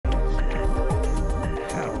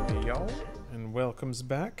And welcome's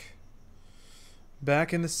back.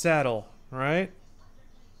 Back in the saddle, right?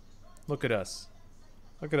 Look at us.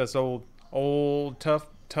 Look at us, old, tough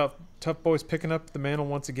boys picking up the mantle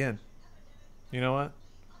once again. You know what?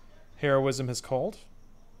 Heroism has called.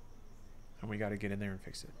 And we gotta get in there and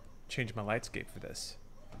fix it. Change my lightscape for this.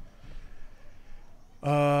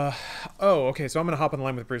 Oh, okay, so I'm gonna hop on the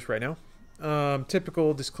line with Bruce right now.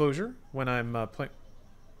 Typical disclosure when I'm playing...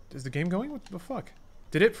 Is the game going? What the fuck?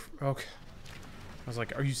 Did it... Okay. I was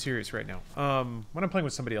like, are you serious right now? When I'm playing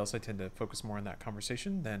with somebody else, I tend to focus more on that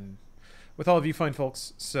conversation than with all of you fine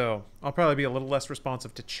folks. So I'll probably be a little less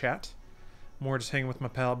responsive to chat. More just hanging with my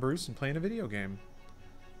pal Bruce and playing a video game.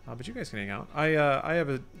 But you guys can hang out. I have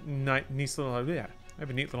a nice little... I have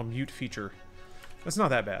a neat little mute feature. That's not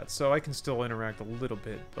that bad, so I can still interact a little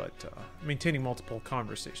bit, but maintaining multiple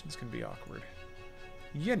conversations can be awkward.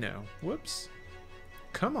 You know. Whoops.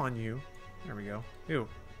 Come on, you. There we go. Ew.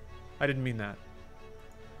 I didn't mean that.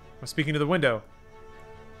 I'm speaking to the window.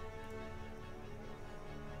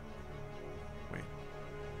 Wait. Yeah,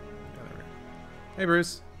 there we go. Hey,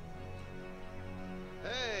 Bruce.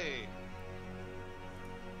 Hey!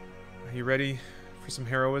 Are you ready for some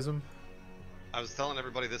heroism? I was telling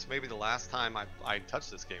everybody this may be the last time I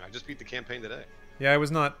touched this game. I just beat the campaign today. Yeah, I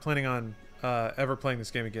was not planning on ever playing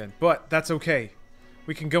this game again, but that's okay.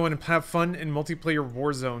 We can go in and have fun in multiplayer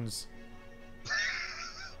war zones.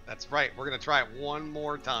 That's right. We're going to try it one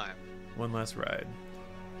more time. One last ride.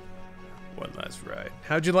 One last ride.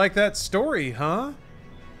 How'd you like that story, huh?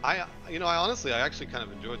 I honestly, I actually kind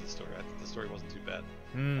of enjoyed the story. I think the story wasn't too bad.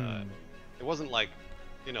 It wasn't like,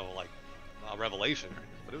 like a revelation or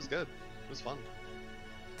anything, but it was good. It was fun.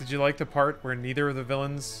 Did you like the part where neither of the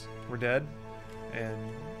villains were dead? And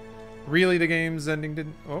really the game's ending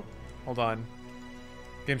didn't... Oh, hold on.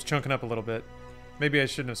 Game's chunking up a little bit. Maybe I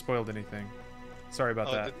shouldn't have spoiled anything. Sorry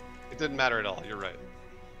about that. It didn't matter at all. You're right.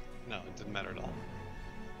 No, it didn't matter at all.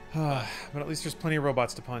 But at least there's plenty of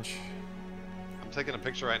robots to punch. I'm taking a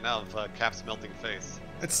picture right now of Cap's melting face.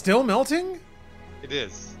 It's still melting? It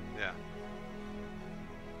is, yeah.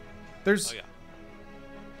 There's... Oh, yeah.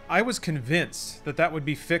 I was convinced that that would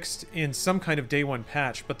be fixed in some kind of day one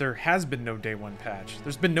patch, but there has been no day one patch.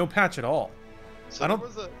 There's been no patch at all. So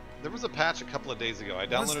there was a patch a couple of days ago. I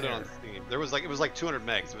downloaded it on Steam. It was like 200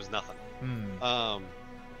 megs. It was nothing.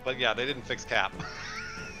 But yeah, they didn't fix Cap.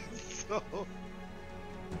 So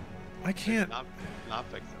I can't not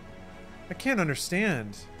fix it. I can't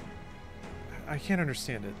understand. I can't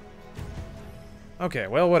understand it. Okay,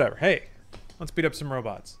 well, whatever. Hey, let's beat up some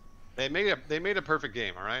robots. They made a perfect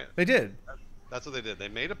game, all right? They did. That's what they did. They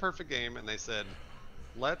made a perfect game, and they said,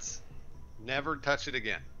 let's never touch it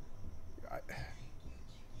again.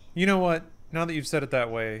 You know what? Now that you've said it that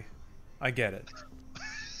way, I get it.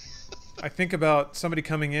 I think about somebody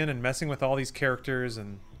coming in and messing with all these characters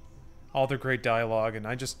and all their great dialogue, and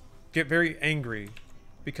I just get very angry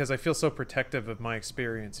because I feel so protective of my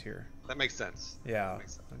experience here. That makes sense. Yeah. That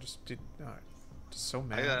makes sense. I just so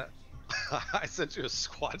mad. I sent you a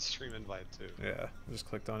squad stream invite too. Yeah, I just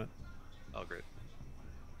clicked on it. Oh, great.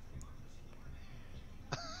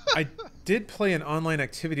 I did play an online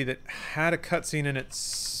activity that had a cutscene in it,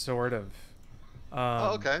 sort of.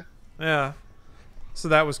 Oh, okay. Yeah. So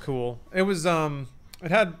that was cool. It was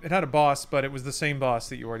it had a boss, but it was the same boss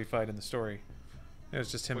that you already fight in the story. It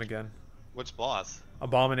was just him again. Which boss?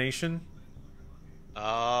 Abomination.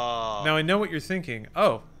 Oh. Now I know what you're thinking.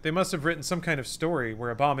 Oh, they must have written some kind of story where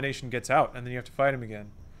Abomination gets out and then you have to fight him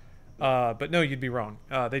again. But no, you'd be wrong.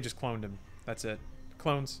 They just cloned him. That's it.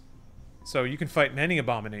 Clones. So you can fight many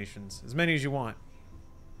Abominations, as many as you want.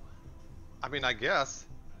 I mean, I guess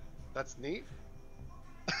that's neat.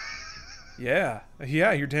 Yeah,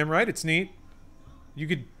 you're damn right. It's neat. You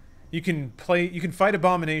can fight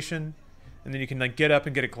Abomination, and then you can like get up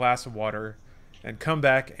and get a glass of water, and come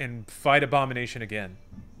back and fight Abomination again.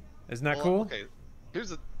 Isn't that cool? Okay,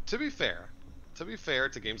 to be fair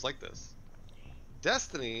to games like this,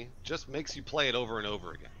 Destiny just makes you play it over and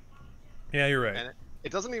over again. Yeah, you're right. And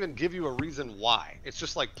it doesn't even give you a reason why. It's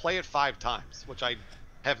just like play it 5 times, which I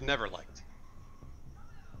have never liked.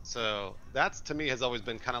 So that's to me has always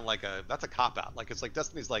been kind of like that's a cop out. Like it's like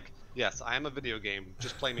Destiny's like, yes, I am a video game.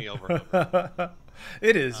 Just play me over and over.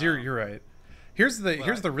 It is. You're right. Here's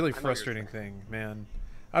the really frustrating thing, man.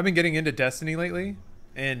 I've been getting into Destiny lately,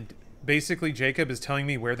 and basically Jacob is telling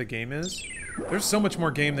me where the game is. There's so much more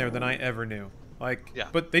game there than I ever knew. Like, yeah.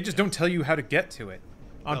 But they just don't tell you how to get to it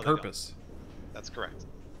on purpose. That's correct.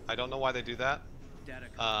 I don't know why they do that,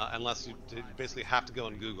 unless you basically have to go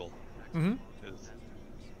and Google. Mm-hmm.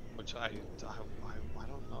 Which I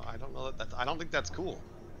don't know. I don't know that. I don't think that's cool.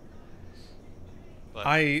 But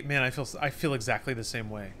I feel exactly the same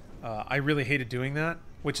way. I really hated doing that,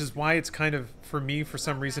 which is why it's kind of, for me, for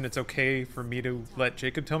some reason, it's okay for me to let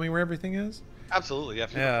Jacob tell me where everything is. absolutely, yeah.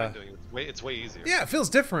 If you're not doing it, it's way easier. Yeah, it feels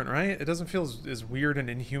different, right? It doesn't feel as weird and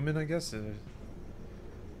inhuman, I guess.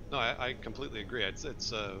 No, I completely agree.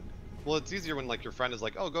 Well, it's easier when like your friend is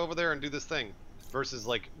like, oh, go over there and do this thing, versus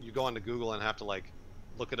like you go onto Google and have to like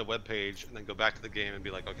look at a web page and then go back to the game and be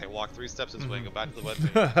like, okay, walk 3 steps this way, go back to the web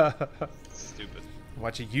page. It's stupid.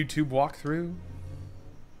 Watch a YouTube walkthrough.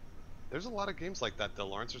 There's a lot of games like that though,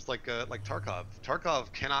 Lawrence. There's like Tarkov.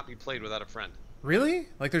 Tarkov cannot be played without a friend. Really?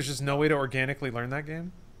 Like there's just no way to organically learn that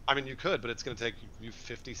game? I mean, you could, but it's going to take you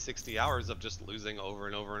 50, 60 hours of just losing over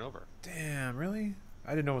and over and over. Damn, really? I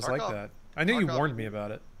didn't know it was Tarkov, like that. I knew you warned me about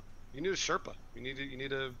it. You need a Sherpa. You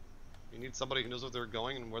need somebody who knows what they're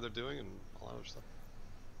going and where they're doing and all that other stuff.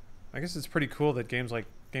 I guess it's pretty cool that games like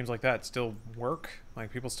that still work.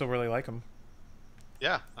 Like people still really like them.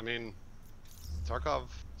 Yeah, I mean, Tarkov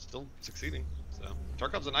still succeeding. So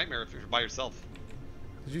Tarkov's a nightmare if you're by yourself.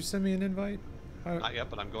 Did you send me an invite? Not yet,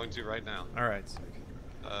 but I'm going to right now. All right. Sick.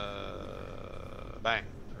 Bang.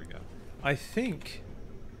 There we go. I think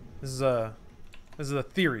this is a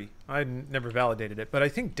theory. I never validated it, but I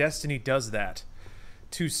think Destiny does that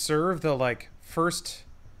to serve the like first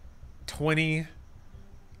 20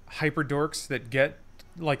 hyperdorks that get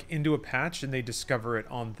like into a patch and they discover it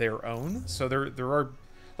on their own. So there are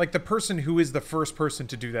like the person who is the first person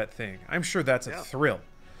to do that thing. I'm sure that's a thrill.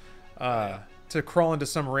 To crawl into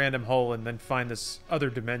some random hole and then find this other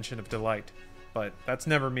dimension of delight. But that's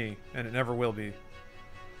never me, and it never will be.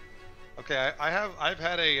 Okay, I've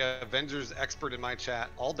had a Avengers expert in my chat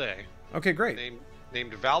all day. Okay, great.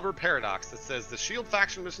 Named Valber Paradox that says the Shield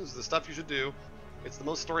faction missions are the stuff you should do. It's the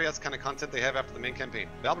most story-esque kind of content they have after the main campaign.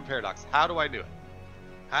 Valber Paradox, how do I do it?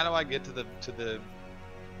 How do I get to the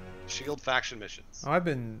Shield faction missions? Oh,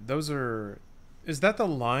 is that the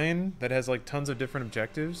line that has like tons of different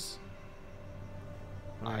objectives?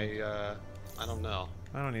 I don't know.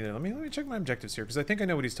 I don't either. Let me check my objectives here because I think I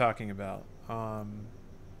know what he's talking about.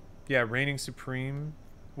 Yeah, reigning supreme,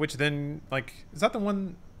 which then like is that the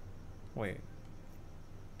one? Wait.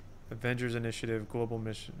 Avengers initiative, global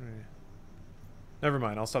mission. Never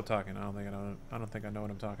mind. I'll stop talking. I don't think I know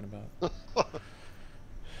what I'm talking about.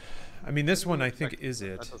 I mean, this one I think is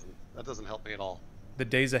it. That doesn't help me at all. The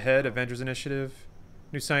Days Ahead, Avengers Initiative,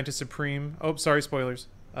 New Scientist Supreme. Oh, sorry, spoilers.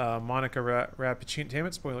 Monica Rapaccini. Damn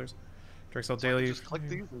it, spoilers. Drexel Daily. Just click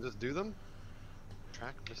these and just do them.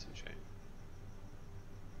 Track mission chain.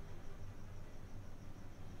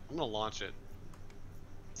 I'm gonna launch it.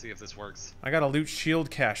 See if this works. I gotta loot shield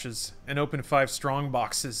caches and open 5 strong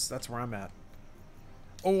boxes. That's where I'm at.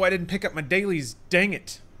 Oh, I didn't pick up my dailies. Dang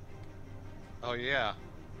it. Oh yeah.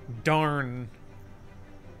 Darn.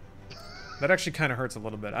 That actually kind of hurts a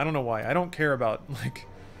little bit. I don't know why. I don't care about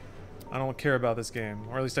this game,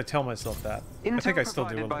 or at least I tell myself that. Intel I think I still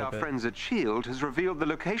do a provided by little our bit. friends at Shield has revealed the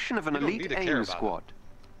location of an elite AIM squad.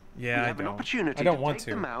 Yeah, we have an opportunity to take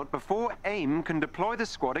them out before AIM can deploy the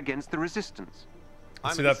squad against the resistance.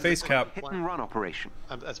 See that face cap? Hit and run operation.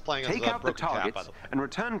 That's playing Take as out the targets cap, and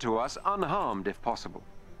return to us unharmed if possible.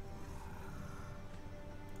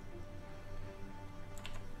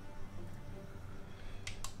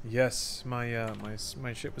 Yes, my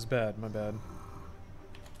my shit was bad. My bad.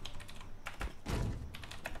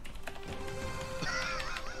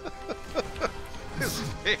 His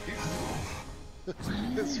face.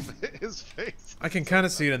 His face. I can kind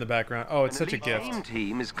of see it in the background. Oh, it's such a gift. The AIM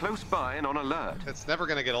team is close by and on alert. It's never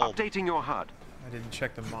gonna get old. Updating your HUD. I didn't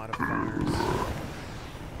check the modifiers.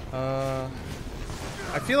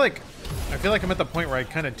 I feel like I'm at the point where I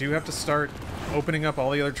kind of do have to start opening up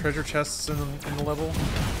all the other treasure chests in the level.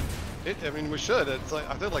 I mean, we should. It's like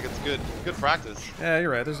I feel like it's good practice. Yeah, you're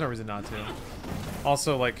right. There's no reason not to.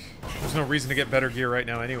 Also, like, there's no reason to get better gear right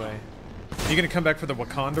now anyway. Are you gonna come back for the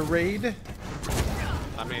Wakanda raid?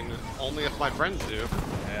 I mean, only if my friends do.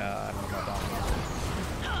 Yeah, I don't know about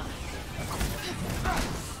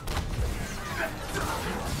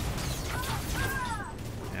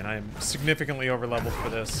that. And I'm significantly over-leveled for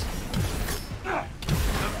this.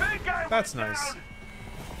 That's nice.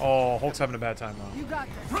 Oh, Hulk's having a bad time though.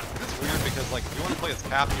 It's weird because like if you want to play as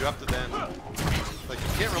Cap, you have to then like you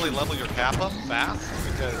can't really level your Cap up fast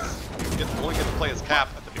because you only get to play as Cap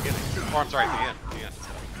at the beginning. Or I'm sorry, at the end.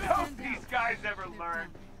 Don't these guys ever learn?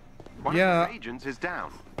 One of the agents is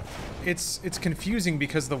down. It's confusing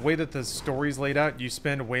because the way that the story's laid out, you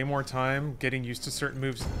spend way more time getting used to certain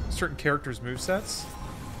moves, certain characters' movesets.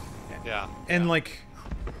 Yeah. And like,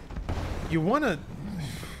 you wanna.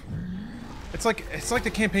 It's like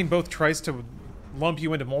the campaign both tries to lump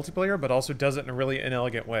you into multiplayer, but also does it in a really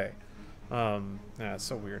inelegant way. Yeah, it's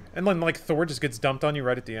so weird. And then like Thor just gets dumped on you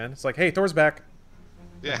right at the end. It's like, hey, Thor's back.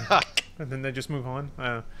 Yeah. And then they just move on.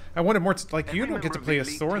 I wanted more. Like you don't get to play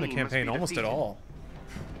as Thor in the campaign almost at all.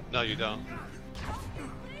 No, you don't.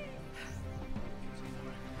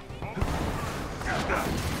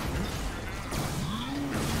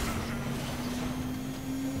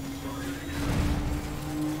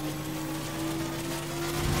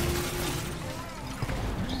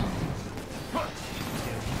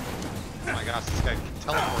 Oh my gosh, this guy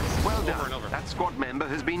teleports Well over done. and over. That squad member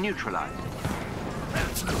has been neutralized.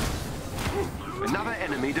 Another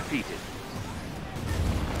enemy defeated.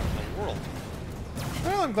 The world.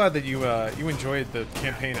 Well, I'm glad that you enjoyed the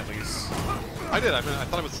campaign at least. I did. I mean, I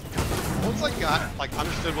thought it was. Once I got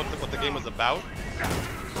understood what the game was about,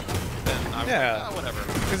 then I was Yeah. like, whatever.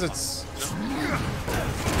 Because it's.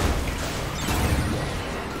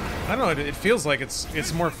 I don't know. It feels like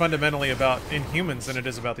it's more fundamentally about Inhumans than it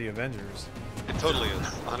is about the Avengers. It totally is,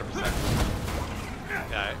 100%.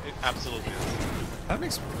 Yeah, it absolutely is. That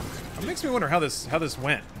makes me wonder how this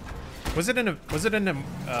went. Was it in a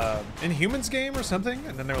Inhumans game or something?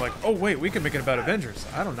 And then they were like, oh wait, we can make it about Avengers.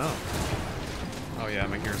 I don't know. Oh yeah,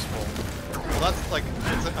 my gear's full. Well, that's like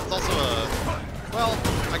it's also a. Well,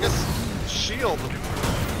 I guess Shield.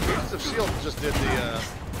 Agents of Shield just did the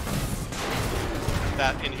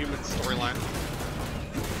that Inhumans storyline.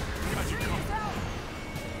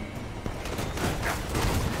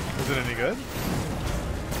 Was it any good?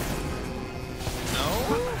 No.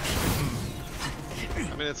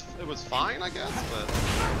 I mean, it was fine, I guess, but.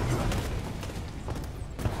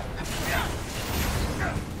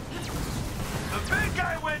 The big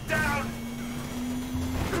guy went down!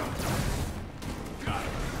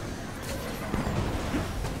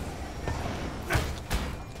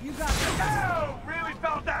 You got this. Oh, really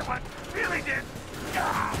felt that one. Really did.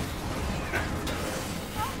 Ah!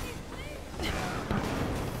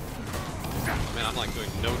 Man, I'm like doing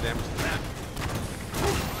no damage to that.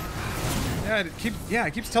 Yeah,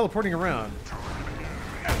 it keeps teleporting around.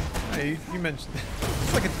 Hey, you mentioned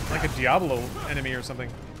it's like a Diablo enemy or something.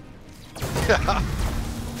 Yeah.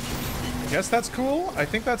 I guess that's cool. I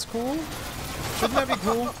think that's cool. Shouldn't that be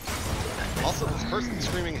cool? Also, this person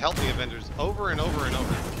screaming "Help me, Avengers" over and over and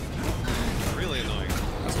over. Really annoying.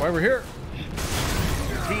 That's why we're here.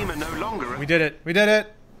 Your team are no longer. We did it. We did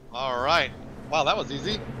it. All right. Wow, that was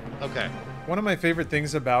easy. Okay. One of my favorite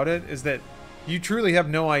things about it is that you truly have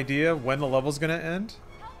no idea when the level's going to end.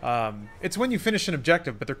 It's when you finish an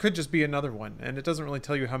objective, but there could just be another one, and it doesn't really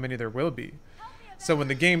tell you how many there will be. So when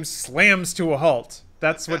the game slams to a halt,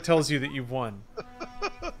 that's what tells you that you've won.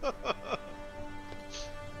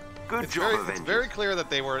 Good It's job, very, Avengers. it's very clear that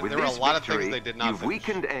there were With a this lot victory, of things they did not You've finish.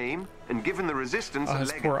 weakened AIM and given the resistance Oh, a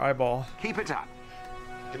his leg. poor eyeball. Keep it up.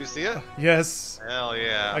 Can you see it? Yes. Hell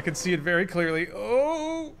yeah. I can see it very clearly.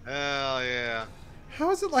 Oh! Hell yeah.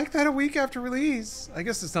 How is it like that a week after release? I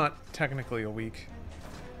guess it's not technically a week.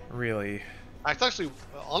 Really. It's actually,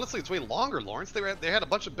 honestly, it's way longer, Lawrence. They had a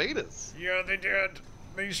bunch of betas. Yeah, they did.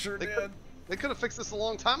 They sure They could have fixed this a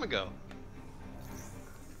long time ago.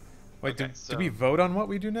 Wait, Okay, did we vote on what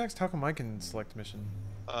we do next? How come I can select mission?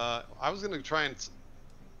 I was gonna try and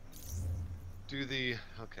do the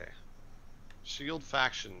Shield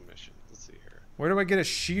faction mission. Let's see here. Where do I get a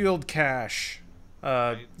shield cache?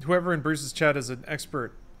 Whoever in Bruce's chat is an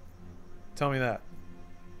expert. Tell me that.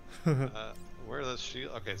 Where the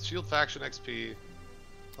shield? Okay, Shield faction XP.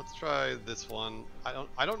 Let's try this one.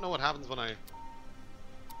 I don't know what happens when I.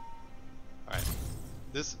 All right,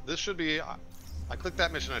 this should be. I clicked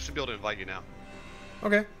that mission. I should be able to invite you now.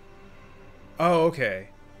 Okay. Oh, okay.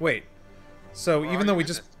 Wait. So Or even are though you we in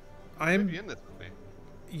just, this? I'm Maybe in this with me.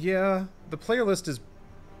 yeah, the player list is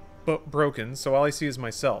broken, so all I see is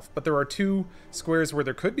myself. But there are 2 squares where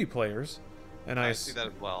there could be players, and I see that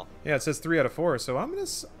as well. Yeah, it says 3 out of 4. So I'm gonna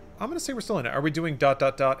say we're still in it. Are we doing ...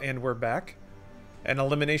 and we're back? An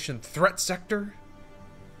elimination threat sector?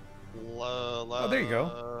 Oh, there you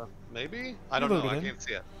go. Maybe? I don't know. loaded I in. can't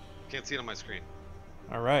see it. Can't see it on my screen.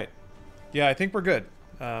 All right. Yeah, I think we're good.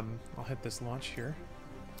 I'll hit this launch here.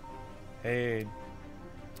 Hey,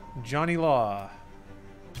 Johnny Law.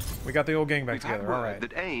 We got the old gang back We've had together. All word right.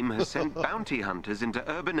 that AIM has sent bounty hunters into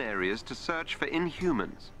urban areas to search for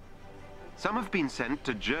Inhumans. Some have been sent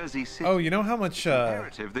to Jersey City. Oh, you know how much?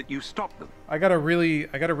 Imperative that you stop them. I gotta really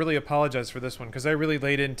apologize for this one because I really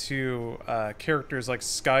laid into characters like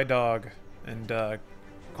Skydog and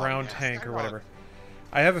Ground yeah, Tank or Skydog. whatever.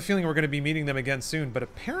 I have a feeling we're going to be meeting them again soon, but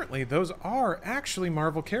apparently those are actually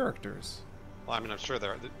Marvel characters. Well, I mean, I'm sure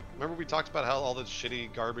there are. Remember we talked about how all the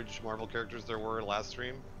shitty garbage Marvel characters there were last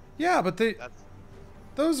stream? Yeah, but they That's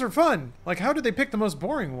Those are fun. Like, how did they pick the most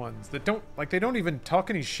boring ones that don't, like, they don't even talk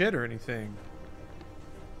any shit or anything?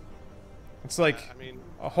 It's like I mean,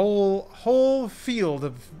 a whole field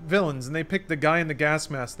of villains, and they pick the guy in the gas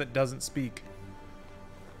mask that doesn't speak.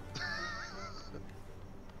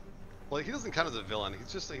 well, he doesn't count as a villain.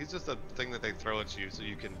 He's just a thing that they throw at you so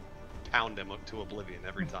you can pound him up to oblivion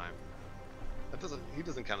every time. He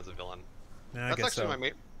doesn't count as a villain. Yeah, I That's guess actually so.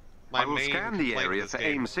 my I will main scan the complaint area with for this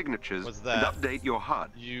game aim signatures was and that update your HUD.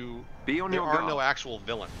 Be on there your are guard. no actual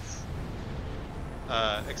villains.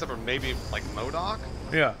 Except for maybe like MODOK.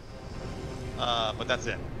 Yeah. But that's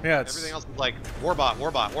it. Yeah, it's... Everything else is like Warbot,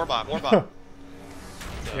 Warbot, Warbot, Warbot. So,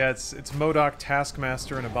 Yeah, it's MODOK,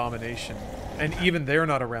 Taskmaster, and Abomination. And even they're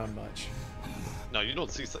not around much. no, you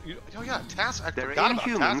don't see. Oh yeah, Task. I There are forgot about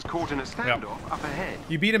Inhumans Task. caught in a standoff up ahead.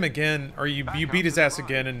 You beat him again, or you beat his ass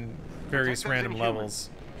again in various Protect random those levels.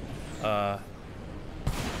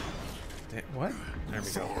 What? There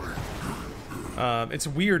we go. It's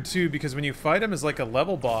weird too because when you fight him as like a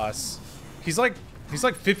level boss, he's like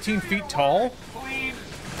 15 feet tall,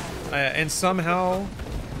 and somehow,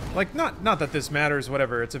 like not that this matters.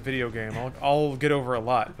 Whatever, it's a video game. I'll get over a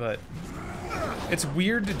lot, but it's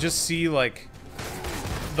weird to just see like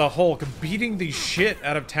the Hulk beating the shit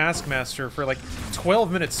out of Taskmaster for like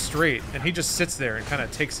 12 minutes straight, and he just sits there and kind of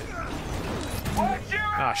takes it.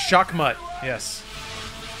 Ah, Shock Mutt. Yes.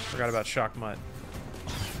 Forgot about Shock Mutt.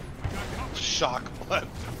 Shock Mutt.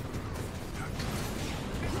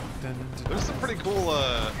 Dun, dun, dun. There's some pretty cool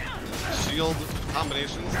shield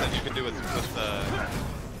combinations that you can do with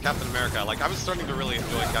Captain America. Like I was starting to really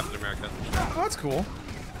enjoy Captain America. Oh, that's cool.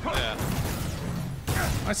 Yeah.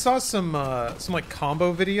 I saw some like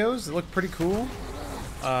combo videos that looked pretty cool.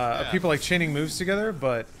 Of people like chaining moves together,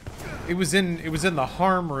 but it was in the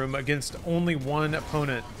harm room against only one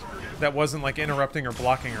opponent that wasn't like interrupting or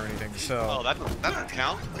blocking or anything. So Oh, that doesn't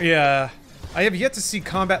count. yeah, I have yet to see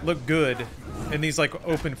combat look good in these like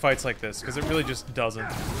open fights like this because it really just doesn't.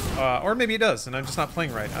 Or maybe it does, and I'm just not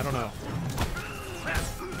playing right. I don't know.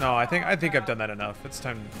 No, I think I've done that enough. It's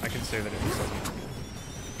time I can say that it just doesn't.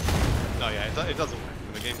 No, yeah, it doesn't work.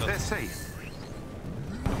 The game They're doesn't. safe.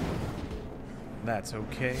 That's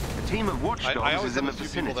okay. A team of I watchdogs always is in have the a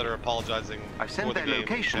few people vicinity. that are apologizing. I've sent for the their game in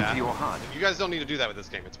location chat. to your HUD. You guys don't need to do that with this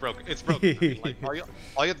game. It's broken. It's broken. I mean, like,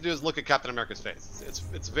 all you have to do is look at Captain America's face.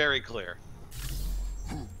 It's very clear.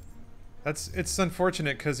 It's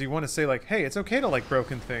unfortunate because you want to say like, hey, it's okay to like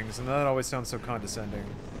broken things, and that always sounds so condescending.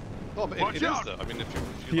 Well, but it is though. I mean, if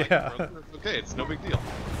you like Yeah. it broken, it's okay. It's no big deal.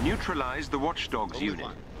 Neutralize the watchdogs Totally unit.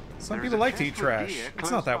 fine. Some There is people a like to eat chest with trash. beer It's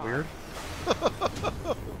close not that by. weird.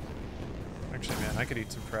 Actually, man, I could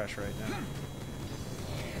eat some trash right now.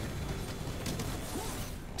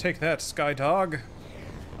 Take that, Sky Dog.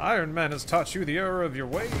 Iron Man has taught you the error of your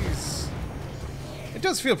ways. It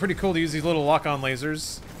does feel pretty cool to use these little lock-on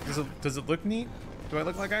lasers. Does it look neat? Do I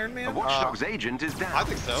look like Iron A Man? watchdog's agent is I down.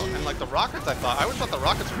 think so. And like the rockets, I always thought the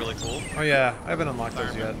rockets were really cool. Oh yeah, I haven't unlocked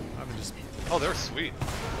those yet. I've been just Oh, they're sweet.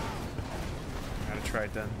 gotta try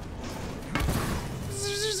it then.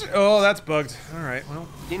 Oh, that's bugged. All right, well.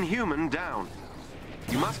 Inhuman down.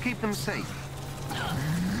 You must keep them safe.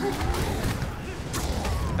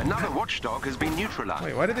 Another watchdog has been neutralized.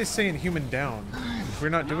 Wait, why did they say Inhuman down? We're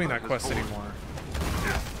not doing that quest anymore.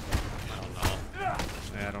 Yeah,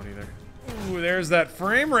 I don't either. Ooh, there's that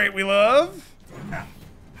frame rate we love.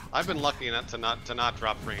 I've been lucky enough to not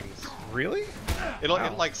drop frames. Really? It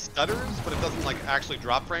like stutters, but it doesn't like actually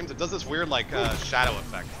drop frames. It does this weird like shadow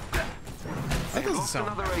effect. That doesn't Lost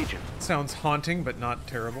sound. another agent. Sounds haunting, but not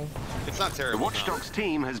terrible. It's not The terrible. no. watchdog's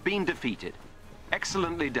team has been defeated.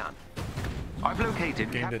 Excellently done. I've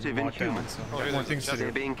located Game captive didn't lock down, Inhumans. so Oh, got here's more a things to chest.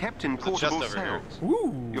 They're do. being kept in There's a chest portable over here. cells.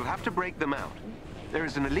 Ooh. You'll have to break them out. There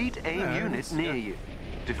is an elite AIM Yeah, unit that's- near you.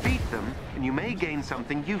 Defeat them, and you may gain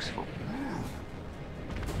something useful.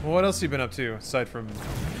 Well, what else have you been up to aside from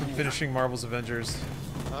finishing Marvel's Avengers?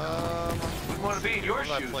 Want to be in your What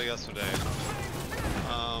did I shoes? play yesterday?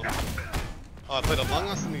 Oh, I played Among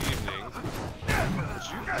Us in the evening.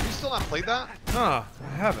 Have you still not played that? Ah,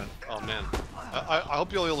 I haven't. Oh man, I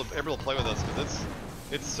hope you'll be able to play with us because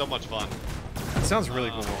it's so much fun. It sounds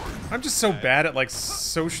really cool. I'm just so bad at like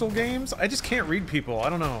social games. I just can't read people. I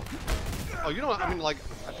don't know. Oh, you know what? I mean, like,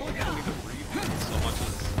 I feel like you don't need to read people so much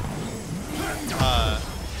as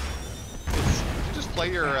you just play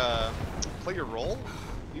your role.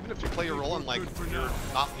 Even if you play your role and like you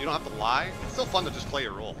don't have to lie, it's still fun to just play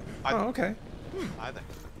your role. Oh, okay. I think.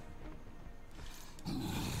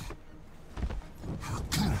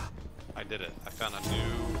 I did it. I found a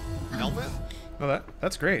new helmet. Oh,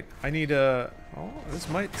 that's great. I need oh, this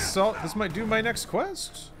might do my next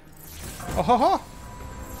quest. Oh ha ha!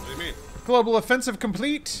 Global offensive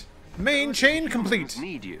complete. Main chain complete.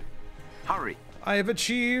 Need you. Hurry. I have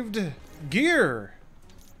achieved gear.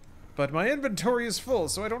 But my inventory is full,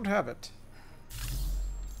 so I don't have it.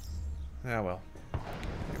 Ah, well. Hey,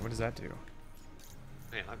 what does that do?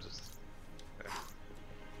 Man, I'm just... Okay.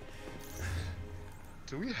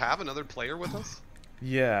 Do we have another player with us?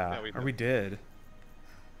 Yeah, Yeah, we or do. we did.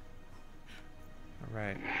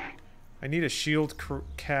 Alright. I need a shield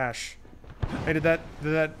cache. Hey, did that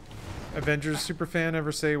Avengers superfan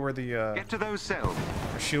ever say where the Get to those cells.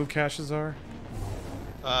 shield caches are?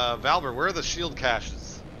 Valver, where are the shield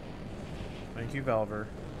caches? Thank you, Valver.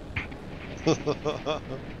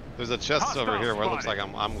 There's a chest Hostile over here where it looks like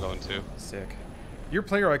spotted. I'm going to. Sick. Your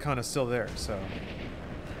player icon is still there, so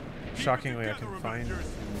shockingly I can find.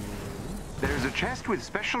 There is a chest with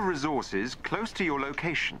special resources close to your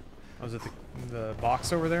location. Oh, is it the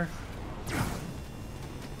box over there?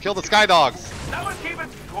 Kill the sky dogs! Someone keeping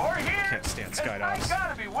score here? Can't stand sky 'Cause dogs. I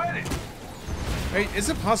gotta be winning. Hey, is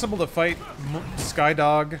it possible to fight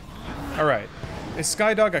Skydog? Alright. Is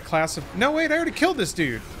Skydog a class of... No, wait, I already killed this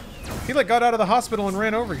dude. He, like, got out of the hospital and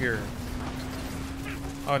ran over here.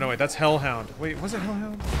 Oh, no, wait, that's Hellhound. Wait, was it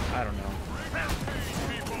Hellhound? I don't know.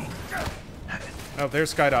 Oh,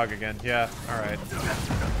 there's Skydog again. Yeah, alright.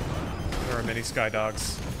 There are many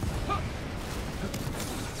Skydogs.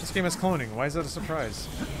 This game has cloning. Why is that a surprise?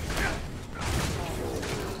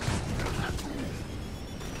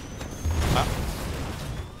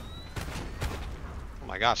 Oh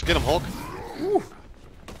my gosh, get him, Hulk! Woo.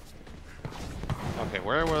 Okay,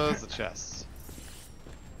 where was the chest?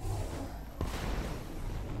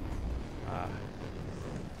 I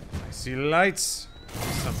see lights.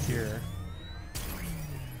 Some here.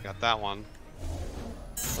 Got that one.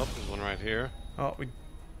 Oh, there's one right here. Oh,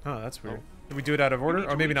 that's weird. Did we do it out of order? You need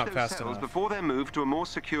Or to maybe reach not those fast cells enough. before they're moved to a more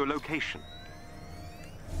secure location.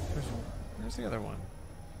 Where's the other one?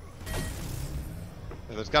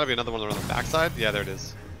 Yeah, there's gotta be another one around the backside. Yeah, there it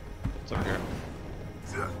is. It's up here.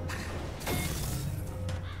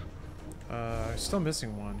 Still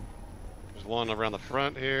missing one. There's one around the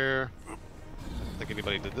front here. I don't think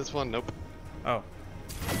anybody did this one. Nope. Oh.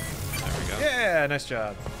 There we go. Yeah, nice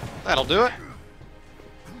job. That'll do it.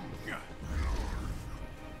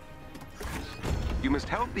 You must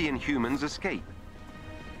help the Inhumans escape.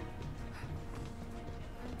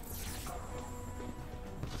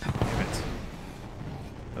 Damn it.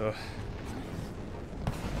 Ugh.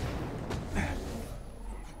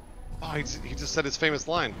 Oh, he just said his famous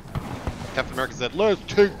line. Captain America said, "Let's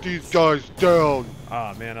take these guys down."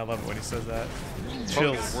 Ah, man, I love it when he says that. It's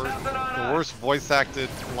Chills. the worst voice acted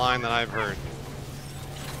line that I've heard.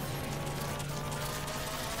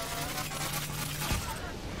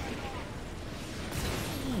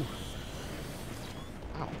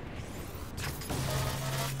 Ow.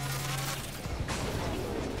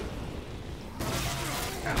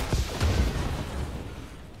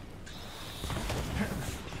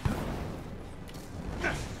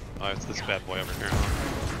 Oh, it's this bad boy over here.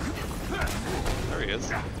 There he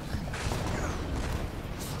is.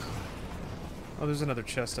 Oh, there's another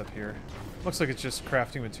chest up here. Looks like it's just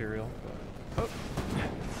crafting material. Oh.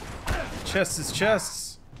 Chests is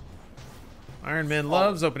chests. Iron Man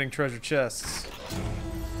loves opening treasure chests.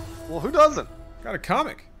 Well, who doesn't? Got a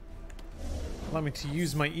comic. Allow me to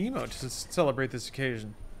use my emote to celebrate this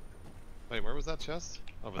occasion. Wait, where was that chest?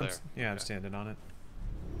 Over there. Yeah, I'm Okay. standing on it.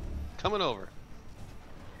 Coming over.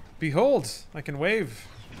 Behold, I can wave.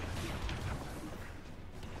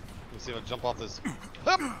 Let's see if I jump off this.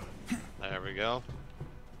 Hup! There we go.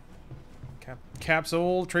 Cap's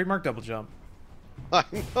old trademark double jump. I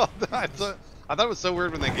know. I thought it was so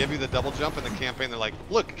weird when they give you the double jump in the campaign. They're like,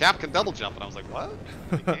 "Look, Cap can double jump," and I was like, "What?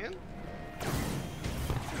 He can?"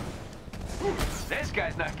 This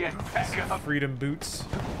guy's not getting back up. Freedom boots.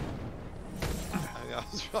 I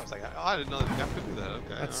was like, "Oh, I didn't know that Cap could do that." Okay,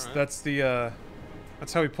 That's all right. that's the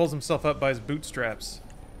that's how he pulls himself up by his bootstraps.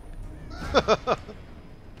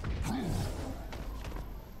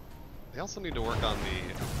 They also need to work on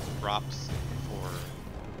the drops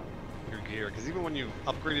for your gear, because even when you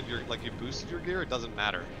upgraded your, like you boosted your gear, it doesn't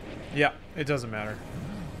matter. Yeah, it doesn't matter.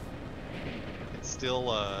 It's still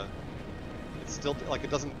like it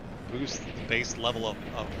doesn't boost the base level of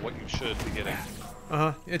what you should be getting.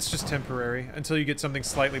 It's just temporary until you get something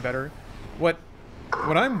slightly better. What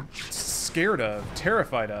I'm scared of,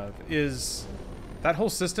 terrified of, is that whole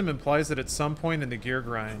system implies that at some point in the gear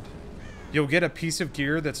grind, you'll get a piece of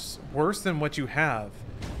gear that's worse than what you have,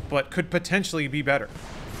 but could potentially be better.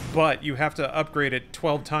 but you have to upgrade it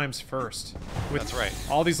 12 times first. With That's right.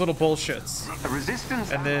 all these little bullshits. A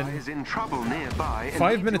resistance And then ally is in trouble nearby. And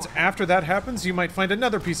 5 needs minutes your help. after that happens, you might find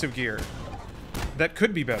another piece of gear that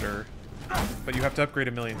could be better, but you have to upgrade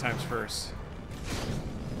 1,000,000 times first.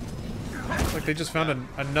 It's like they just found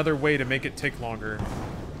another way to make it take longer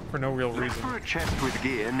for no real Look reason. for a chest with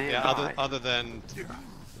gear nearby. Yeah, other than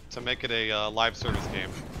to make it a live service game.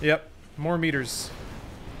 Yep, more meters.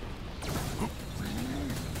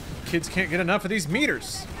 Kids can't get enough of these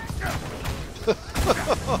meters.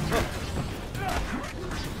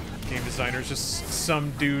 Game designer's just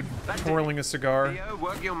some dude twirling a cigar. Theo,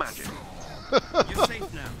 work your magic. You're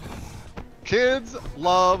safe now. Kids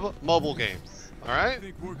love mobile games. All right. I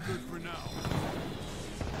think we're good for now.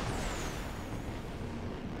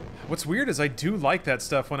 What's weird is I do like that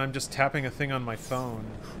stuff when I'm just tapping a thing on my phone.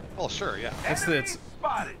 Oh, sure, yeah. It's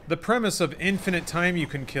Spotted. the premise of infinite time you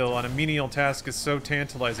can kill on a menial task is so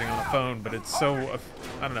tantalizing on a phone, but it's so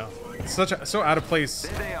I don't know. It's so out of place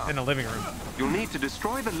There they are. in a living room. You'll need to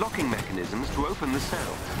destroy the locking mechanisms to open the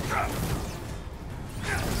cell.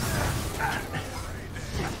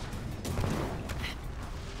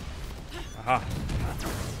 Aha.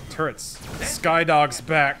 Turrets. Skydog's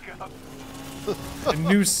back. A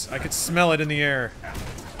noose. I could smell it in the air.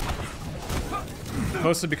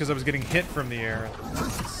 Mostly because I was getting hit from the air.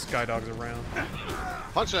 Skydog's around.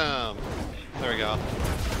 Punch him. There we go.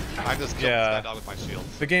 I just killed Yeah. this guy dog with my shield.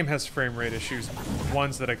 The game has frame rate issues.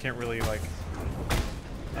 Ones that I can't really, like,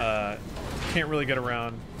 can't really get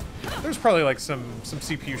around. There's probably, like, some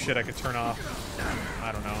CPU shit I could turn off.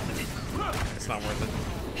 I don't know. It's not worth it.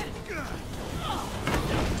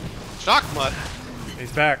 Shockmutt.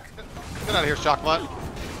 He's back. Get out of here, Shockmutt.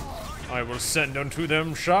 I will send unto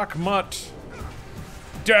them Shockmutt.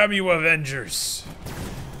 Damn you, Avengers.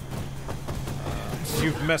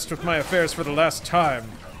 You've messed with my affairs for the last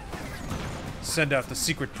time. Send out the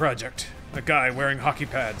secret project. A guy wearing hockey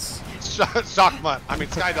pads. Shockmutt. I mean,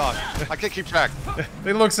 Skydog. I can't keep track.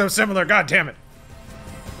 They look so similar, god damn it.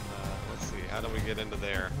 Let's see. How do we get into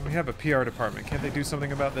there? We have a PR department. Can't they do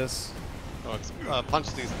something about this? Oh, it's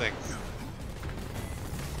punch these things.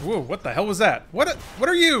 Whoa, what the hell was that? What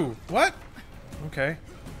are you? What? Okay.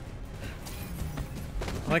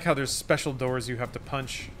 I like how there's special doors you have to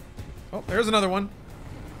punch. Oh, there's another one.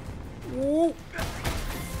 Woo.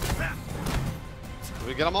 Did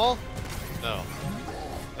we get them all? No.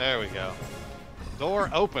 There we go. Door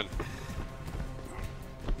open.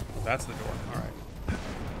 That's the door. All right.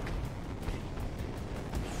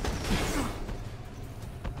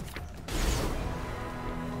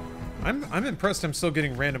 I'm impressed I'm still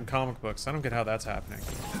getting random comic books. I don't get how that's happening.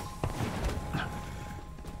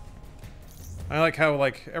 I like how,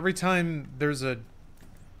 like, every time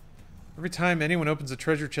anyone opens a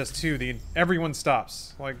treasure chest too, everyone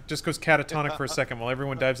stops. Like, just goes catatonic for a second while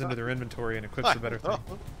everyone dives into their inventory and equips a better thing.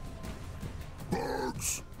 Alright,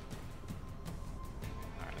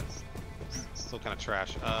 it's still kind of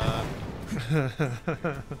trash. Let's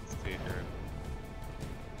see here.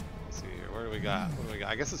 Let's see here. Where do we got? What do we got?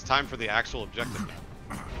 I guess it's time for the actual objective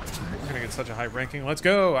now. We're gonna get such a high ranking. Let's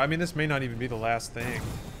go! I mean, this may not even be the last thing.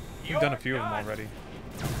 We've done a few of them already.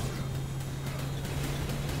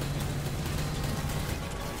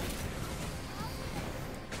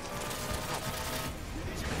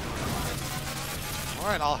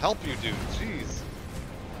 Alright, I'll help you, dude. Jeez.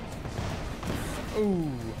 Ooh.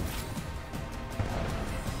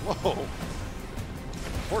 Whoa.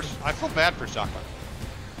 I feel bad for Shockmutt.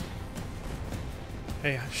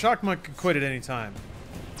 Hey, Shockmutt could quit at any time.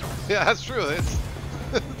 Yeah, that's true. It's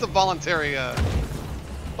it's a voluntary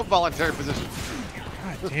position.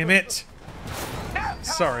 God damn it!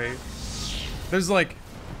 Sorry. There's like,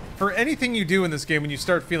 for anything you do in this game when you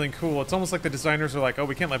start feeling cool, it's almost like the designers are like, oh,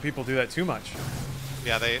 we can't let people do that too much.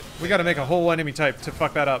 Yeah, We gotta make a whole enemy type to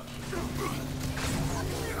fuck that up.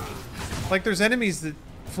 Like, there's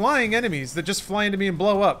flying enemies that just fly into me and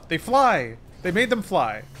blow up. They fly! They made them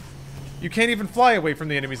fly. You can't even fly away from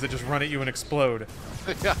the enemies that just run at you and explode.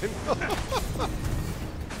 Yeah, I know.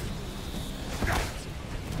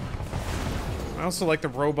 I also like the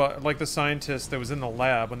robot, like the scientist that was in the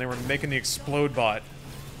lab when they were making the explode bot.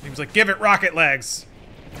 He was like, give it rocket legs!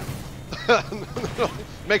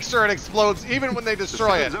 Make sure it explodes even when they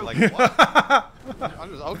destroy it. Like, what?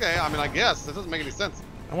 Okay, I mean, I guess. That doesn't make any sense.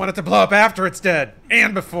 I want it to blow up after it's dead,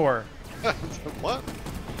 and before. What?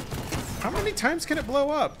 How many times can it blow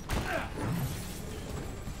up?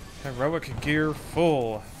 Heroic gear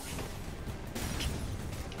full.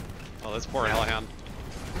 Oh, this poor Hellhound.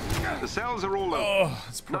 The cells are all open. Oh,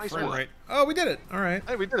 it's poor Nice frame work. rate. Oh, we did it. All right.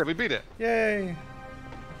 Hey, we did it. We beat it. Yay.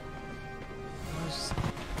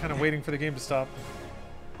 kind of waiting for the game to stop.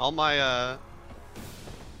 All my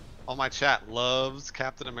chat loves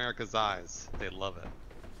Captain America's eyes. They love it.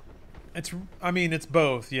 I mean, it's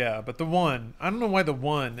both, yeah. But the one, I don't know why the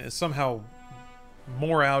one is somehow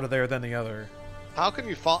more out of there than the other. How can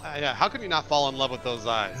you fall? Yeah, how can you not fall in love with those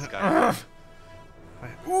eyes, guys?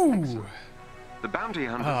 Ooh. The bounty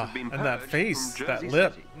hunters have been And that purged face, from that Jersey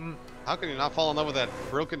lip. City. How can you not fall in love with that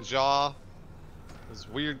broken jaw, those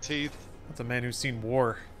weird teeth? That's a man who's seen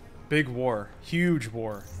war. Big war. Huge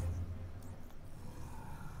war.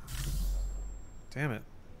 Damn it.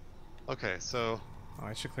 Okay, so Oh,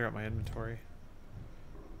 I should clear out my inventory.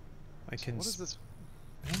 I can what is this?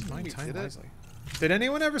 spend my We time did it? wisely. Did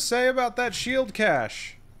anyone ever say about that shield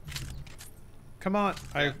cache? Come on.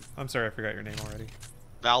 Yeah. I'm sorry, I forgot your name already.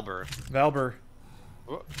 Valber. Valber.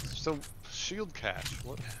 So shield cache.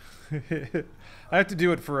 What? I have to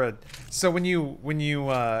do it for a. So when you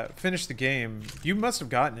finish the game, you must have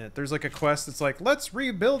gotten it. There's like a quest that's like, let's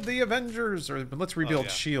rebuild the Avengers, or let's rebuild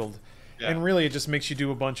yeah. Shield, Yeah. and really it just makes you do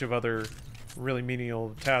a bunch of other really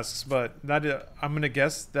menial tasks. But that I'm gonna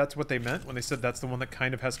guess that's what they meant when they said that's the one that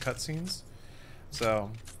kind of has cutscenes.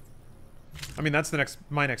 So, I mean, that's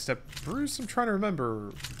my next step. Bruce, I'm trying to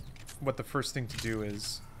remember what the first thing to do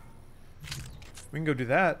is. We can go do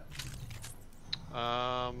that.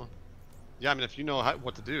 Yeah, I mean, if you know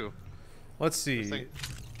what to do. Let's see. I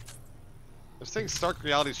was saying Stark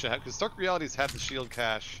Realities should have, because Stark Realities had the shield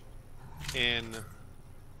cache in,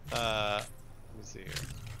 let me see here.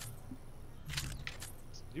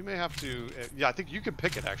 You may have to, yeah, I think you could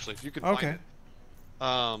pick it actually, if you could Okay.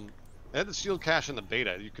 find it. They had the shield cache in the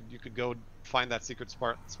beta. You could go find that secret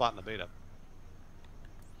spot in the beta.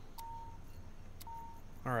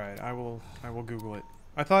 All right, I will Google it.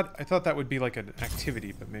 I thought that would be like an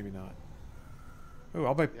activity, but maybe not. Ooh,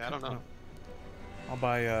 I'll buy. Yeah, I don't know. I'll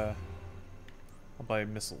buy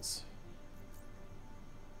missiles.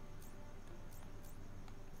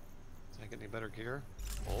 Did I get any better gear?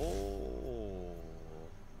 Oh.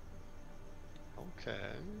 Okay.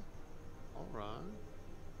 All right.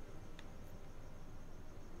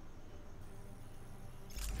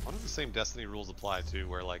 I wonder if the same Destiny rules apply too,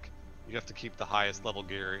 where like you have to keep the highest level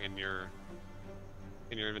gear in your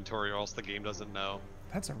inventory, or else the game doesn't know.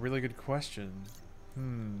 That's a really good question.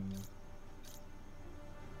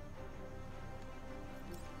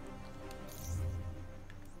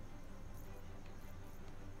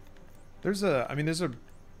 There's a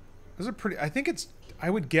pretty. I think it's. I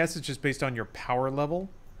would guess it's just based on your power level,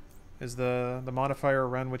 is the modifier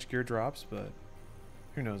around which gear drops, but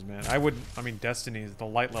who knows, man. I mean, Destiny is the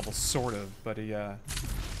light level, sort of, but yeah.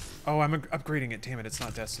 Oh, I'm upgrading it. Damn it, it's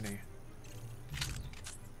not Destiny.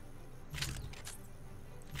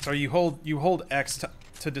 So you hold X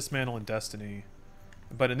to dismantle in Destiny,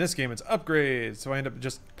 but in this game it's upgrade. So I end up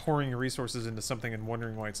just pouring resources into something and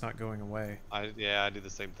wondering why it's not going away. Yeah, I do the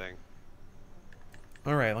same thing.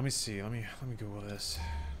 All right, let me see. Let me Google this.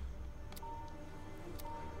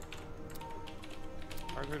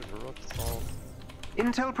 Targeted heroic assault.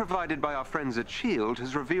 Intel provided by our friends at SHIELD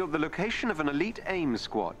has revealed the location of an elite AIM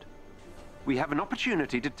squad. We have an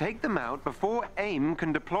opportunity to take them out before AIM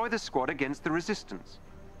can deploy the squad against the resistance.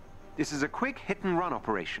 This is a quick hit-and-run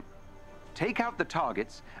operation. Take out the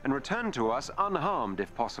targets and return to us unharmed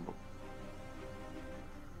if possible.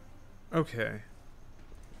 Okay.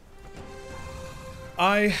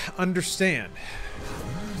 I understand.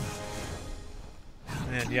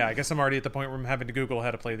 And yeah, I guess I'm already at the point where I'm having to Google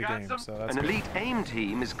how to play the game, so that's An good. elite AIM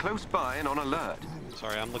team is close by and on alert.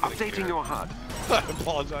 Sorry, I'm looking at gear. Updating your HUD. I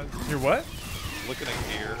apologize. You're what? Looking at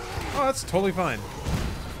gear. Oh, that's totally fine.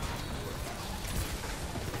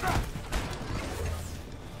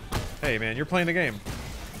 Hey, man, you're playing the game.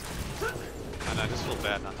 And I just feel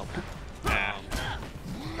bad not helping.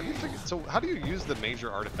 How do you use the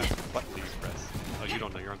major artifact? What button do you press? Oh, you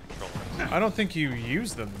don't know. You're on controller. I don't think you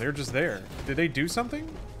use them. They're just there. Did they do something?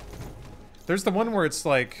 There's the one where it's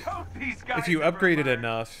like, if you upgrade it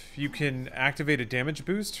enough, you can activate a damage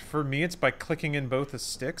boost. For me, it's by clicking in both the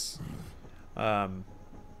sticks.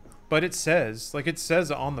 But it says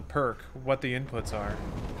on the perk what the inputs are.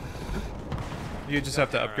 You just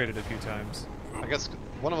have to upgrade it a few times. I guess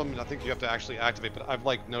one of them I think you have to actually activate, but I've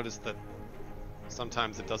like noticed that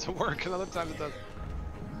sometimes it doesn't work and other times it does.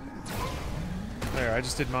 There, I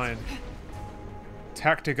just did mine.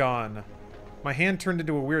 Tactagon. My hand turned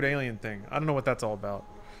into a weird alien thing. I don't know what that's all about.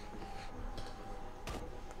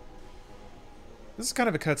 This is kind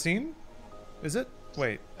of a cutscene. Is it?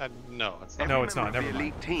 Wait. No, it's not. No, it's not. Every Never member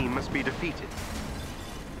mind. of the elite team must be defeated.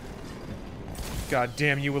 God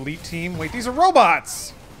damn you, elite team. Wait, these are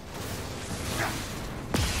robots!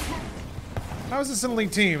 How is this an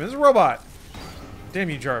elite team? This is a robot. Damn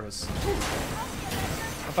you, Jarvis.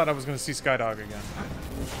 I thought I was going to see Skydog again.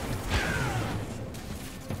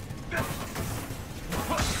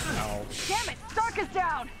 Ow. Damn it! Stark is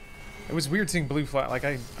down! It was weird seeing blue flat. Like,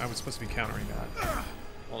 I was supposed to be countering that.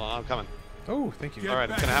 Hold on, I'm coming. Oh, thank you. All right,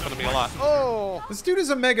 it's gonna happen to me a lot. Oh! This dude is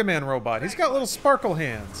a Mega Man robot. He's got little sparkle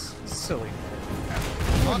hands. Silly.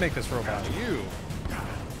 I'm gonna make this robot. You.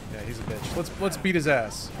 Yeah, he's a bitch. Let's beat his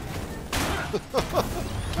ass.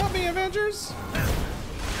 Help me, Avengers!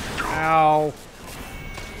 Ow.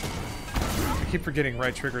 I keep forgetting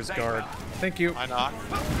right trigger's guard. Thank you. I knock.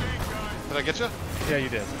 Did I get you? Yeah, you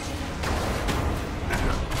did.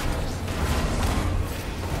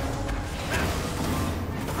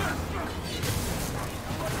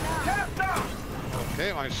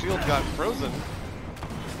 Okay, my shield got frozen.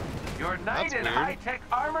 Your knight That's in weird. high-tech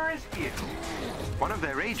armor is here. One of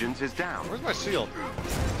their agents is down. Where's my shield?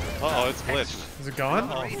 Uh-oh, it's glitched. Is it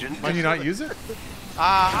gone? Agent Can you not use it?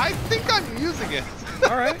 I think I'm using it.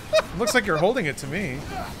 Alright. Looks like you're holding it to me.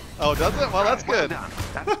 Oh, does it? Well, that's Well good. done.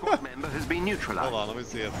 That squad member has been neutralized. Hold on, let me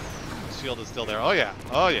see if the shield is still there. Oh, yeah.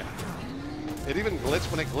 Oh, yeah. It even glitched.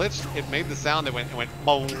 When it glitched, it made the sound. It went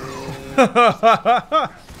boom.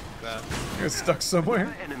 That. You're stuck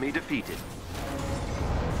somewhere. Enemy defeated.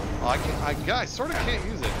 Oh, I sort of can't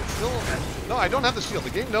use it. It's still... No, I don't have the shield.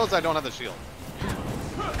 The game knows I don't have the shield.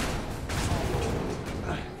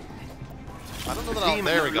 I don't know that I'll... Team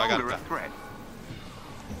There is we go. I no got it longer a back. threat.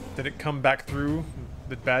 Did it come back through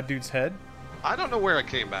the bad dude's head? I don't know where it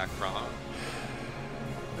came back from.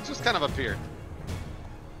 It just kind of appeared.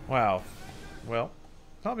 Wow. Well,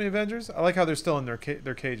 help me, Avengers. I like how they're still in their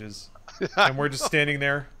cages. And we're just standing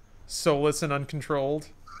there, soulless and uncontrolled,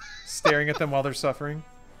 staring at them while they're suffering.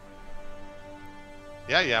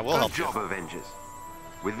 Yeah, we'll Good help job, you. Avengers.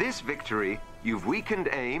 With this victory, you've weakened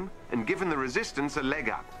AIM and given the Resistance a leg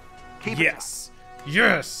up. Keep it up. Yes!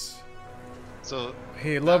 Yes! So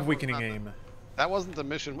Hey, love weakening aim. that wasn't the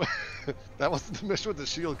mission. That wasn't the mission with the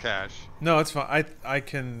shield cache. No, it's fine. I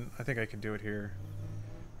think I can do it here.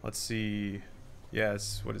 Let's see.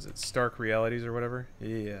 Yes, what is it? Stark Realities or whatever?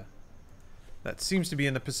 Yeah. That seems to be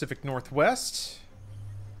in the Pacific Northwest.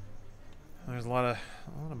 There's a lot of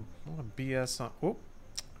BS on. Whoop.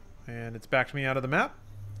 And it's backed me out of the map.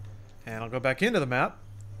 And I'll go back into the map.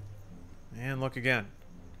 And look again.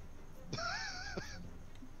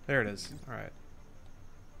 There it is. Alright.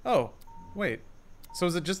 Oh, wait. So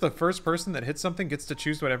is it just the first person that hits something gets to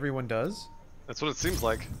choose what everyone does? That's what it seems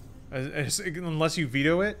like. Unless you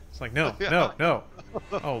veto it? It's like, no, Yeah. no.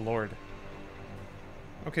 Oh, Lord.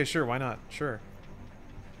 Okay, sure, why not? Sure.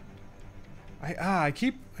 I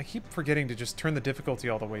keep forgetting to just turn the difficulty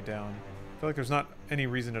all the way down. I feel like there's not any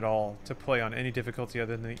reason at all to play on any difficulty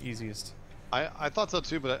other than the easiest. I thought so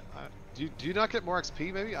too, but do you not get more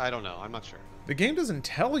XP maybe? I don't know. I'm not sure. The game doesn't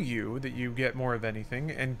tell you that you get more of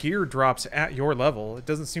anything, and gear drops at your level. It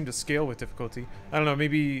doesn't seem to scale with difficulty. I don't know,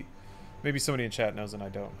 maybe somebody in chat knows and I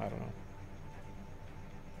don't. I don't know.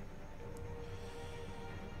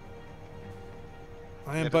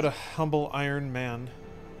 I am but a humble iron man.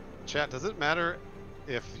 Chat, does it matter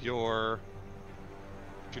if your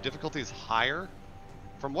difficulty is higher?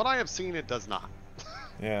 From what I have seen, it does not.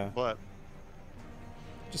 Yeah. But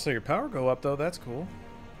Just so your power go up, though, that's cool.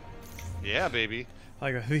 yeah, baby.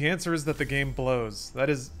 Like, the answer is that the game blows. That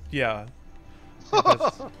is, yeah.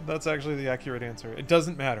 That's actually the accurate answer. It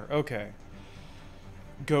doesn't matter. Okay.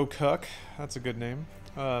 Go Cuck. That's a good name.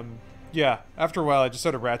 Yeah, after a while I just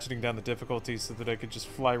started ratcheting down the difficulty so that I could just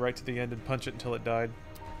fly right to the end and punch it until it died.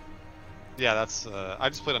 Yeah, that's. I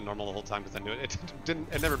just played on normal the whole time because I knew it.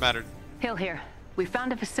 It never mattered. Hill here. We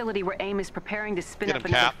found a facility where AIM is preparing to spin Get up him,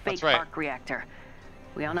 another Cap. fake That's right. arc reactor.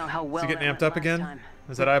 We all know how well Is he getting that amped went up last again? time.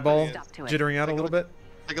 Is that eyeball Stop to it. jittering out a little bit?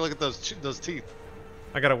 Take a look at those teeth.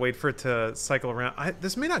 I gotta wait for it to cycle around.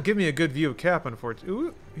 This may not give me a good view of Cap, unfortunately.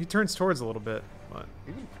 Ooh, he turns towards a little bit. What?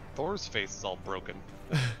 Even Thor's face is all broken.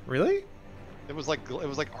 Really? It was like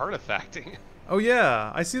artifacting. Oh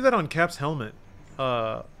yeah, I see that on Cap's helmet.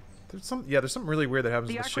 There's something really weird that happens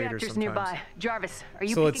The with arc the shaders reactor's sometimes. nearby. Jarvis, are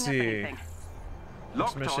you So let's picking up see. anything?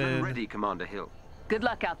 Locked on mission. and ready, Commander Hill. Good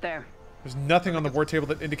luck out there. There's nothing on the war table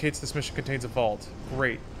that indicates this mission contains a vault.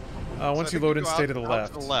 Great. Once So you I load think in, go stay out- to the out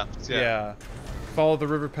left. To the left. Yeah. Yeah. Follow the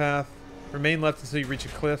river path. Remain left until you reach a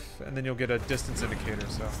cliff, and then you'll get a distance indicator.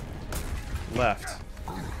 So, left.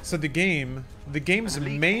 So the game's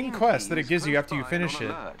main quest that it gives you after you finish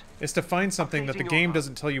it is to find something that the game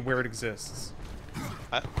doesn't tell you where it exists.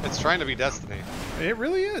 It's trying to be Destiny. It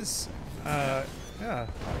really is. Yeah.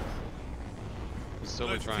 It's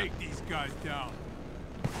totally Let's trying. take these guys down.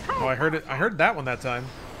 Oh, I heard it. I heard that one that time.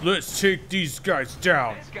 Let's take these guys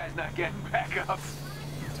down. This guy's not getting back up.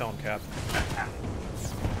 Tell him, Cap.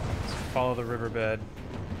 Follow the riverbed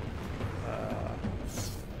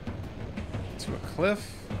to a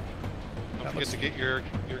cliff. Don't forget to get your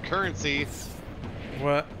currency.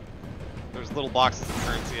 What? There's little boxes of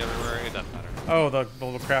currency everywhere. It doesn't matter. Oh, the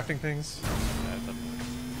little crafting things. Yeah, it doesn't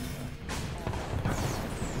matter.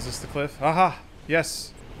 Is this the cliff? Aha!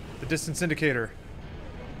 Yes, the distance indicator.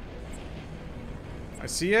 I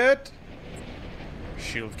see it.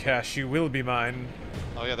 Shield cache, you will be mine.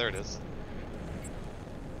 Oh yeah, there it is.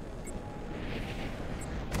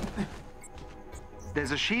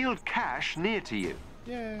 There's a shield cache near to you.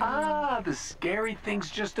 Yeah. Ah, the scary thing's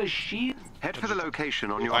just a shield. Head for the location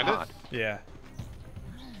on your Find it? HUD. Yeah.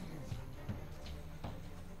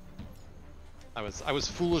 I was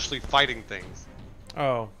foolishly fighting things.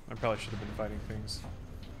 Oh, I probably should have been fighting things.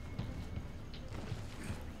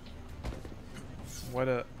 What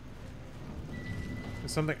a...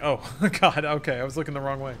 There's something... Oh, God, okay, I was looking the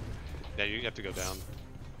wrong way. Yeah, you have to go down.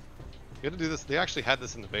 You have to do this. They actually had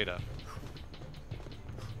this in the beta.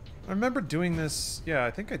 I remember doing this... Yeah,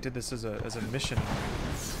 I think I did this as a mission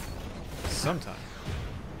sometime.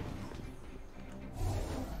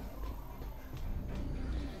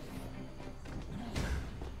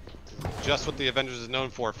 Just what the Avengers is known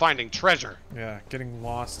for, finding treasure. Yeah, getting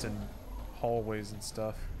lost in hallways and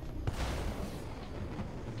stuff.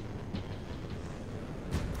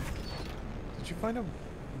 Did you find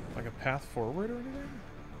like a path forward or anything?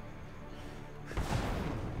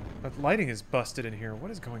 That lighting is busted in here.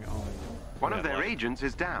 What is going on? One of their agents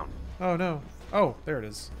is down. Oh no. Oh, there it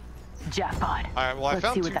is. Jackpot. Alright, well, I Let's see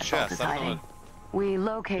found what two that vault chests. is I don't know hiding. what... We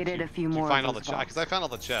located a few Did you more find of all the those chests? Because I found all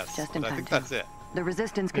the chests. Just in but I time, think too. that's it. The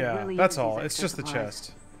resistance could Yeah, really that's use all. these It's extra just the supplies.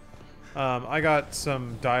 chest. I got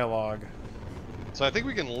some dialogue. So I think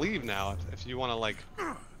we can leave now if you want to, like,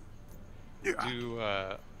 do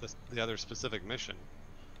the other specific mission.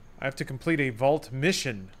 I have to complete a vault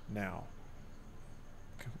mission now.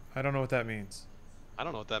 I don't know what that means. I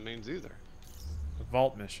don't know what that means either. A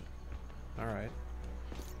vault mission. Alright.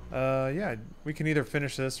 Yeah, we can either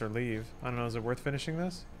finish this or leave. I don't know, is it worth finishing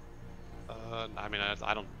this? I mean,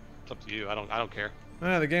 I don't... It's up to you. I don't care.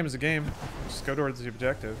 The game is a game. Just go towards the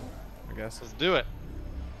objective, I guess. Let's do it.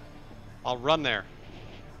 I'll run there.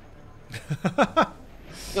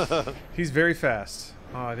 He's very fast.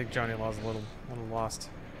 Oh, I think Johnny Law's a little lost.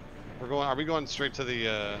 Are we going straight to the?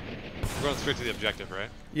 We're going straight to the objective, right?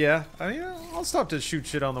 Yeah, I mean, I'll stop to shoot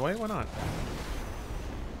shit on the way. Why not?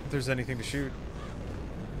 If there's anything to shoot.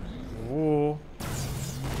 Ooh,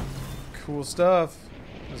 cool stuff.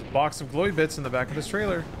 There's a box of glowy bits in the back of this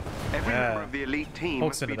trailer. Every Yeah. member of the elite team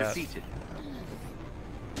Pokes must be into that. defeated.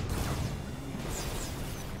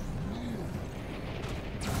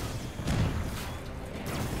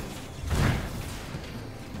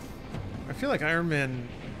 I feel like Iron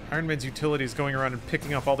Man's utility is going around and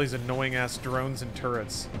picking up all these annoying ass drones and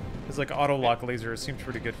turrets. His like auto lock laser seems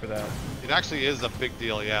pretty good for that. It actually is a big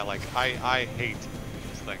deal. Yeah, like I hate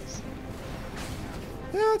these things.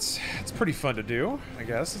 Yeah, it's pretty fun to do, I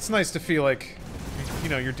guess. It's nice to feel like, you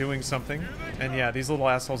know, you're doing something. And yeah, these little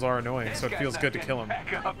assholes are annoying, so it feels good to kill them.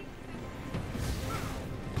 Back up.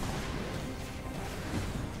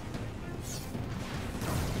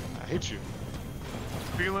 I hate you.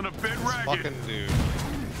 Feeling a bit ragged. Fucking dude.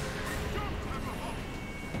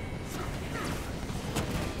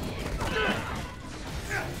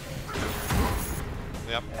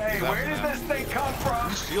 Yep. Hey, that where one did now. this thing come from?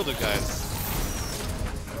 These shielded guys.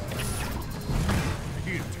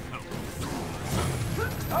 Here to help.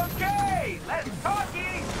 Okay, let's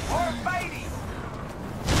talky or fighty.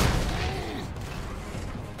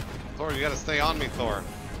 Thor, you gotta stay on me, Thor.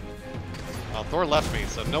 Well, Thor left me,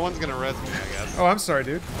 so no one's gonna res me, I guess. Oh, I'm sorry,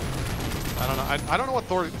 dude. I don't know. I don't know what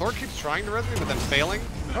Thor keeps trying to res me, but then failing.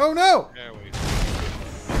 Oh no! There we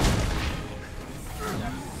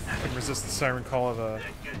I can resist the siren call of a...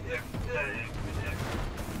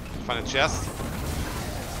 find a chest.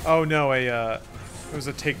 Oh no, it was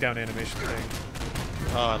a takedown animation thing.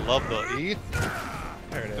 Oh, I love the E.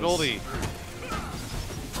 There it is. Good old E.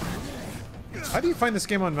 How do you find this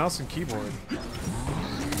game on mouse and keyboard?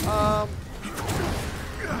 I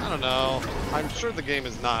don't know. I'm sure the game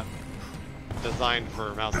is not designed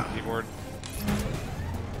for mouse and keyboard.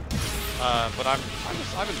 But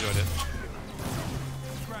I've enjoyed it.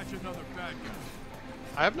 Scratch another bad guy.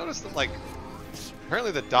 I have noticed that, like,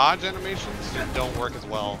 apparently the dodge animations don't work as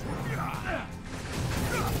well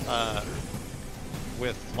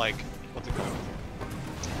with, like, what's it called?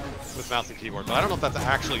 With mouse and keyboard. But I don't know if that's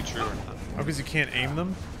actually true or not. Oh, because you can't aim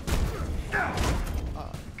them?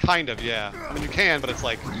 Kind of, yeah. I mean, you can, but it's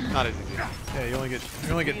like not as easy. Yeah, you only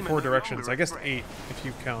get 4 directions. I guess 8 if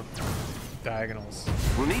you count diagonals.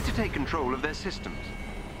 We'll need to take control of their systems.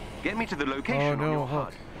 Get me to the location Oh on no, your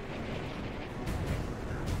Hulk. HUD.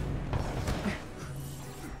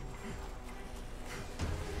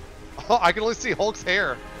 Oh, I can only see Hulk's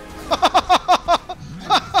hair.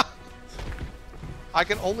 I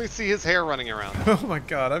can only see his hair running around. Oh my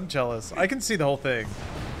god, I'm jealous. I can see the whole thing.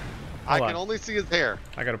 I Hold can on. only see his hair.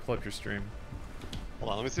 I gotta pull up your stream.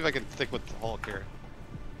 Hold on, let me see if I can stick with Hulk here.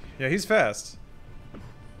 Yeah, he's fast.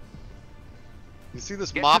 You see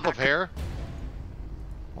this Get mop to of the- hair?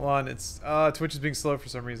 Hold on, it's Twitch is being slow for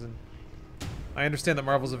some reason. I understand that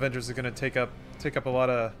Marvel's Avengers is gonna take up a lot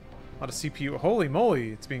of CPU. Holy moly,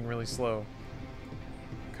 it's being really slow.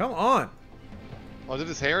 Come on. Oh, did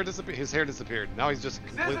his hair disappear? His hair disappeared. Now he's just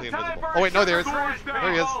completely There's a time invisible. for Oh wait, no, there a is. sugar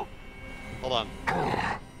There he is. crash. Hold on.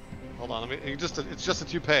 Hold on. Let me. It's just a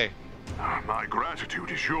toupee. My gratitude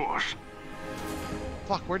is yours.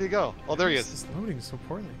 Fuck. Where'd he go? Oh, there he This is. is loading so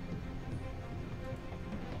poorly.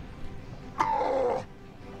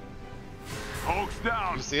 Hulk's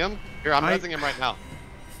down. You see him? Here, I'm I- raising him right now.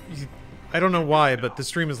 I don't know why, but the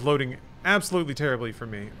stream is loading absolutely terribly for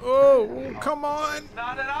me. Oh, come on.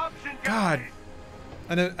 Not an option, God.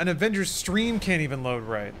 An Avengers stream can't even load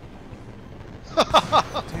right.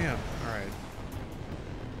 Damn. All right.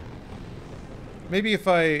 Maybe if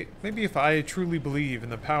I truly believe in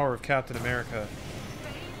the power of Captain America,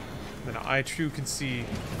 then I too can see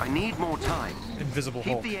I need more time. Invisible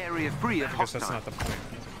Keep Hulk. the area free of I guess that's hostiles. not the point.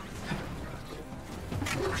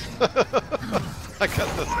 I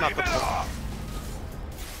guess that's not the point.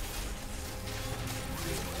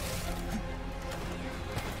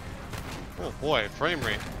 Oh boy, frame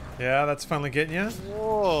rate. Yeah, that's finally getting you.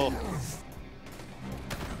 Whoa.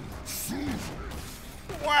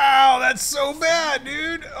 Wow, that's so bad,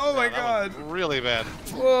 dude. Oh my That god. was really bad.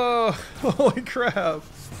 Whoa. Holy crap.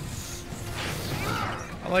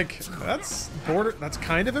 Like, that's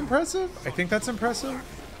kind of impressive. I think that's impressive.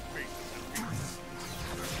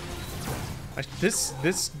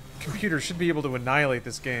 This computer should be able to annihilate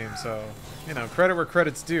this game, so, you know, credit where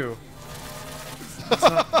credit's due. It's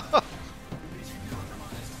not-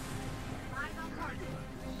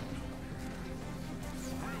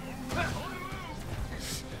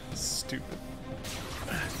 Stupid.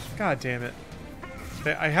 God damn it.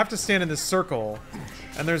 I have to stand in this circle,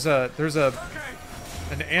 and there's an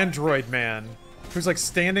android man who's like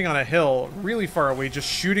standing on a hill really far away just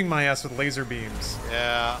shooting my ass with laser beams.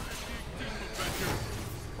 Yeah.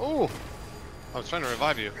 Oh. I was trying to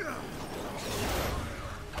revive you.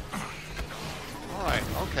 All right.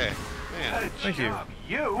 Okay. Man. Thank you.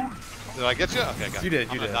 You? Did I get you? Okay, I got You did,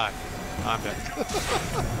 I'm you gonna did. Die. I'm dead.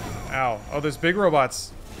 Ow. Oh, there's big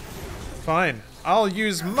robots. Fine. I'll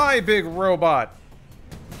use my big robot.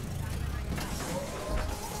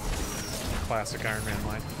 Classic Iron Man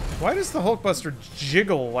line. Why does the Hulkbuster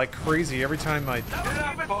jiggle like crazy every time I... Get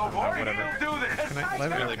up and or whatever. he'll do this. Can I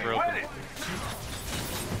let me... Really okay. broken.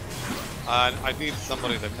 I need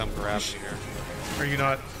somebody to come grab me here. Are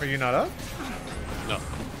you not up? No.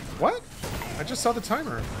 What? I just saw the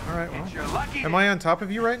timer. Alright, well. You're lucky. Am I on top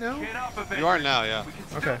of you right now? Get up, Avengers. You are now, yeah. We can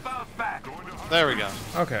still Okay. bounce back. There we go.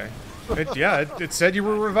 Okay. It said you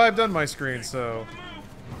were revived on my screen, so...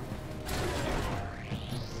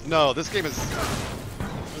 No, this game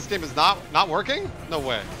is not working? No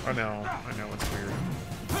way. I know, it's weird.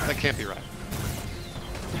 That can't be right.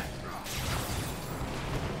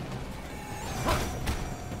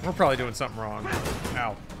 We're probably doing something wrong.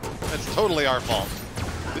 Ow. It's totally our fault.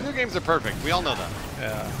 Video games are perfect. We all know that.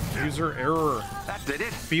 Yeah. User error. That did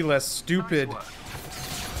it. Be less stupid.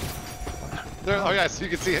 There, oh yeah, so you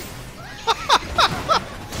can see it. The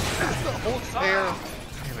Hulk's hair.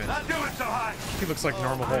 Damn it. Not doing so hot. He looks like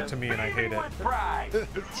normal Hulk to me and I hate it. With pride.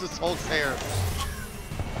 It's just Hulk's hair.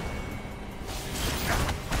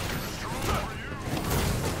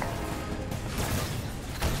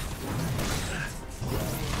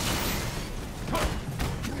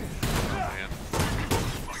 Man.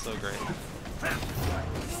 So great.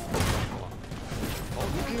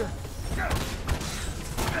 Oh, look here.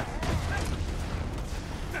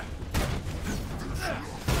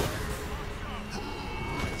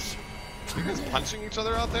 Are you guys punching each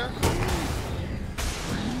other out there?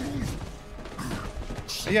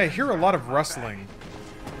 Yeah, I hear a lot of rustling.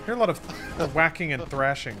 I hear a lot of whacking and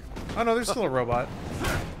thrashing. Oh no, there's still a robot.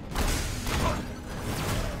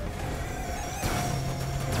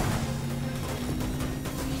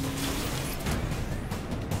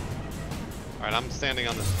 Alright, I'm standing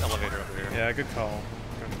on this elevator over here. Yeah, good call.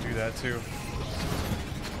 I'm gonna do that too.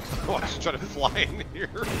 Oh, I should try to fly in here.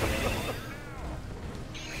 Let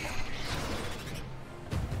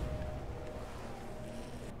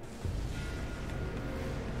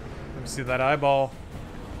me see that eyeball.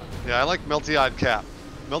 Yeah, I like Melty Eyed Cap.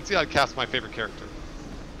 Melty Eyed Cap's my favorite character.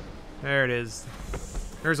 There it is.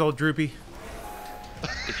 There's old Droopy.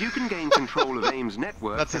 If you can gain control of AIM's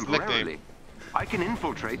network That's his temporarily, nickname. I can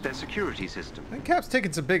infiltrate their security system. I think Cap's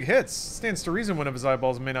taking some big hits. Stands to reason one of his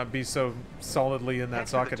eyeballs may not be so solidly in that Head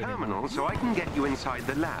to socket the anymore. terminal so I can get you inside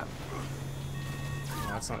the lab. Oh,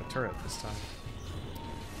 that's not a turret this time.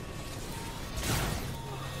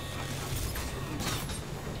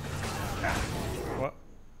 What?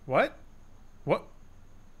 What? What?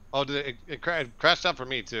 Oh, it crashed out for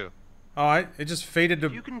me too. Oh, it just faded to...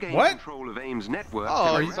 If you can gain What? control of AIM's network Oh,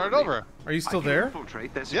 temporarily, you started over. Are you still I can there?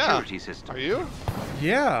 infiltrate their Yeah. security system. Are you?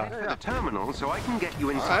 Yeah. Head to the terminal so I can get you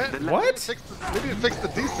inside Alright. the lab. What? Maybe it fixed the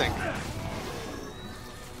desync.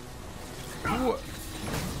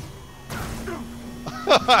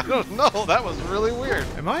 I don't know. That was really weird.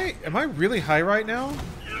 Am I really high right now?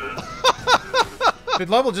 The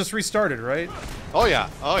level just restarted, right? Oh yeah.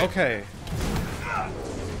 Oh yeah. Okay.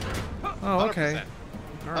 Oh, okay. 100%.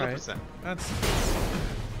 All right. 100%. That's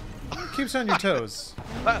keeps on your toes.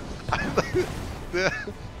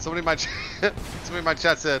 Somebody in my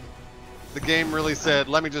chat said the game really said,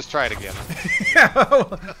 "Let me just try it again." Yeah.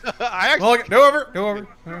 I Well, actually, go over.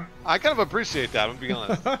 I kind of appreciate that. I'm being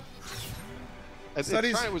honest.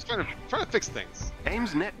 Studies- It was trying to fix things.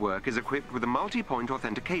 AIM's network is equipped with a multi-point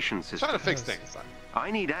authentication system. Trying to fix things.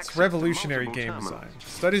 I need access It's to revolutionary multiple game terminals. design.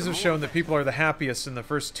 Studies have shown that people are the happiest in the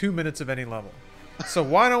first 2 minutes of any level. So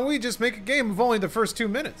why don't we just make a game of only the first 2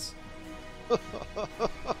 minutes?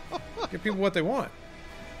 Give people what they want.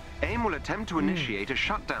 AIM will attempt to initiate a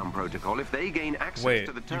shutdown protocol if they gain access Wait,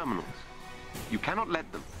 to the terminals. You cannot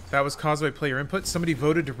let them. That was caused by player input. Somebody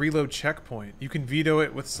voted to reload checkpoint. You can veto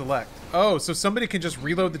it with select. Oh, so somebody can just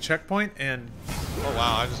reload the checkpoint and... Oh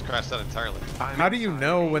wow, I just crashed out entirely. How do you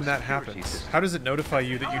know when that happens? How does it notify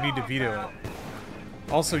you that you need to veto it?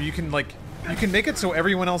 Also, you can make it so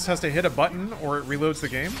everyone else has to hit a button or it reloads the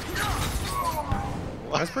game.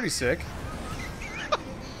 That's pretty sick.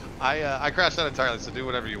 I crashed out entirely, so do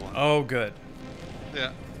whatever you want. Oh, good.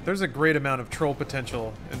 Yeah. There's a great amount of troll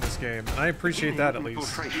potential in this game, and I appreciate that at least.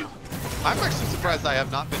 Infiltration. I'm actually surprised I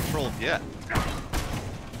have not been trolled yet.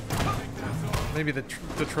 Maybe the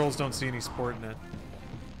trolls don't see any sport in it.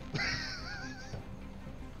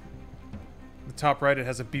 The top right, it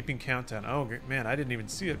has a beeping countdown. Oh, man, I didn't even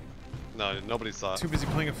see it. No, nobody saw it. Too busy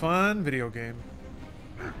playing a fun video game.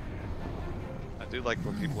 I do like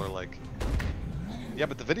when people are like, yeah,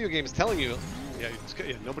 but the video game is telling you, yeah,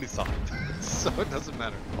 nobody saw it, so it doesn't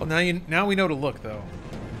matter. Well, now we know to look, though.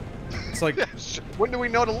 It's like... Yeah, sure. When do we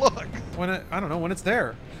know to look? When I don't know, when it's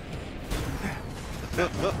there.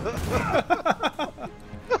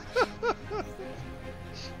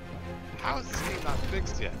 How is this game not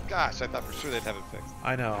fixed yet? Gosh, I thought for sure they'd have it fixed.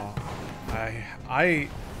 I know.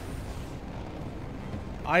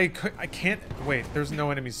 I can't wait. There's no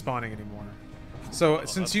enemies spawning anymore. So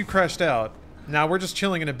since you crashed out, now we're just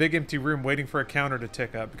chilling in a big empty room waiting for a counter to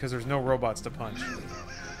tick up because there's no robots to punch.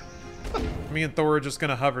 Me and Thor are just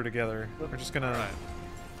gonna hover together. We're just gonna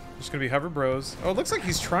be hover bros. Oh, it looks like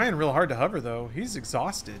he's trying real hard to hover though. He's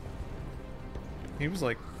exhausted. He was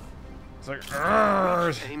like, it's like,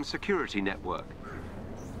 "Arrgh." AIM security network.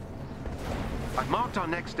 I've marked our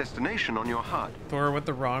next destination on your HUD. Thor went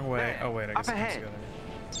the wrong way. Oh wait, I guess Up it comes ahead.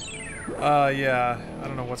 together. Yeah. I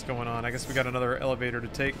don't know what's going on. I guess we got another elevator to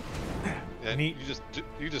take. Yeah, Neat.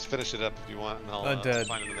 you just finish it up if you want, and I'll Undead.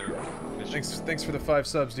 find another mission. Thanks for the 5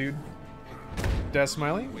 subs, dude. Daz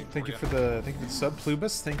Smiley, thank you for the sub.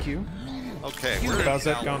 Plubus, thank you. Okay,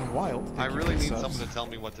 Bowsette Gone Wild. I thank you really for the need subs. someone to tell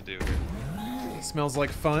me what to do. Smells like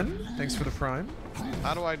fun. Thanks for the prime.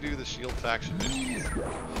 How do I do the shield faction missions?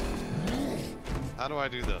 How do I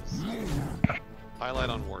do those? Highlight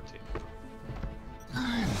on war team.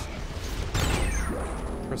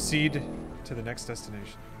 Proceed to the next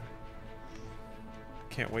destination.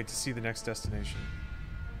 Can't wait to see the next destination.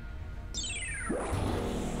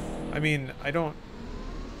 I mean, I don't...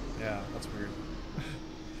 Yeah, that's weird.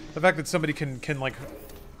 The fact that somebody can like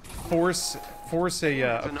force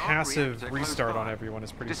a passive restart on everyone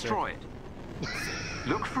is pretty sick. Destroy it.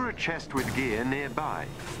 Look for a chest with gear nearby.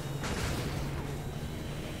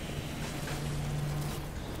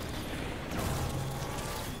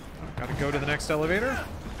 Gotta go to the next elevator.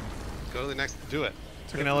 Go to the next. Do it.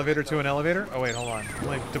 Took an elevator to an elevator. Oh wait, hold on. I'm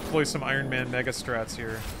gonna deploy some Iron Man mega strats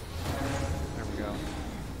here. There we go.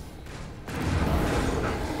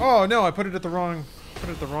 Oh no, I put it at the wrong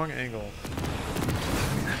angle.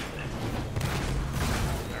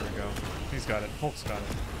 He's got it. Hulk's got it.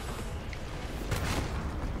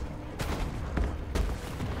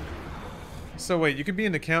 So wait, you could be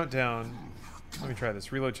in the countdown. Let me try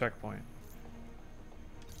this. Reload checkpoint.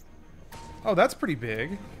 Oh, that's pretty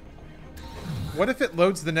big. What if it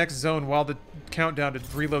loads the next zone while the countdown to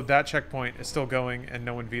reload that checkpoint is still going and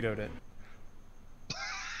no one vetoed it?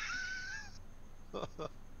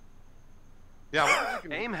 Yeah.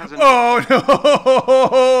 AIM has an... Oh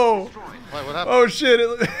no! Wait, what happened? Oh shit!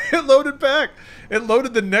 It loaded back. It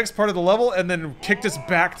loaded the next part of the level and then kicked us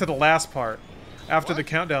back to the last part after the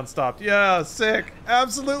countdown stopped. Yeah, sick.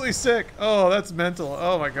 Absolutely sick. Oh, that's mental.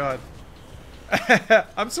 Oh my god.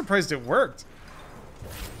 I'm surprised it worked.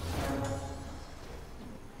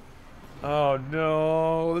 Oh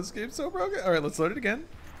no, this game's so broken. All right, let's load it again.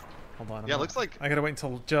 Hold on. Yeah, it looks like I gotta wait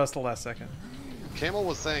until just the last second. Camel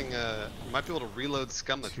was saying you might be able to reload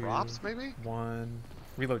scum the drops, maybe? 1.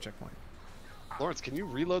 Reload checkpoint. Lawrence, can you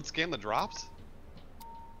reload scan the drops?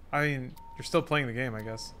 I mean, you're still playing the game, I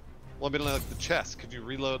guess. Well, I mean, like the chest. Could you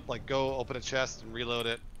reload, like go open a chest and reload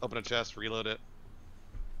it, open a chest, reload it?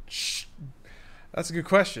 Shh. That's a good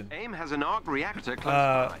question. AIM has an arc reactor close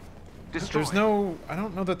by. Destroy. There's no... I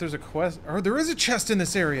don't know that there's a quest... Or there is a chest in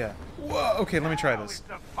this area. Whoa, okay, let me try this.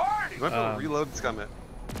 You might be able to reload scum it.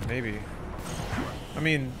 Maybe. I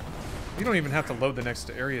mean, you don't even have to load the next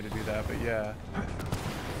area to do that, but yeah.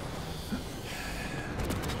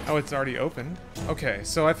 Oh, it's already open. Okay,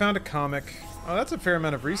 so I found a comic. Oh, that's a fair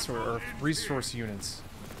amount of resource units.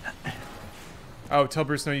 Oh, tell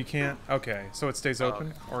Bruce no you can't? Okay, so it stays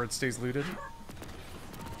open, or it stays looted?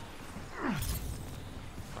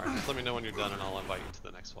 Alright, just let me know when you're done and I'll invite you to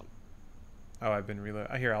the next one. Oh, I've been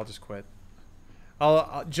reloaded. Here, I'll just quit.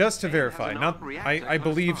 I'll just to verify. Not, I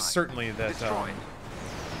believe certainly that. Oh,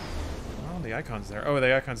 the icon's there. Oh,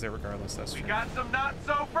 the icon's there regardless. That's true. We got some not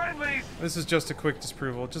so friendlies. This is just a quick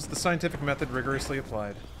disapproval. Just the scientific method rigorously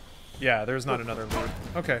applied. Yeah, there's not another loot.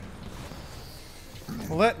 Okay.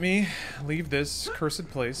 Let me leave this cursed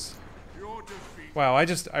place. Wow,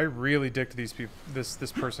 I really dicked these people,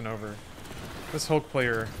 this person over. This Hulk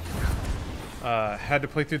player had to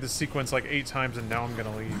play through this sequence like 8 times, and now I'm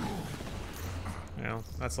gonna leave. You know,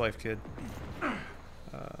 that's life, kid.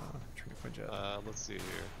 Let's see here.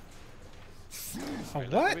 Oh,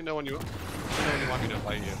 Right, what? Let me know when you want me to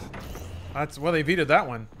invite you. That's well, they vetoed that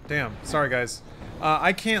one. Damn. Sorry, guys.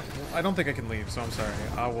 I can't. I don't think I can leave, so I'm sorry.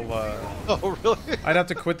 I will. Oh, really? I'd have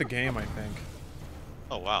to quit the game, I think.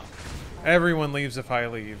 Oh, wow. Everyone leaves if I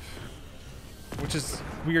leave, which is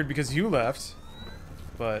weird because you left.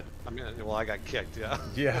 But I mean, well, I got kicked, yeah.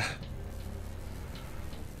 yeah.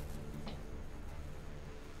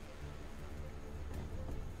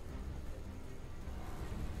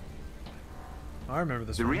 I remember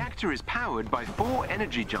this The one. reactor is powered by 4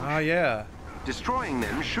 energy junctions. Ah, yeah. Destroying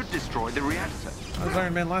them should destroy the reactor. I was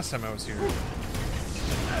Iron Man last time I was here.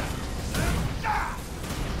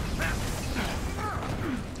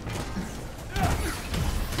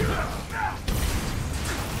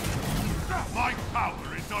 My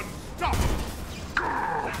power is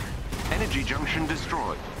unstoppable. Energy junction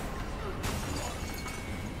destroyed.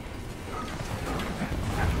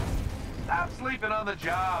 Stop sleeping on the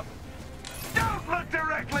job. Don't look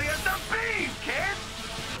directly at the beam, kid.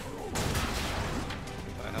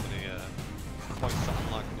 Do I have any points to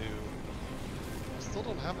unlock new? I still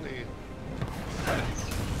don't have any credits.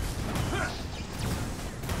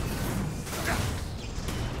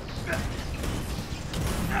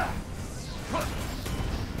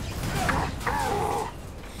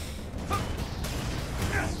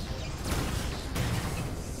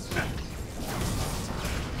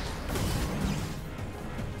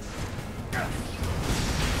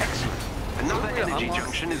 Another energy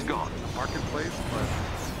junction is gone. Marketplace, but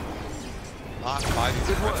not buy these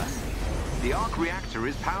Good work. credits. The arc reactor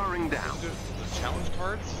is powering down. The challenge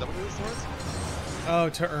cards? Is that what it is, Lawrence? Oh,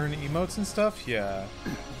 to earn emotes and stuff? Yeah.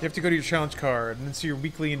 You have to go to your challenge card and then see your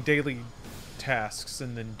weekly and daily tasks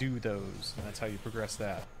and then do those. And that's how you progress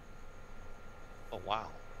that. Oh, wow.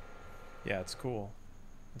 Yeah, it's cool.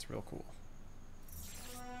 It's real cool.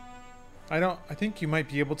 I think you might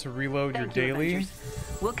be able to reload Thank your you, daily.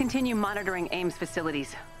 Avengers. We'll continue monitoring AIM's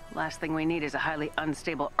facilities. Last thing we need is a highly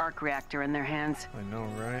unstable arc reactor in their hands. I know,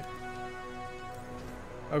 right?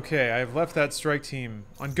 Okay, I have left that strike team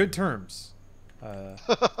on good terms.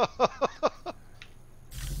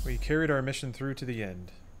 We carried our mission through to the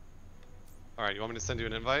end. Alright, you want me to send you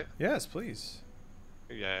an invite? Yes, please.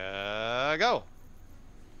 Yeah, go!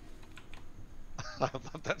 I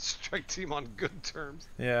left that strike team on good terms.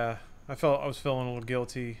 Yeah, I was feeling a little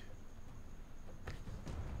guilty.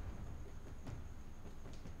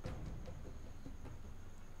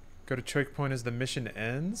 Go to checkpoint as the mission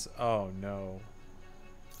ends? Oh, no.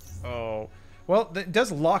 Oh. Well, it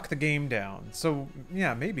does lock the game down. So,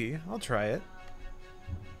 yeah, maybe. I'll try it.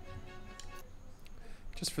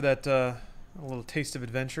 Just for that, a little taste of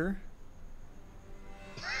adventure.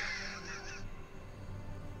 This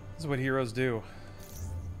is what heroes do.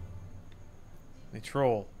 They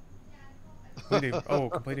troll.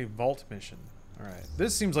 Complete a vault mission. Alright.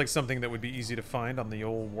 This seems like something that would be easy to find on the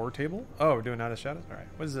old war table. Oh, we're doing Out of Shadows? Alright.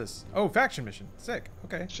 What is this? Oh, faction mission. Sick.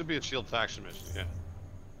 Okay. Should be a shield faction mission, yeah.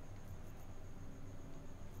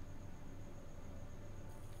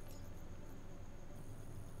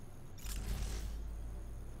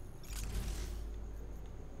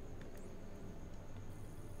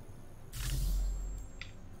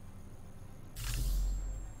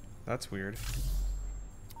 That's weird.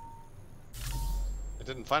 I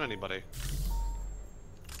didn't find anybody.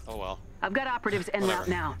 Oh well. I've got operatives en route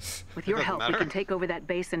now. With your help, we can take over that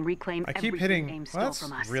base and reclaim everything AIM stole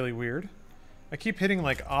from us. That's really weird. I keep hitting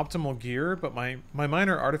like optimal gear, but my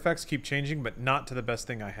minor artifacts keep changing, but not to the best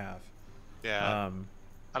thing I have. Yeah.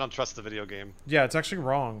 I don't trust the video game. Yeah, it's actually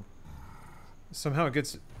wrong. Somehow it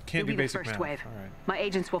can't do basic math. Wave. All right. My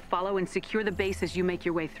agents will follow and secure the base as you make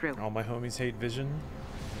your way through. All my homies hate Vision.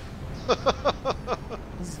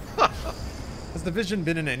 Has the Vision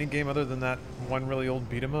been in any game other than that one really old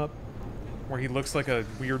beat 'em up where he looks like a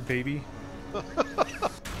weird baby?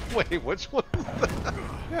 Wait, which one is that?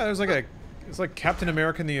 Yeah, it's like Captain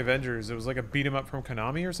America and the Avengers. It was like a beat 'em up from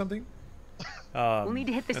Konami or something. We'll need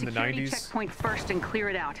to hit the in security 90s. checkpoint first and clear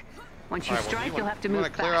it out. Once you All right, strike, well, you'll have to you move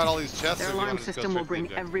wanna clear fast. out all these chests, Their or you alarm wanna just go system will straight bring to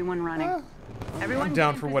the objective? everyone running. Everyone I'm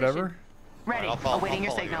down in for position. whatever. Ready. All right, I'll Awaiting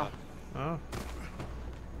your follow you signal. on. Oh.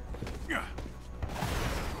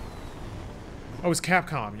 Oh, it's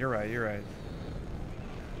Capcom. You're right. You're right.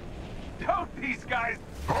 Don't these guys...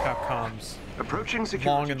 Capcom's Approaching security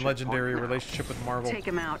long and checkpoint legendary now. relationship with Marvel. Take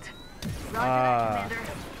him out. Roger Ah. that,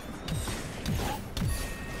 Commander.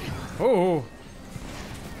 Oh!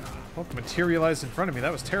 Hulk materialized in front of me.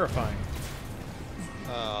 That was terrifying.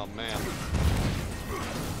 Oh man. There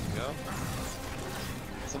you go.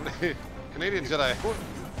 Somebody, Canadian Jedi.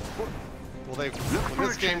 Will they? Look When for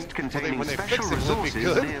this a game, chest containing when they special fix it, will it be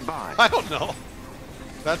resources good? nearby. I don't know.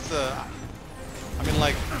 That's I mean,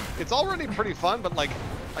 like, it's already pretty fun, but like,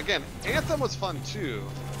 again, Anthem was fun too,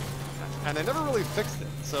 and they never really fixed it.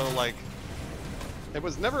 So like, it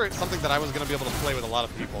was never something that I was going to be able to play with a lot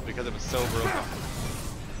of people because it was so broken.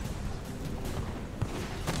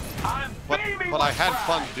 But I had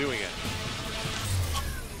fun doing it.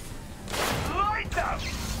 Light up!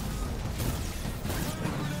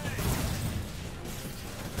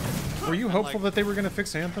 Were you hopeful that they were going to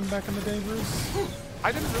fix Anthem back in the day, Bruce?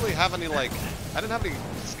 I didn't really have any, like, I didn't have any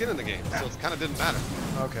skin in the game, so it kind of didn't matter.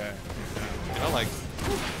 Okay. You know, like,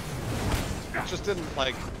 it just didn't,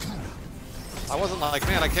 like, I wasn't like,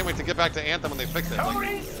 man, I can't wait to get back to Anthem when they fix it. Like,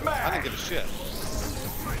 I didn't give a shit.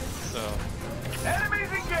 So, Enemies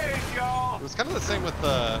engaged, y'all! it was kind of the same with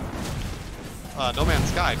No Man's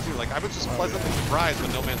Sky, too. Like, I was just pleasantly surprised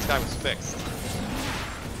when No Man's Sky was fixed.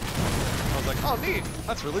 I was like, oh, neat.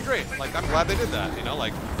 That's really great. Like, I'm glad they did that, you know?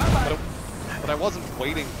 Like, but I wasn't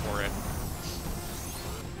waiting for it.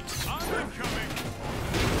 I'm coming.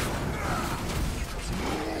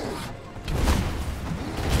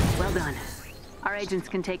 Well done. Our agents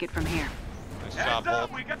can take it from here. Nice job, Bolt.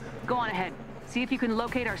 Go on ahead. See if you can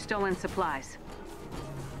locate our stolen supplies.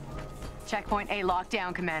 Checkpoint A locked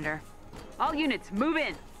down, Commander. All units, move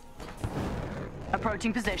in.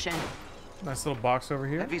 Approaching position. Nice little box over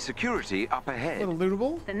here. Heavy security up A ahead. little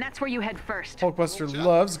lootable. Then that's where you head first. Hulkbuster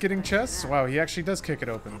loves getting chests. Wow, he actually does kick it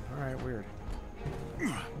open. Alright, weird.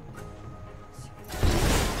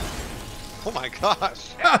 Oh my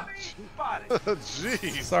gosh.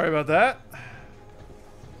 Jeez. Sorry about that.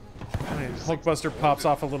 I mean, Hulkbuster pops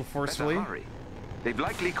off a little Better forcefully. hurry. They've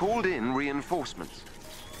likely called in reinforcements.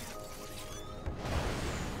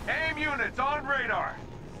 AIM units on radar!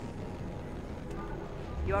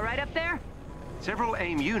 You all right up there? Several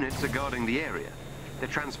AIM units are guarding the area. They're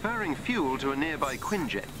transferring fuel to a nearby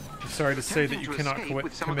Quinjet. Sorry to say that Attempting you to cannot escape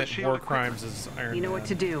with some of the commit shield war equipment. crimes as Iron You know Man. what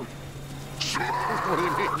to do. What do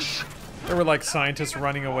you mean? There were like scientists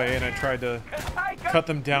running away and I tried to cut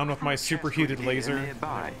them down with my superheated laser.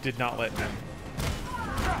 Nearby. Did not let me.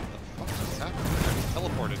 What just happened? I just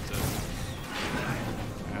teleported to...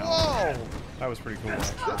 Whoa! That was pretty cool.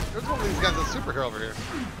 actually. There's one of these guys, a superhero over here.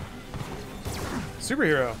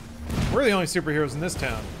 Superhero. We're the only superheroes in this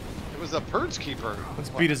town. It was a Purge Keeper. Let's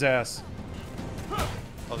beat his ass.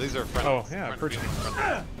 Oh, these are friendly. Oh, yeah, Purge Friendly.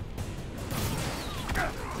 Keeper.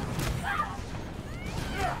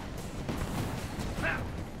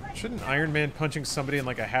 Shouldn't Iron Man punching somebody in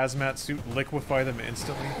like a hazmat suit liquefy them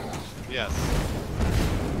instantly? Yes.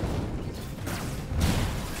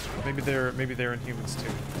 Maybe they're Inhumans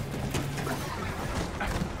too.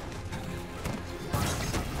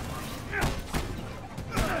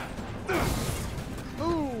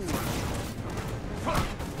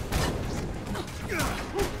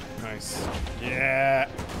 Nice. Yeah.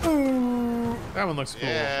 Ooh. That one looks cool.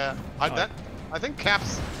 Yeah. I think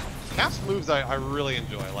Cap's moves I really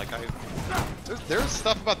enjoy. Like there's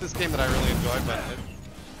stuff about this game that I really enjoy, but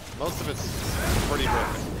most of it's pretty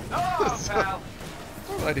broken. Oh, pal.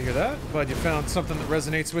 I'm glad to hear that. Glad you found something that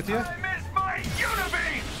resonates with you. I miss my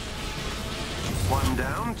Unibeam! 1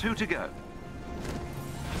 down, 2 to go.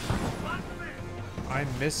 I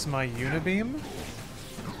miss my Unibeam?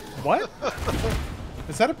 What?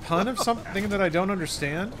 Is that a pun of something that I don't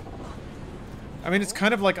understand? I mean, it's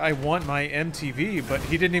kind of like I want my MTV, but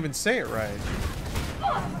he didn't even say it right.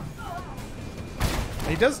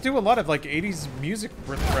 He does do a lot of like 80s music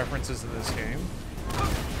references in this game.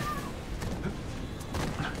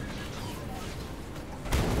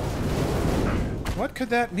 What could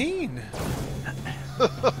that mean?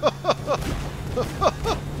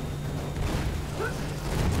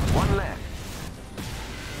 One left.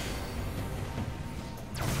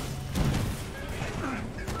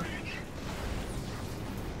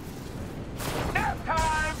 Nap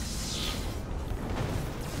time!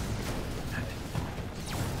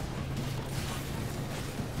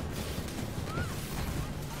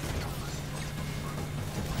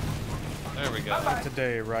 There we go. Not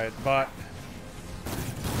today, right? But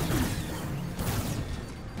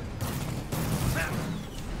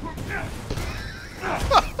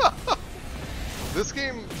This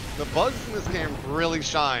game, the bugs in this game really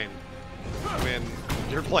shine when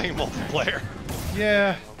you're playing multiplayer.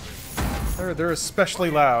 yeah, they're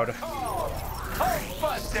especially loud. Hulkbuster!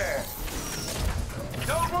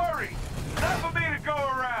 Don't worry! Enough for me to go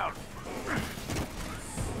around!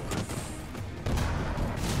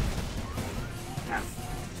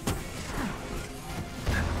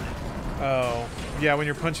 Oh, yeah, when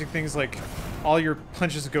you're punching things like all your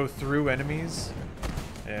punches go through enemies.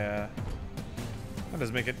 Yeah. That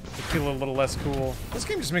does make it feel a little less cool. This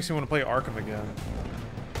game just makes me want to play Arkham again.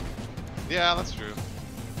 Yeah, that's true.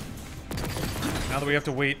 Now that we have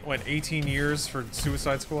to wait, what, 18 years for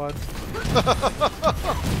Suicide Squad?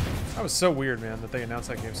 That was so weird, man, that they announced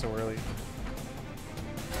that game so early.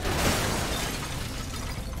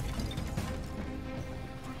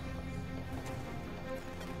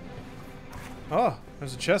 Oh,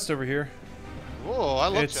 there's a chest over here. Whoa, I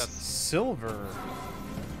love It's chests. silver.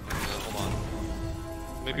 Hold on.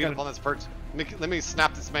 Let me beat up on this perch. Let me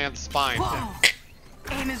snap this man's spine. Whoa!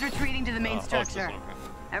 AIM is retreating to the main Oh, it's this structure. one, okay.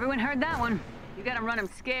 Everyone heard that one. You gotta run him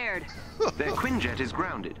scared. Their Quinjet is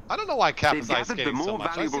grounded. I don't know why Cap They've is ice gathered the skating so more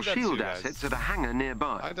much. I valuable see that too, shield guys. assets at a hangar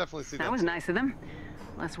nearby. I definitely see that. That was too. nice of them.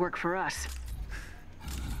 Less work for us.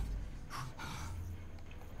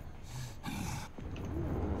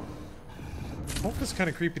 Hulk is kind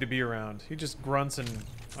of creepy to be around. He just grunts and,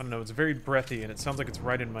 I don't know, it's very breathy and it sounds like it's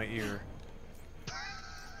right in my ear.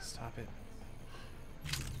 Stop it.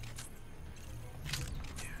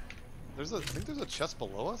 I think there's a chest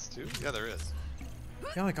below us too. Yeah, there is.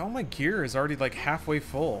 Yeah, like all my gear is already like halfway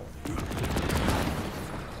full.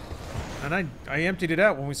 And I emptied it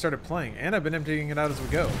out when we started playing, and I've been emptying it out as we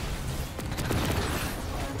go.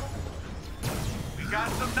 We got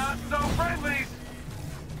some not so friendlies!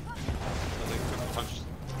 So they could punch.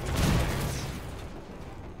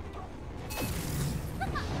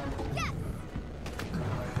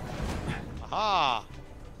 Aha!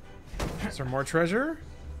 Is there more treasure?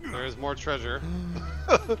 There is more treasure.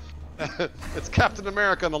 It's Captain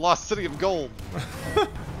America and the Lost City of Gold.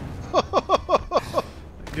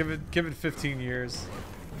 Give it 15 years.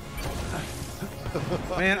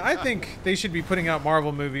 Man, I think they should be putting out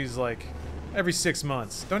Marvel movies like every 6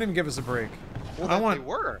 months. Don't even give us a break. Well,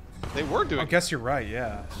 They were doing. I guess you're right.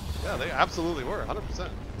 Yeah. Yeah, they absolutely were. 100%.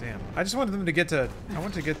 Damn. I just wanted them to get to. I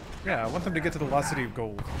want them to get to the Lost City of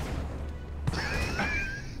Gold.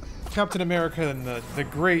 Captain America and the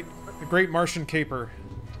great Martian caper.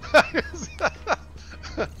 It's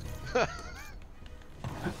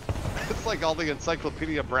like all the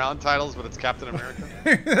Encyclopedia Brown titles, but it's Captain America.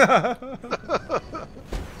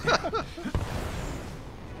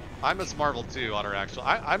 I miss Marvel too, Otter. Actually,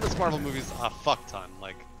 I miss Marvel movies a fuck ton.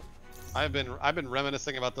 Like, I've been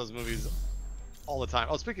reminiscing about those movies all the time.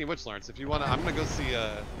 Oh, speaking of which, Lawrence, if you wanna, I'm gonna go see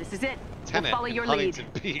This is it. Tenet We'll follow in your Huntington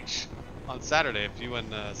lead. Beach on Saturday. If you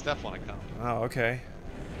and Steph wanna come. Oh, okay.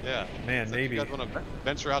 Yeah. Man, So maybe. If you guys want to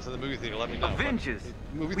venture out to the movie theater, let me know. Avengers.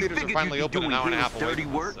 Movie We theaters are figured finally you'd be open an doing hour and a half Bill's away dirty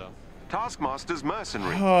from work. us, so. Taskmaster's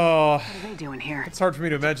mercenary. Oh, What are they doing here? it's hard for me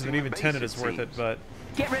to imagine that Team even base, Tenet it is worth it, seems. but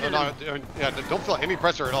Get rid of No, them. yeah, don't feel any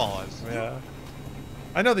pressure at all. yeah.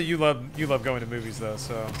 I know that you love going to movies though,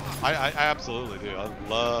 so I absolutely do. I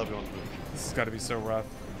love going to movies. this has got to be so rough.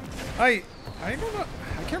 I don't know.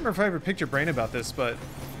 I can't remember if I ever picked your brain about this, but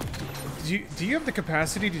do you have the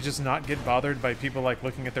capacity to just not get bothered by people like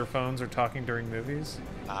looking at their phones or talking during movies?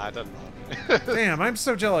 Nah, it doesn't bother me. Damn, I'm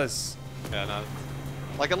so jealous. Yeah, no.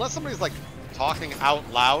 Like, unless somebody's, like, talking out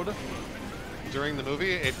loud during the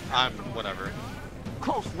movie, I'm whatever.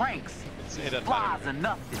 Close ranks. It doesn't Flies matter. and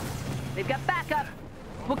nothing. They've got backup.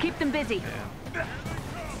 We'll keep them busy. Yeah.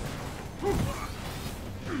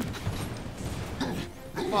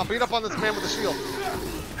 Come on, beat up on this man with a shield.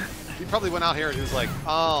 He probably went out here and he was like,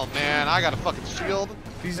 oh, man, I got a fucking shield.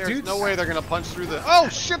 These There's dudes- no way they're going to punch through the... Oh,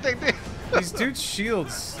 shit, they did! These dudes'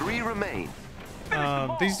 shields. 3 remain.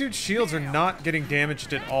 These dudes' shields are not getting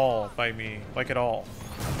damaged at all by me, like at all.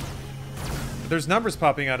 There's numbers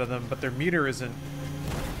popping out of them, but their meter isn't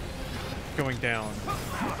going down.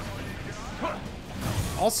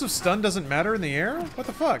 Also, stun doesn't matter in the air? What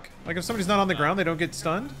the fuck? Like, if somebody's not on the ground, they don't get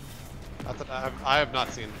stunned? I have not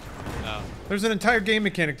seen... No. There's an entire game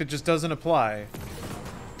mechanic that just doesn't apply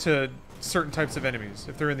to certain types of enemies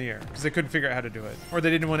if they're in the air, because they couldn't figure out how to do it. Or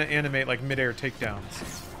they didn't want to animate, like, mid-air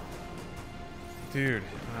takedowns. Dude.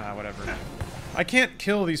 Whatever. I can't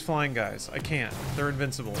kill these flying guys. I can't. They're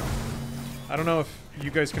invincible. I don't know if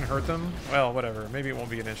you guys can hurt them. Well, whatever. Maybe it won't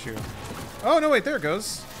be an issue. Oh, no, wait. There it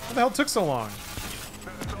goes. What the hell took so long?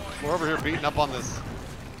 We're over here beating up on this.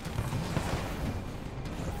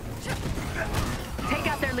 Take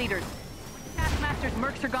out their leaders. Taskmaster's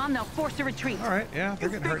mercs are gone. They'll force a retreat. All right. Yeah, they're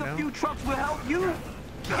You getting think hurt a now. few trucks will help you?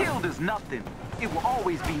 Shield is nothing. It will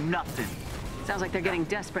always be nothing. Sounds like they're getting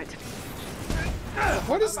desperate.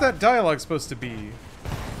 What is that dialogue supposed to be?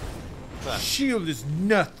 that? Shield is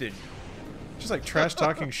nothing. Just like trash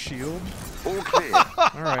talking shield. All clear. All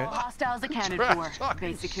All right. hostiles accounted Trash for.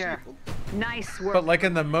 talking They secure. shield. Nice work. But like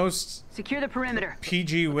in the most Secure the perimeter.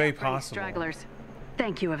 PG way Any possible. stragglers.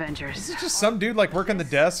 Thank you, Avengers. Is it just some dude like working the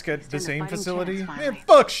desk at this Stand a AIM fighting facility? chance, Man, finally.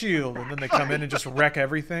 fuck Shield, and then they come in and just wreck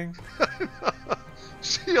everything.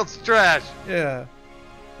 Shield's trash. Yeah.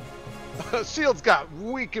 Shield's got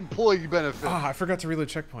weak employee benefits. Ah, I forgot to reload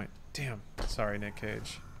checkpoint. Damn. Sorry, Nick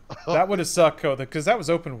Cage. That would have sucked, Code, because that was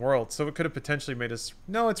open world, so it could have potentially made us.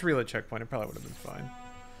 No, it's reload checkpoint. It probably would have been fine.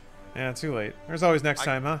 Yeah, too late. There's always next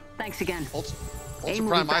time, huh? Thanks again. Ultra Aim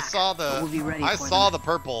will Prime, be I back, saw but the we'll be ready I for saw them. the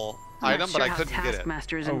purple I'm item, not but sure I how couldn't get it.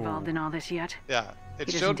 Taskmaster is involved in all this yet. Yeah, it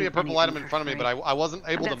He showed doesn't me do a purple anything item in for front of me, free. but I wasn't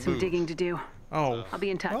I've able got to some move. digging to do. Oh. I'll be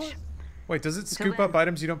in touch. What? Wait, does it Till scoop up then,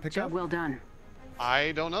 items you don't pick Job up? well done.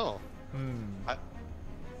 I don't know. Hmm.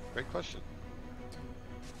 Great question.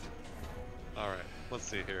 All right, let's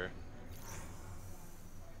see here.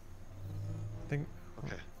 Think.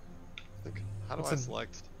 Okay. How do What's I in-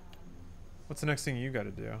 select? What's the next thing you got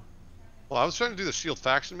to do? Well, I was trying to do the Shield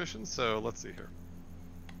faction mission, so let's see here.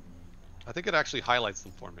 I think it actually highlights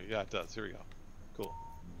them for me. Yeah, it does. Here we go. Cool.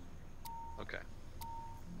 Okay.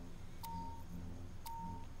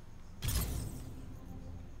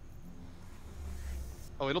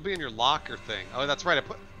 Oh, it'll be in your locker thing. Oh, that's right.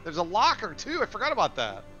 There's a locker too. I forgot about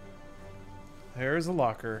that. There's a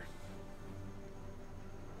locker.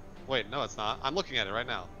 Wait, no, it's not. I'm looking at it right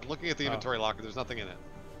now. I'm looking at the Oh. inventory locker. There's nothing in it.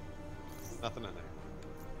 Nothing in there.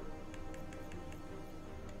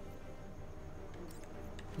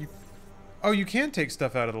 Oh, you can take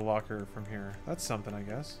stuff out of the locker from here. That's something, I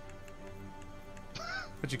guess.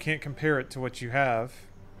 But you can't compare it to what you have,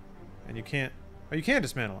 and you can't. Oh, you can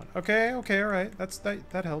dismantle it. Okay, okay, all right.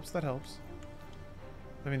 That helps. That helps.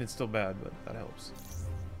 I mean, it's still bad, but that helps.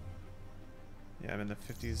 Yeah, I'm in the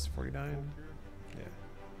 50s, 49. Yeah.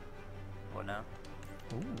 What now?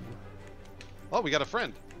 Ooh, Oh, we got a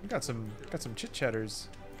friend. we got some chit chatters.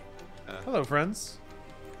 Uh, Hello, friends.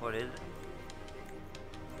 What is it?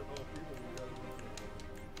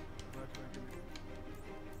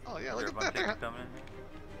 Oh yeah, Is look there a at that. bunch of people coming in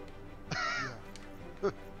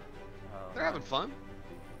here? Oh, They're having fun.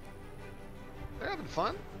 They're having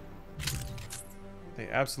fun. They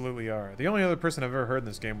absolutely are. The only other person I've ever heard in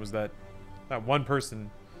this game was that one person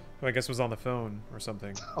who I guess was on the phone or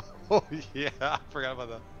something. Oh yeah, I forgot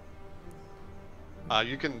about that.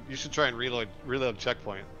 You should try and reload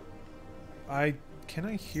checkpoint. Can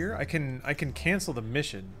I hear? I can cancel the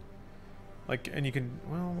mission. Like, and you can,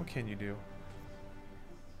 well, what can you do?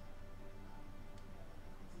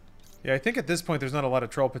 Yeah, I think at this point there's not a lot of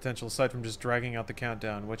troll potential aside from just dragging out the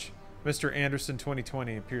countdown, which Mr. Anderson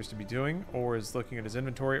 2020 appears to be doing, or is looking at his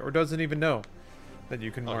inventory, or doesn't even know that you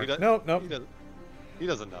can mark. Nope. He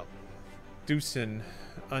doesn't know. Deucin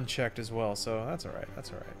unchecked as well, so that's alright. That's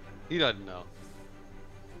alright. He doesn't know.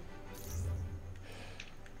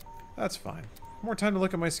 That's fine. More time to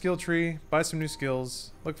look at my skill tree, buy some new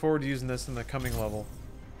skills. Look forward to using this in the coming level.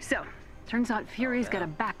 So, turns out Fury's got a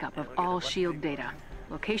backup of all SHIELD data.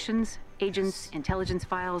 Locations, agents, intelligence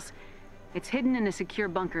files. It's hidden in a secure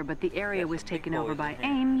bunker, but the area was taken over by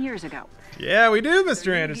AIM years ago. Yeah, we do,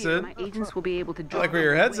 Mr. Anderson. My agents will be able to draw I like where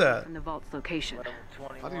your head's at. from the vault's location.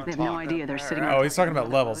 How do you They have talk? no idea they're sitting. Oh, he's talking about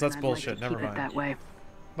on levels. the That's and I'd like bullshit. to Never keep it mind. that way.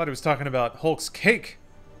 I thought he was talking about Hulk's cake.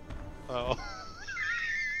 Oh.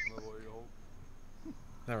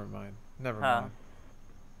 Never mind. Never mind.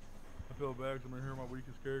 I feel bad 'cause I'm gonna hear my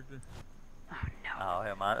weakest character. Oh no. Oh,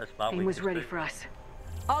 hell, that's my AIM was weakest ready too. for us.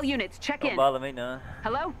 All units, check Don't in. bother me none.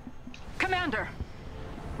 Hello? Commander.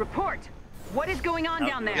 Report. What is going on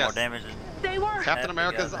down there? Yes. More damage than They were. Captain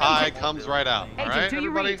America's eye comes right out. All Agent, right, do you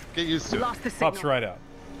everybody, read? get used to it. Lost the signal. Pops right out.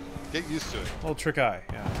 Get used to it. Little trick eye.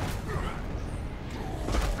 Yeah.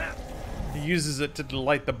 He uses it to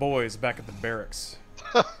delight the boys back at the barracks.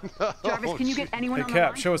 Jarvis, can you get anyone Hey, on the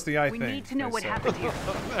Cap, line? show us the eye We thing. need to know they what say. happened here.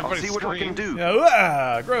 I'll Everybody see what I can scream.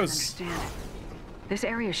 do. Gross. Understand. This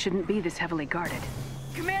area shouldn't be this heavily guarded.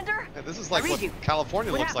 Commander? Yeah, this is like I read what you.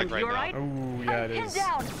 California What looks like happened? right You now. Oh, yeah, it Pinned is.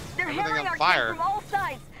 down. They're Everything hammering on our fire. tank from all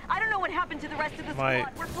sides. I don't know what happened to the rest of the My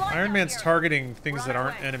squad. We're flying Iron out Man's here. targeting things that We're on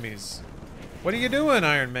our aren't way. enemies. What are you doing,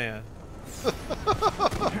 Iron Man?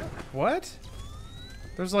 What?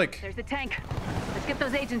 There's like There's the tank. Let's get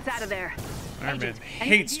those agents out of there. Iron Man Agent, any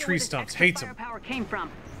hates idea tree where this stumps. extra Hates them. firepower came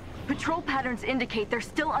from? Patrol patterns indicate they're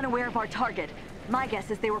still unaware of our target. My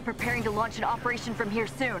guess is they were preparing to launch an operation from here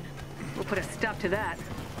soon. We'll put a stop to that.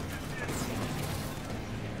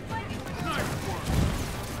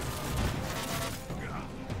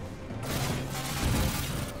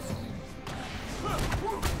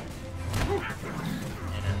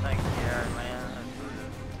 thank you, Iron Man.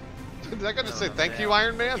 Did I gonna say thank you,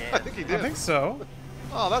 Iron Man? Yeah. I think he I did. think so.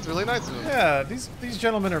 Oh, that's really nice of him. Yeah, these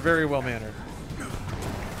gentlemen are very well mannered.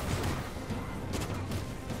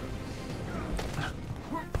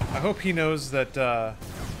 I hope he knows that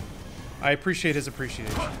I appreciate his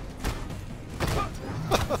appreciation.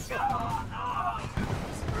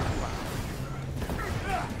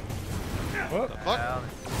 Whoa. Fuck. Wow,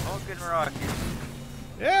 fucking rocket.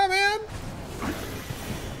 Yeah, man.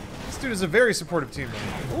 This dude is a very supportive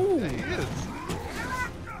teammate. Ooh. Yeah, he is.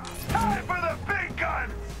 Time for the big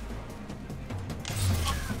guns!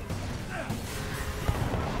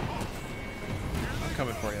 I'm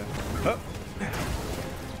coming for you. Oh.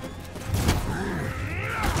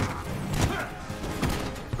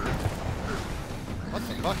 What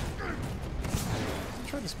the fuck?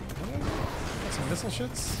 Try this one. Got some missile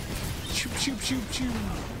shits. Shoot, shoot, shoot, shoot.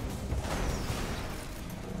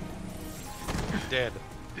 Dead.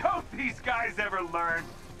 Don't these guys ever learn?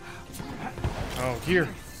 Oh, here.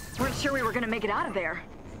 Weren't sure we were gonna make it out of there.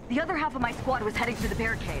 The other half of my squad was heading to the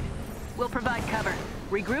barricade. We'll provide cover.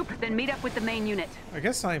 Regroup, then meet up with the main unit. I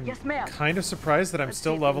guess I'm Yes, ma'am. kind of surprised that I'm Let's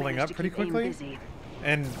still see if we leveling manage up to pretty keep AIM quickly. busy.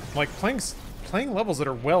 And like playing levels that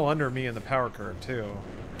are well under me in the power curve too.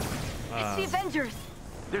 It's the Avengers.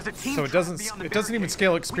 There's a team So it trapped doesn't beyond the even barricade.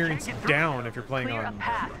 scale We experience can't get through. down if you're playing Clear a on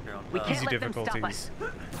path. We can't easy let them stop us. difficulties.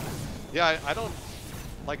 Yeah, I don't.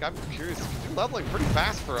 Like, I'm curious. You're leveling pretty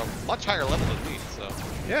fast for a much higher level than me, so.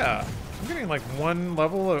 Yeah, I'm getting like one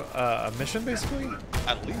level a mission basically.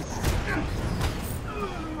 At least.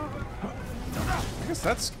 I guess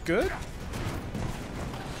that's good.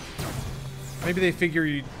 Maybe they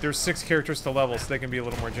figure there's 6 characters to level, so they can be a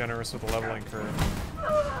little more generous with the leveling curve.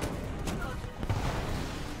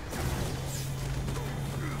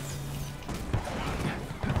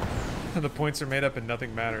 The points are made up and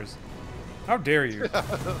nothing matters. How dare you?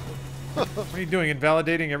 What are you doing?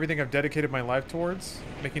 Invalidating everything I've dedicated my life towards?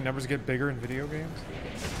 Making numbers get bigger in video games?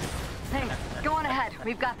 Hey, go on ahead.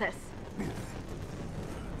 We've got this.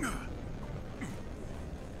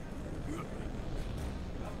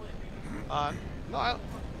 No,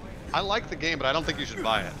 I like the game, but I don't think you should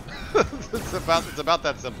buy it. it's about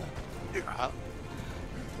that simple.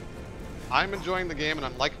 I'm enjoying the game, and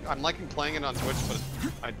I'm liking playing it on Twitch, but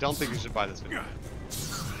I don't think you should buy this video.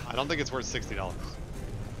 I don't think it's worth $60.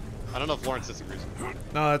 I don't know if Lawrence disagrees with me.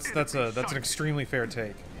 No, that's an extremely fair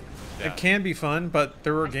take. Yeah. It can be fun, but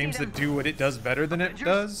there are games that do what it does better than it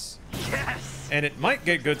does. Yes! And it might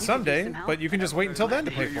get good someday, but you can just wait until then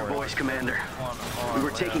to pay Your for it. voice, Commander. We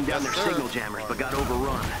were taking down their Yes, sir. signal jammers, but got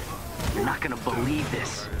overrun. You're not gonna believe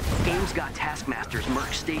this. AIM's got taskmasters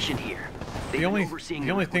merc stationed here. The only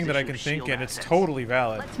thing that I can think, and it's totally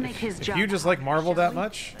valid. Let's make his If job you just like harder, Marvel shall that we?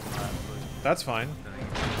 much, that's fine.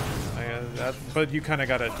 But you kind of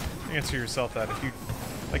gotta answer yourself that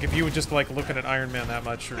if you would just like looking at Iron Man that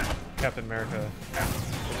much or Captain America.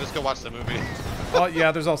 We'll just go watch the movie. Oh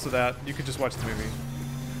yeah, there's also that. You could just watch the movie,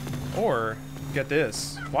 or get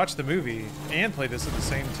this, watch the movie and play this at the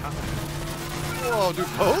same time. Whoa, do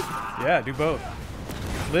both? Yeah, do both.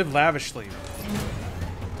 Live lavishly.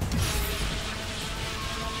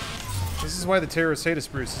 This is why the terrorists hate us,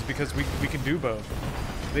 Bruce, is because we can do both.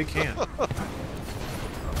 They can't.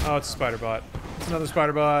 Oh, it's a spider bot. It's another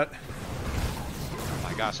spider bot. Oh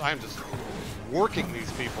my gosh, I am just working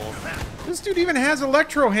these people. This dude even has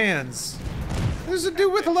electro hands. There's a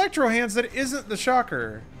dude with electro hands that isn't the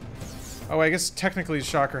Shocker. Oh, I guess technically the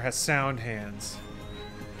Shocker has sound hands.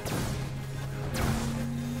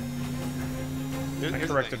 I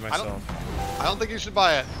corrected myself. I don't think you should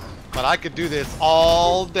buy it, but I could do this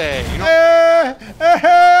all day. You know,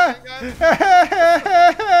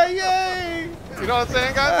 yay! You know what I'm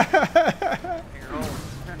saying, guys?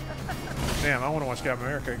 Damn, I want to watch Captain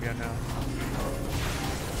America again now.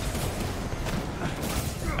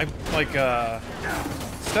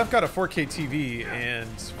 Steph got a 4K TV and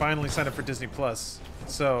finally signed up for Disney Plus,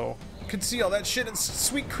 so could see all that shit in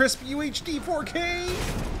sweet, crisp UHD 4K.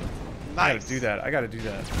 Nice. I gotta do that. I gotta do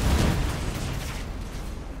that.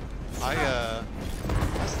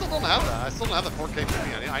 I still don't have that. I still don't have the 4K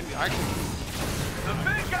TV. I actually. The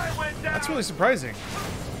big guy went down. That's really surprising.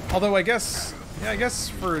 Although I guess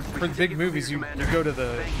for the big movies you go to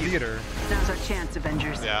the theater. Now's our chance,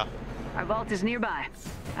 Avengers. Yeah. Our vault is nearby.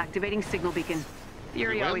 Activating signal beacon.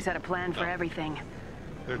 Fury always had a plan for everything.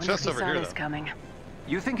 They're Wonder just if he over saw here, this though. coming.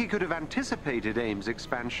 You think he could have anticipated AIM's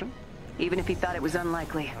expansion? Even if he thought it was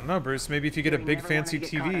unlikely. I don't know, Bruce. Maybe if you get a big fancy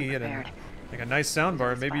TV and like a nice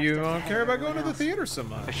soundbar, maybe you don't care about going to the theater so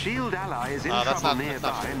much. A SHIELD ally is in That's trouble not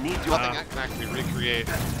nearby and needs your Nothing I can actually recreate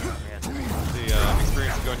the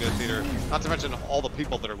experience of going to the theater. Not to mention all the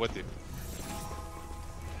people that are with you.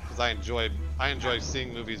 Because I enjoy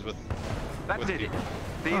seeing movies with That did it. people.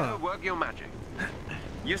 Theo, work your magic.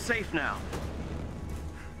 You're safe now.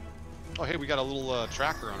 Oh, hey, we got a little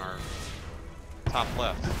tracker on our top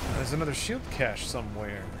left. There's another shield cache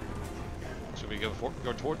somewhere. Should we go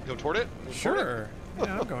toward it? Sure.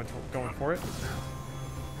 Yeah, I'm going for it.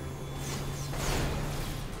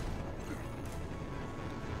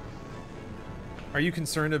 Are you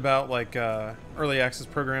concerned about like early access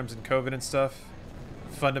programs and COVID and stuff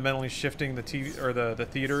fundamentally shifting the TV or the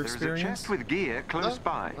theater experience? There's a chest with gear close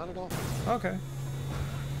by. Not at all. Okay.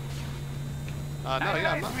 No,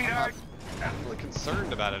 yeah, I'm not really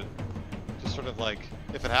concerned about it. Just sort of like,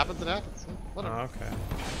 if it happens, it happens. Whatever. Oh, okay.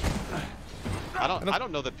 I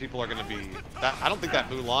don't know that people are going to be that. I don't think that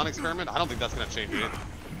Mulan experiment. I don't think that's going to change anything.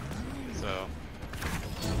 So,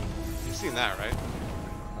 you've seen that, right?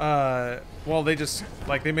 Well, they just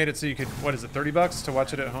like they made it so you could. What is it? $30 to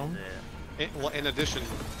watch it at home? Well, in addition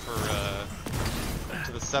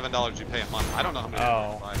to the $7 you pay a month. I don't know how many.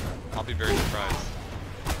 Oh. Buy. I'll be very surprised.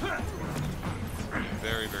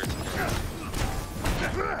 Very, very surprised.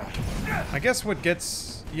 I guess what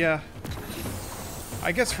gets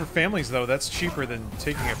I guess for families though, that's cheaper than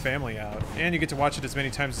taking a family out, and you get to watch it as many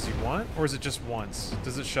times as you want, or is it just once?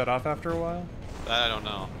 Does it shut off after a while? That I don't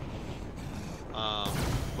know.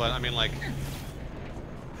 But I mean, like,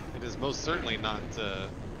 it is most certainly not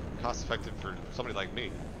cost effective for somebody like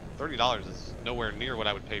me. $30 is nowhere near what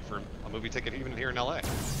I would pay for a movie ticket even here in LA.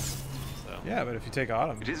 So. Yeah, but if you take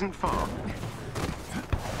Autumn. It isn't far.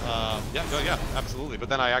 Yeah, absolutely. But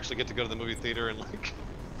then I actually get to go to the movie theater and like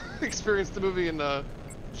experience the movie in a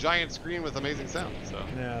giant screen with amazing sound. So.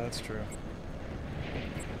 Yeah, that's true.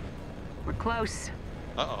 We're close.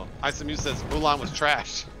 Uh-oh. Isamu says Mulan was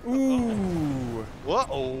trash. Ooh.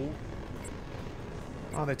 Uh-oh.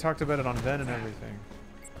 Oh, they talked about it on Ven and everything.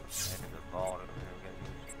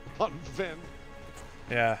 On Ven.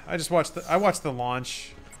 Yeah, I watched the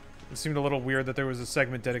launch. It seemed a little weird that there was a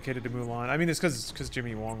segment dedicated to Mulan. I mean, it's because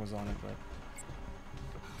Jimmy Wong was on it,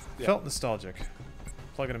 but felt nostalgic.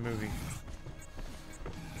 Plug in a movie.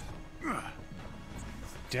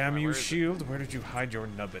 Damn you, Shield! Where did you hide your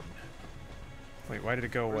nubbin? Wait, why did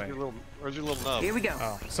it go away? Where's your little nub? Here we go.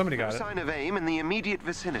 Oh, somebody got No it. sign of AIM in the immediate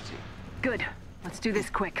vicinity. Good. Let's do this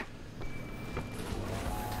quick.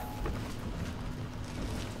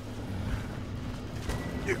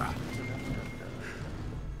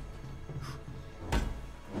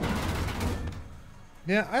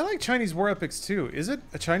 Yeah, I like Chinese war epics too. Is it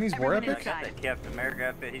a Chinese war I epic? got that Captain America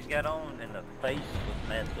outfit he's got on, and the face was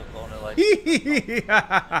messed up on it. Like,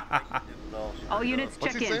 All units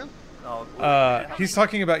What's check he in. saying? He's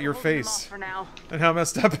talking about your Holding them face off for now. and how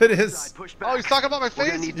messed up it is. Oh, he's talking about my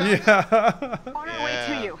face? Yeah. On our way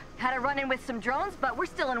to you. Had a run-in with some drones, but we're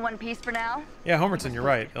still in one piece for now. Yeah, Homerton, you're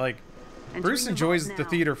right. Like, Bruce Entering the enjoys vault the now.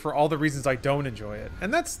 theater for all the reasons I don't enjoy it,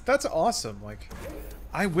 and that's awesome. Like,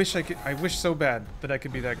 I wish so bad that I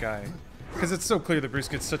could be that guy, because it's so clear that Bruce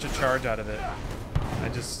gets such a charge out of it.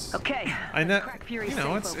 Okay. I know, Crack Fury's you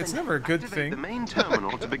know, safe it's open. never a good Activate the thing main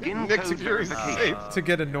terminal to begin Nick's code Fury's verification. safe. to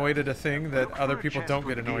get annoyed at a thing that other people don't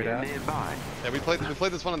get annoyed at. Nearby. Yeah, we played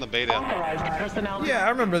this one in the beta. Yeah, I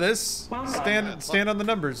remember this. Stand on the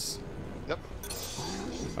numbers. Yep.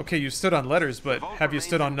 Okay, you stood on letters, but have you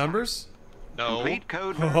stood on numbers? No. Complete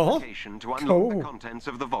code Huh? verification to unlock the contents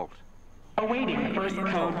of the vault. Awaiting first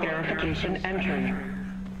code verification entry.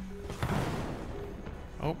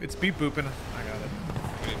 Oh, it's beep booping. I got it.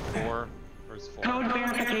 Waiting 4. Where's 4? Code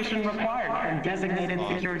verification required from designated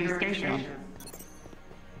security station.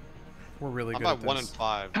 We're really I'm good at about 1 and this.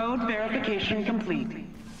 5. Code verification complete.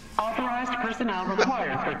 Authorized personnel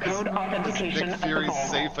required for code authentication Nick at the Fury's vault.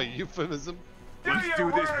 safe a euphemism? Let's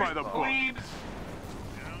do this by the book.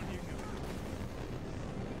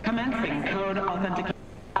 Commencing code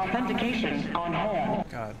authentication on hold.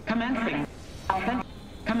 God. Commencing Why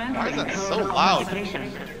is that code so loud?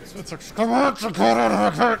 authentication. So it's like, come on,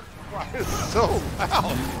 Why is it so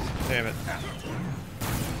loud? damn it.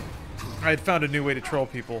 I had found a new way to troll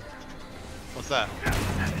people. What's that?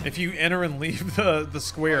 If you enter and leave the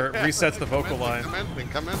square, it resets the vocal line.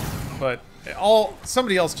 Come in. But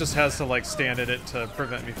somebody else just has to like stand at it to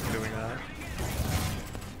prevent me from doing that.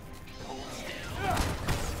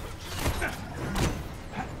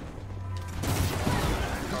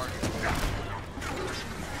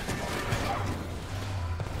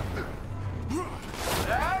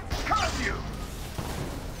 That's curfew.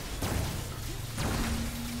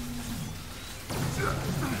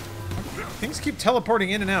 Things keep teleporting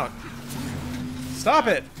in and out. Stop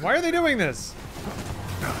it! Why are they doing this?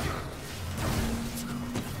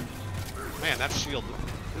 Man, that shield.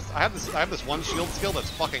 I have this one shield skill that's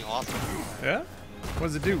fucking awesome. Yeah? What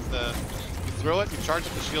does it do? You throw it, you charge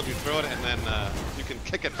up the shield, you throw it, and then you can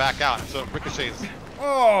kick it back out, so it ricochets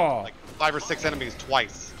Oh! like 5 or 6 enemies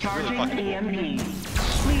twice. It's really Charging fucking cool. EMP.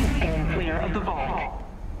 Please stand clear of the vault.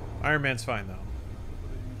 Iron Man's fine though.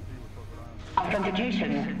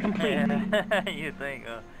 Authentication complete. You think,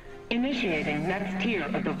 Initiating next tier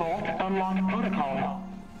of the vault unlock protocol.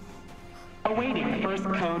 Awaiting first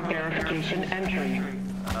code verification entry.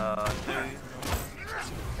 Alright,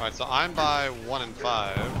 so I'm by 1 and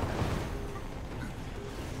 5.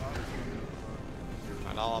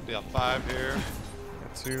 And I'll be up 5 here.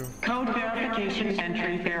 Got 2. Code verification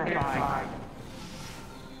entry verified.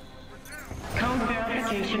 Code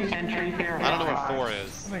verification entry verified. I don't know what 4 I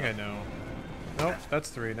is. think I know. Nope, that's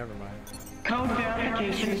 3. Never mind. Code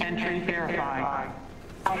verification entry verified.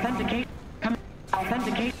 Authenticate.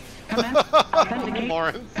 Authenticate. Authenticate.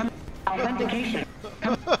 Lawrence. Authentication.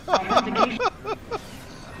 Authentication.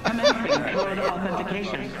 Commencing code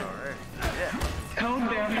authentication. Code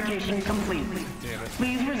verification complete. Damn it.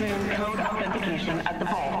 Please resume code authentication at the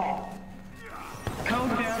vault. Code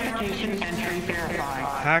verification entry verified.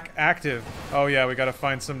 Hack active. Oh yeah, we gotta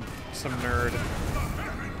find some nerd.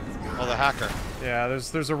 Oh, the hacker. Yeah,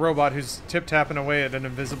 there's a robot who's tip-tapping away at an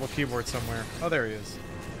invisible keyboard somewhere. Oh, there he is.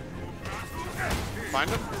 Find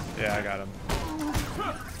him? Yeah, I got him.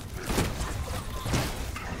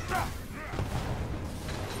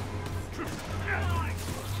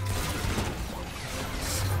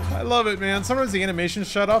 I love it, man. Sometimes the animation's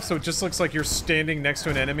shut off, so it just looks like you're standing next to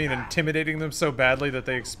an enemy and intimidating them so badly that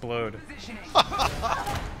they explode.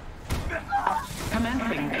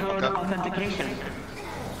 Commencing code authentication.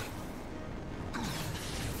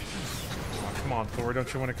 Oh, come on, Thor.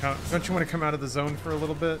 Don't you want to come out of the zone for a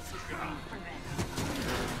little bit?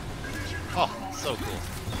 Oh, so cool.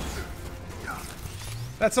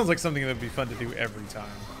 That sounds like something that would be fun to do every time.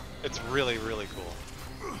 It's really, really cool.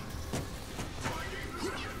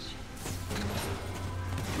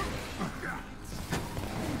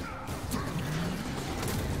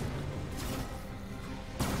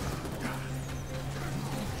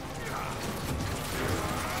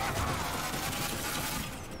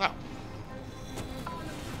 Wow.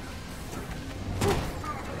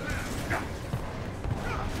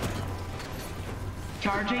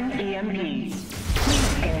 Charging EMP. Please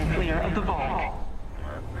stand clear of the vault.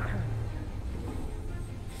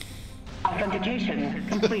 Authentication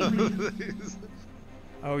complete.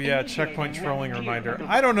 Oh yeah, checkpoint trolling reminder.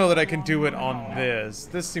 I don't know that I can do it on this.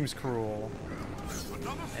 This seems cruel.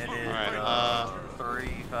 It is Alright, 3,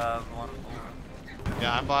 5, 1, 4.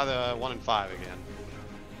 Yeah, I'm by the 1 and 5 again.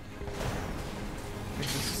 I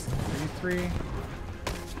think this is 3.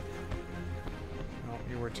 Oh,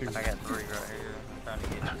 you were 2. I got 3 right here. I'm trying to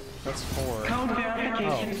get you. That's 4. Code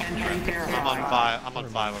verification entry verified. I'm on 5. I'm on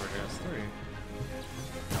 5 over here. That's 3.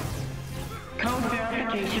 Code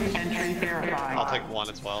verification entry verified. I'll take 1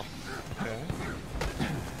 as well. Okay.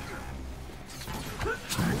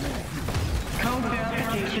 Code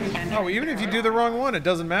verification entry. Oh, even if you do the wrong one, it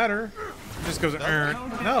doesn't matter. It just goes.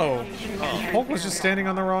 No, Hulk was just standing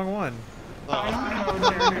on the wrong one. Final code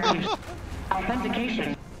verification.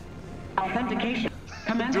 Authentication. Authentication.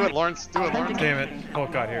 Do it, Lawrence. Do it, Lawrence. Damn it,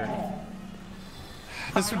 Hulk got here.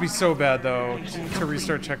 This would be so bad though to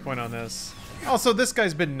restart checkpoint on this. Also, this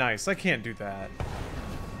guy's been nice. I can't do that.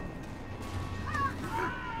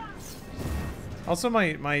 Also,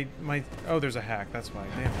 my oh, there's a hack. That's why.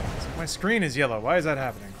 Damn it. My screen is yellow. Why is that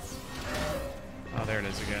happening? Oh, there it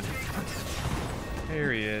is again.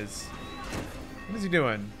 There he is. What is he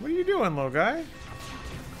doing? What are you doing, little guy?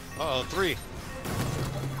 Uh-oh, 3.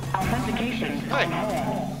 Authentication. Hey.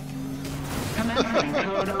 Commencing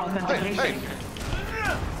code authentication. Hey.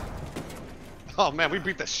 Oh man, we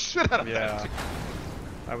beat the shit out of that.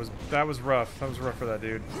 That was rough. That was rough for that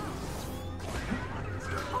dude.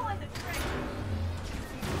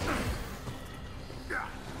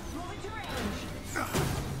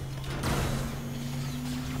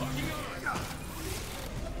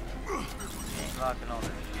 Knocking on this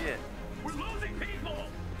shit. We're losing people.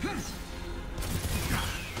 Jeez,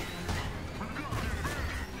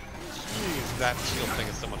 that shield thing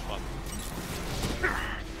is so much fun.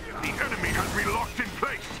 The enemy has me locked in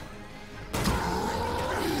place.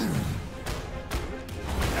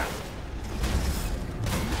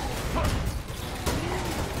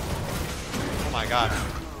 Oh my god.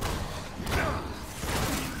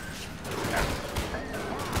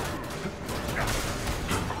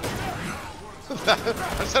 I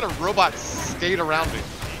just had a robot skate around me.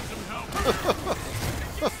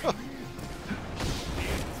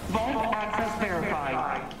 Vault access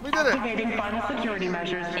verified. We did it. Activating final security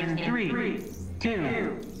measures in 3,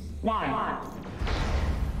 2, 1.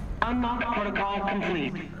 Unlock protocol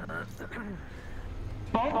complete.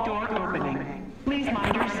 Vault door opening. Please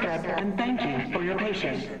mind your step and thank you for your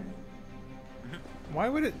patience. Why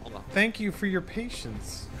would it? Thank you for your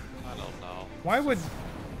patience. I don't know. Why would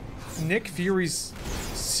Nick Fury's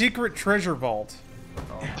secret treasure vault?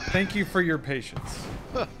 Thank you for your patience.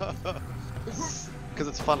 Because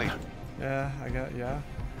it's funny. Yeah, yeah.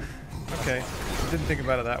 Okay, didn't think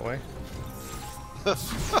about it that way.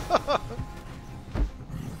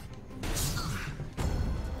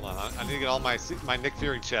 Hold on, I need to get all my Nick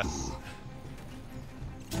Fury chests.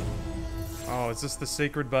 Oh, is this the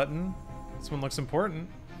sacred button? This one looks important.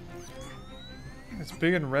 It's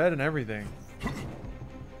big and red and everything.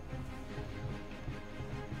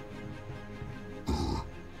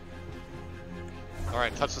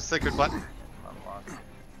 Alright, touch the sacred button.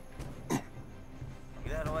 Get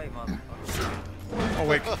out of the way, motherfucker. Oh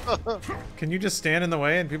wait, can you just stand in the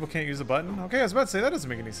way and people can't use the button? Okay, I was about to say that doesn't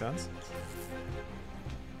make any sense.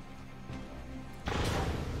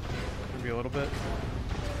 Maybe a little bit.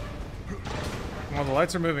 Oh, the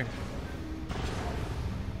lights are moving.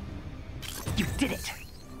 You did it!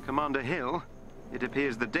 Commander Hill, it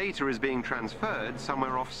appears the data is being transferred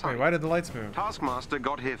somewhere off-site. Wait, why did the lights move? Taskmaster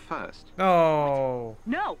got here first. Oh.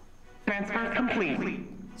 No! Transfer complete.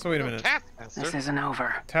 So wait a minute. This isn't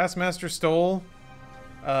over. Taskmaster stole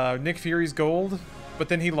Nick Fury's gold, but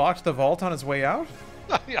then he locked the vault on his way out?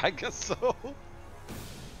 Yeah, I guess so.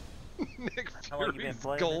 Nick How long you been Fury's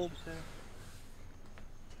playing gold. this,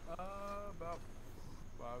 About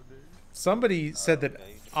 5 days. Somebody said that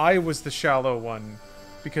I was the shallow one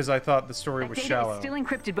because I thought the story was Data shallow. is still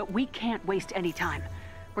encrypted, but we can't waste any time.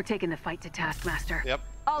 We're taking the fight to Taskmaster. Yep.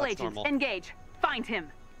 All that's agents, normal. engage. Find him.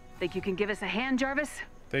 Think you can give us a hand, Jarvis?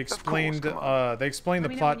 They explained the Let me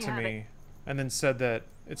know plot when to you have me, it. and then said that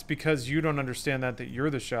it's because you don't understand that you're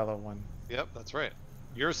the shallow one. Yep, that's right.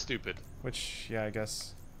 You're stupid. Which, yeah, I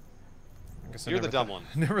guess You're the dumb one.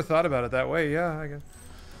 Never thought about it that way. Yeah, I guess.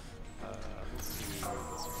 Let's see.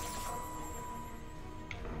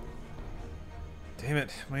 Damn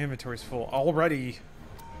it, my inventory's full already.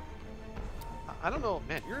 I don't know,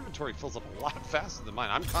 man. Your inventory fills up a lot faster than mine.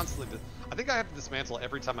 I'm constantly. I think I have to dismantle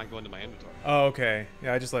every time I go into my inventory. Oh, okay.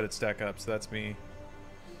 Yeah, I just let it stack up, so that's me.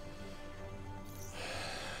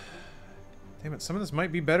 Damn it, some of this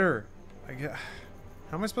might be better. How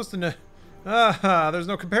am I supposed to know? Ah, there's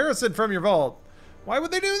no comparison from your vault. Why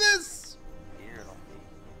would they do this? Here it'll be.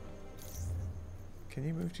 Can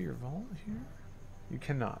you move to your vault here? You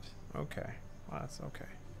cannot. Okay. Well, that's okay.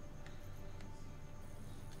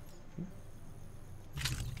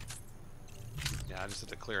 Yeah, I just have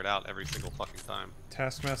to clear it out every single fucking time.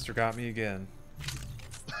 Taskmaster got me again.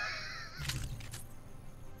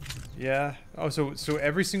 Yeah. Oh, so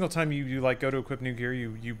every single time you like go to equip new gear,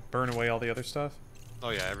 you burn away all the other stuff? Oh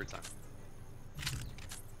yeah, every time.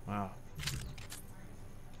 Wow.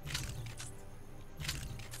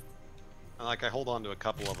 And like I hold on to a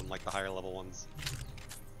couple of them, like the higher level ones.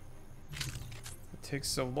 It takes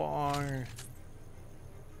so long.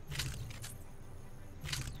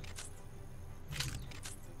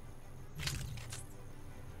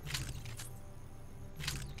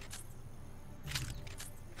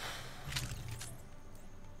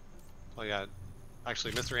 Oh yeah,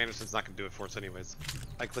 actually, Mr. Anderson's not gonna do it for us anyways.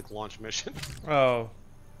 I click launch mission. Oh,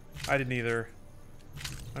 I didn't either.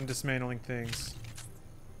 I'm dismantling things.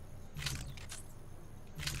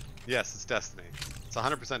 Yes, it's Destiny. It's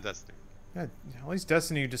 100% Destiny. Yeah, at least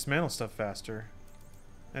Destiny you dismantle stuff faster,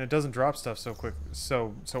 and it doesn't drop stuff so quick,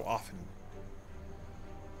 so often.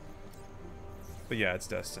 But yeah, it's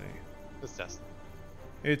Destiny. It's Destiny.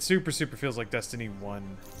 It super feels like Destiny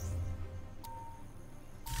 1.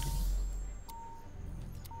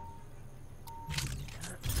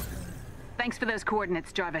 Thanks for those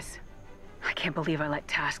coordinates, Jarvis. I can't believe I let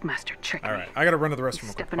Taskmaster trick me. All right, I gotta run to the restroom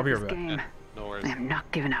real quick. Stepping I'll be up right this back. game. Yeah, no worries. I am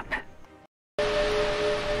not giving up.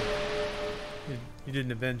 You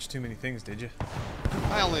didn't avenge too many things, did you?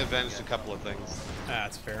 I only avenged a couple of things. Ah,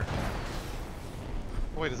 that's fair.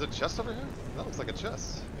 Wait, is it a chest over here? That looks like a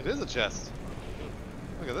chest. It is a chest.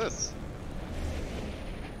 Look at this.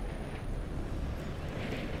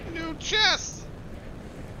 New chest!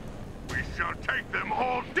 We shall take them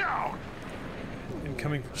all down!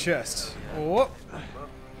 Incoming for chest. Oh.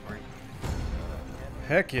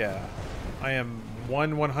 Heck yeah. I am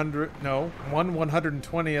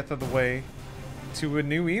 1/120th of the way to a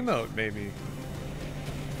new emote, baby.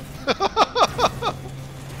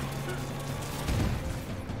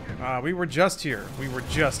 We were just here. We were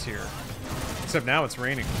just here. Except now it's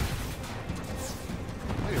raining.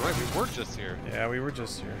 Oh, you're right, we were just here. Yeah, we were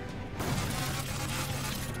just here.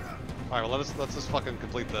 Alright, well let's just fucking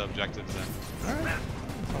complete the objectives then. Alright.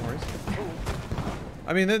 No worries.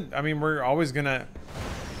 I mean, we're always gonna...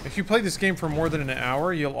 If you play this game for more than an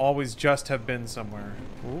hour, you'll always just have been somewhere.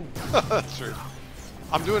 Ooh. That's true.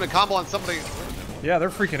 I'm doing a combo on somebody. Yeah, they're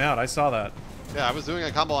freaking out. I saw that. Yeah, I was doing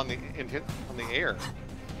a combo on the air.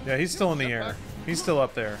 Yeah, he's still in the air. He's still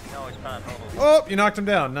up there. No, it's fine. Hold on. Oh, you knocked him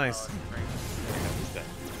down. Nice. He's dead.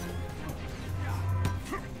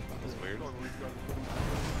 That was weird. No, we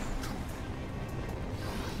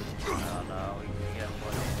got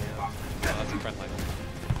one to do. Oh, that's a friendly.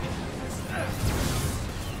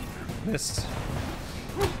 Missed.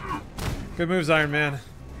 Good moves, Iron Man.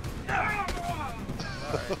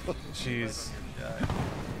 Jeez.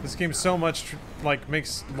 This game so much like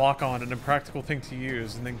makes lock-on an impractical thing to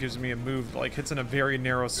use, and then gives me a move that like hits in a very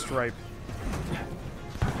narrow stripe.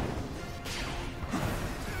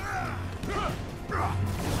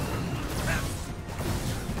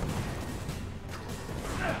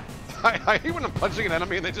 I hate when I'm punching an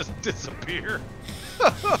enemy and they just disappear.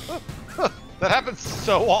 That happens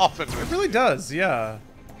so often. It really does, yeah.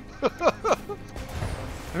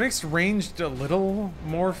 It makes ranged a little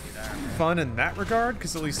more fun in that regard,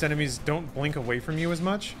 because at least enemies don't blink away from you as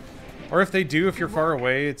much. Or if they do, if you're far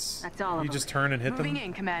away, it's That's all of you them. just turn and hit Moving them.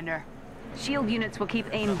 in, Commander. Shield units will keep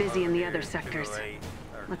AIM busy in the other sectors.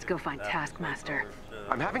 Let's go find Taskmaster.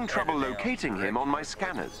 I'm having trouble locating him on my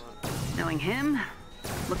scanners. Knowing him,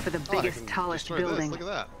 look for the Oh, I biggest, can tallest destroy building. This. Look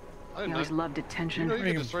at that. I He didn't always know. loved attention. You know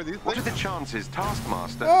you can destroy these What are things? the chances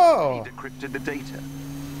Taskmaster Oh. decrypted the data?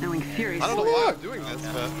 Knowing Fury's I don't know why I'm doing this,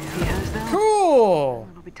 but... he has though. Cool!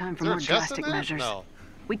 It'll be time for Is there more a chest in drastic there? measures. No.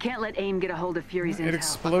 We can't let AIM get a hold of Fury's intel. It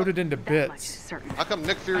exploded into That much is bits. certain. How come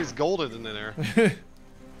Nick Fury's golden in there?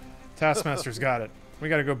 Taskmaster's got it. We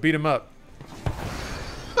gotta go beat him up.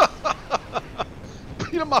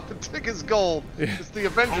 Beat him up and take his gold. Yeah. It's the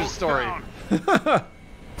Avengers story. Oh,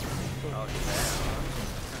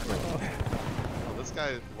 Oh, this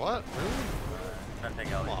guy... What? Really? trying to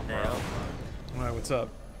take all Come on, these bro. down. Alright, what's up?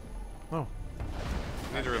 Oh.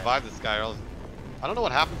 We need to revive this guy or else... I don't know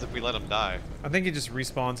what happens if we let him die. I think he just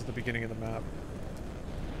respawns at the beginning of the map.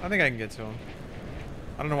 I think I can get to him.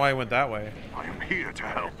 I don't know why he went that way. I am here to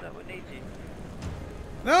help. So we need you.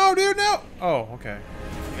 No, dude, no! Oh, okay.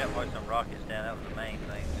 We got to put some rockets down. That was the main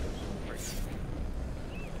thing. That was pretty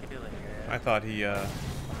killing your I ass. thought he There is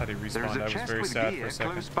respawned. a I was chest very with sad for gear a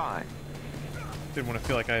second. close by. Didn't want to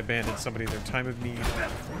feel like I abandoned somebody in their time of need.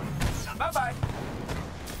 Bye-bye.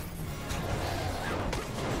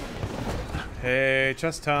 Hey,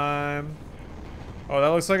 chest time. Oh, that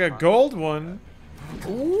looks like a gold one.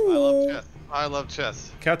 Ooh. I love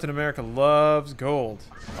chess. Captain America loves gold.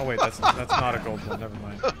 Oh wait, that's not a gold one. Never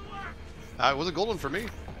mind. It was a gold one for me.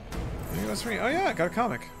 Maybe that's for me. Oh yeah, I got a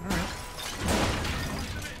comic. All right.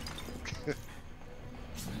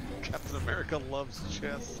 Captain America loves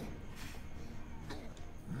chess.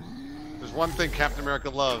 There's one thing Captain America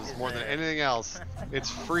loves more than anything else. It's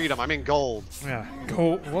freedom. I mean gold. Yeah,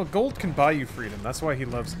 gold. Well, gold can buy you freedom. That's why he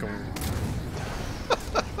loves gold.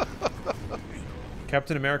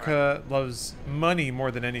 Captain America loves money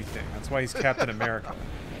more than anything. That's why he's Captain America.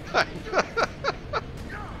 Alright,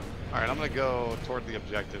 I'm gonna go toward the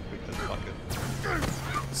objective because fuck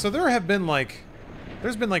it. So there have been like...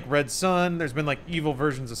 There's been like Red Sun, there's been like evil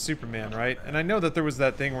versions of Superman, right? And I know that there was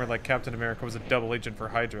that thing where like Captain America was a double agent for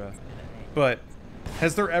Hydra. But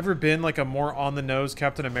has there ever been like a more on-the-nose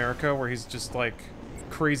Captain America where he's just like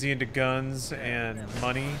crazy into guns and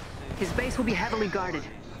money? His base will be heavily guarded.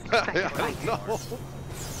 I don't know.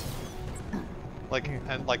 Like,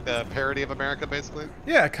 and like the parody of America, basically?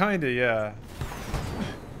 Yeah, kinda, yeah.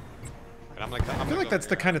 And I feel like that's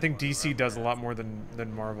the kind of thing DC does a lot more than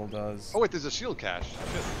Marvel does. Oh wait, there's a shield cache. Shit,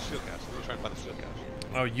 there's a shield cache. Let me try and find the shield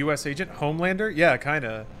cache. Oh, U.S. agent? Homelander? Yeah,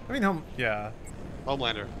 kinda. I mean, yeah.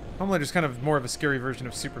 Homelander. Homelander's kind of more of a scary version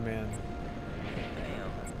of Superman.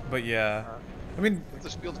 But yeah. I mean...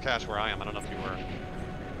 There's a shield cache where I am. I don't know if you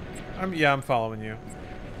were. I'm following you.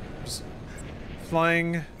 Just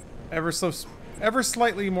flying ever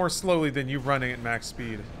slightly more slowly than you running at max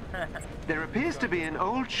speed. There appears to be an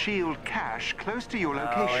old shield cache close to your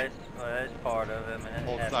location. Oh, it's part of it.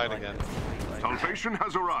 Hold side again. Salvation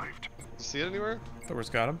has arrived. You see it anywhere?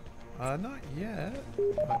 Thor's got him. Not yet.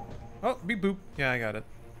 Oh, beep boop. Yeah, I got it.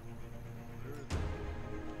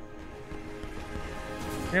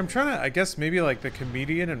 Yeah, I'm trying to, I guess maybe like the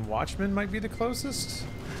Comedian and Watchmen might be the closest.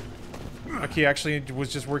 Like he actually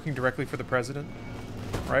was just working directly for the president,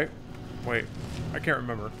 right? Wait, I can't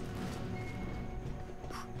remember.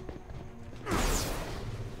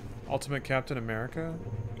 Ultimate Captain America?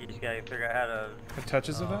 You just gotta figure out how to... The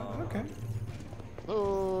touches of that? Okay.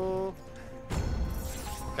 Oh.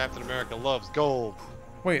 Captain America loves gold.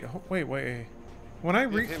 Wait. When I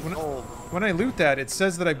loot that, it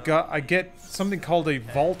says that I get something called a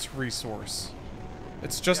vault resource.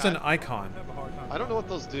 It's just an icon. I don't know what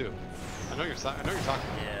those do. I know you're talking.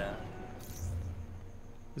 Yeah.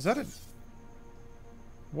 Is that a...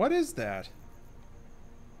 What is that?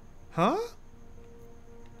 Huh?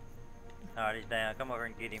 Alright, he's down. Come over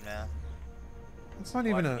and get him now. It's not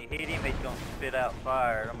even a... If you hit him, he's gonna spit out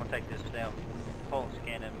fire. I'm gonna take this down pulse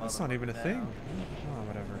cannon. That's not even a thing. Oh,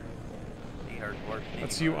 whatever. He hurt worse.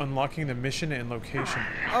 That's you unlocking the mission and location.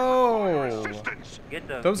 Oh!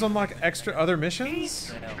 Those unlock extra other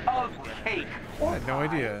missions? Okay. I had no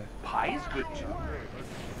idea. Pie's good too.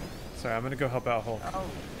 Sorry, I'm gonna go help out Hulk.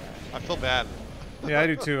 I feel bad. Yeah, I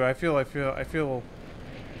do too. I feel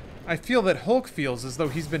that Hulk feels as though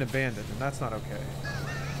he's been abandoned, and that's not okay.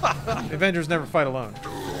 The Avengers never fight alone.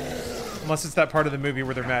 Unless it's that part of the movie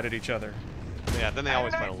where they're mad at each other. Yeah, then they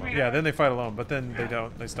always fight alone. Yeah, then they fight alone, but then they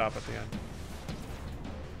don't. They stop at the end.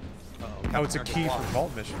 Oh, it's a key for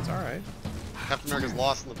vault missions. Alright. Captain America's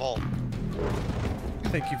lost in the vault.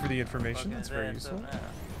 Thank you for the information. That's very useful.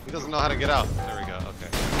 He doesn't know how to get out. There we go. Okay.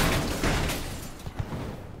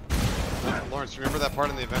 Lawrence, remember that part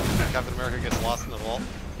in the Avengers where Captain America gets lost in the vault?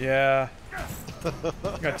 Yeah.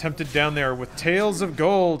 Got tempted down there with tales of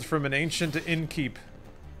gold from an ancient innkeep.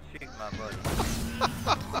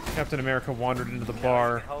 Captain America wandered into the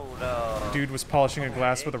bar. Dude was polishing a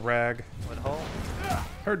glass with a rag.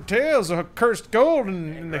 Heard tales of cursed gold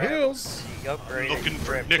in the hills. Looking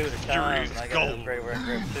for Nick Fury's gold.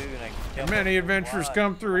 Many adventurers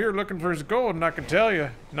come through here looking for his gold, and I can tell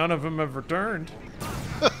you, none of them have returned.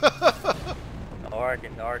 Ark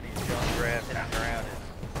and John's grab hitting the ground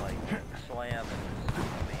and like slam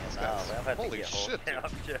and holy shit.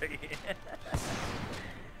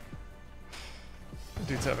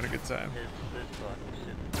 Dude's having a good time.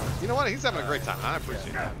 You know what? He's having a great time. I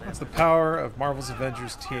appreciate that. That's the power of Marvel's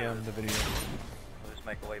Avengers TM, the video. We'll just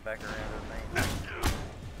make our way back around the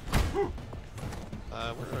thing.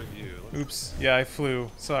 Where are you? Oops. Yeah, I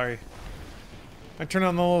flew. Sorry. I turn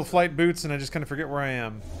on the little flight boots and I just kind of forget where I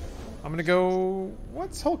am. I'm gonna go...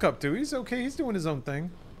 What's Hulk up to? He's okay. He's doing his own thing.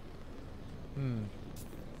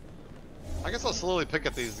 I guess I'll slowly pick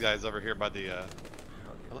at these guys over here by the...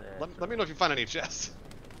 Let me know if you find any chests.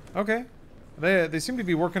 Okay. They seem to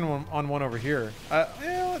be working on one over here.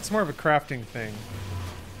 Yeah, it's more of a crafting thing.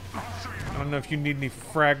 I don't know if you need any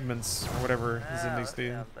fragments or whatever is in these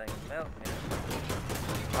things.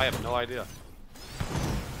 I have no idea.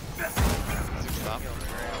 Stop.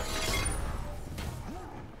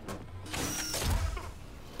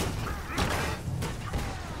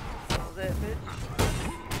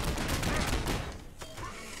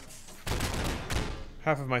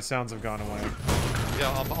 Half of my sounds have gone away.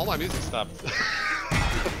 Yeah, all my music stopped.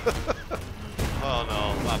 Oh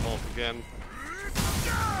no, not both again.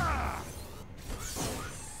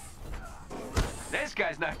 This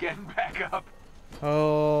guy's not getting back up.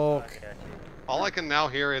 Oh. All I can now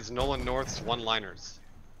hear is Nolan North's one-liners.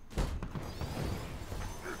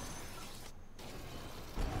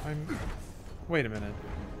 Wait a minute.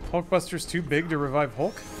 Hulkbuster's too big to revive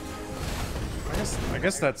Hulk? I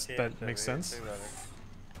guess that makes sense.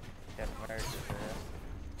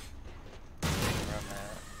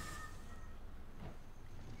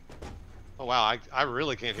 Oh wow, I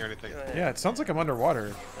really can't hear anything. Yeah, it sounds like I'm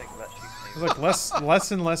underwater. There's like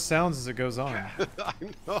less and less sounds as it goes on. I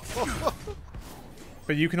know.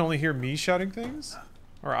 But you can only hear me shouting things?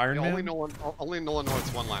 Or Iron Man? Only Nolan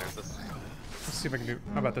North's one-liners. Let's see if I can do...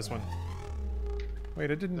 How about this one? Wait,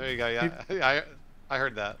 it didn't... There you go, yeah. I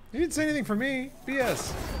heard that. You didn't say anything for me.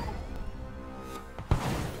 BS.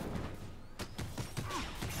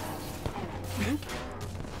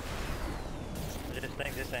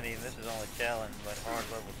 I just think this is only challenge, like hard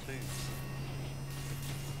level 2.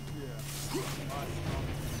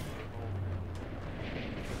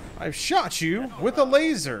 I've shot you with a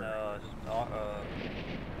laser.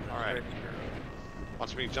 Alright.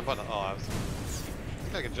 Watch me jump on the... Oh, I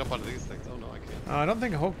think I can jump onto these things. Oh no, I can't. I don't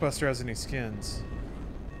think Hulkbuster has any skins.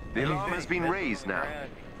 The alarm has been raised now.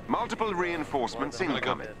 Multiple reinforcements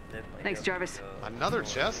incoming. Thanks, Jarvis. Another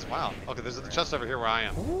chest? Wow. Okay, there's a chest over here where I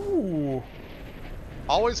am. Ooh.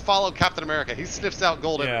 Always follow Captain America. He sniffs out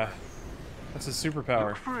gold everywhere. That's a superpower.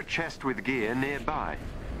 Look for a chest with gear nearby.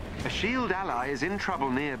 A shield ally is in trouble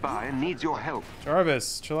nearby and needs your help.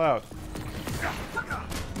 Jarvis, chill out.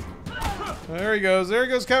 There he goes. There he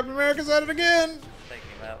goes. Captain America's at it again.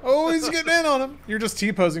 Oh, he's getting in on him. You're just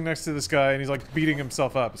T-posing next to this guy, and he's like beating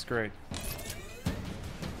himself up. It's great.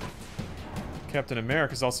 Captain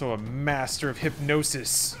America's also a master of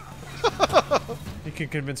hypnosis. He can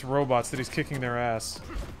convince robots that he's kicking their ass.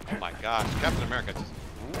 Oh my gosh, Captain America just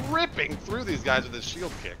ripping through these guys with his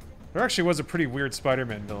shield kick. There actually was a pretty weird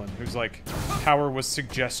Spider-Man villain whose like power was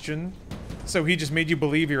suggestion. So he just made you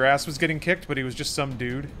believe your ass was getting kicked, but he was just some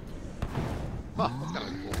dude. Huh, that's kind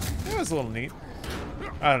of cool. That was a little neat.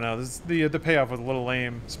 I don't know, the payoff was a little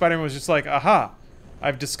lame. Spider-Man was just like, aha,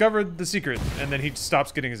 I've discovered the secret, and then he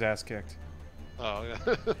stops getting his ass kicked. Oh, yeah.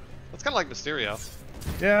 That's kind of like Mysterio.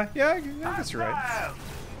 Yeah, I guess you're right.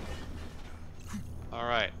 All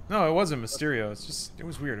right. No, it wasn't Mysterio. It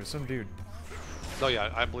was weird. It was some dude. Oh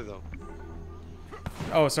yeah, I believe though.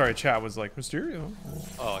 Oh, sorry. Chat was like Mysterio.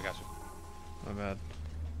 Oh, I got you. My bad.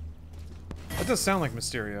 That does sound like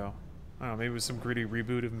Mysterio. I don't know. Maybe it was some gritty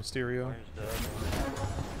reboot of Mysterio.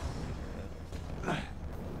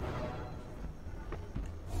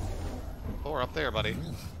 Oh, we're up there, buddy.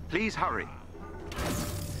 Please hurry.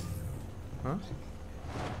 Huh?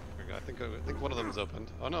 I think one of them is opened.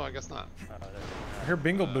 Oh no, I guess not. I hear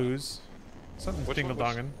Bingle Boos. Something's dingle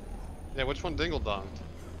donging. Yeah, which one dingle donged?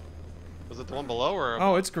 Was it the one below or?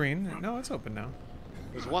 Oh, it's green. No, it's open now.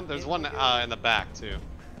 There's one in the back too.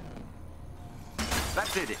 That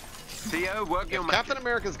did it. Theo, work your magic. Captain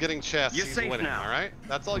America's getting chests, You're he's safe winning, now. alright?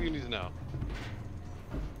 That's all you need to know.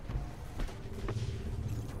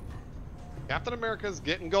 Captain America's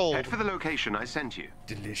getting gold. Head for the location I sent you.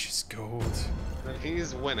 Delicious gold. And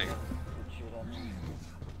he's winning.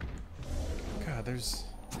 God, there's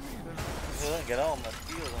Get all my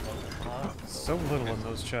skills on those. so little in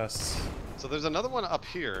those chests. So there's another one up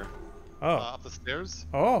here. Oh. Up the stairs.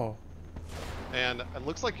 Oh. And it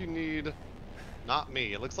looks like you need, not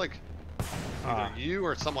me. It looks like either you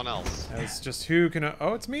or someone else. It's just who can.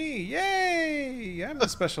 Oh, it's me! Yay! I'm the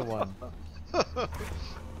special one.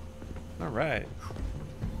 All right.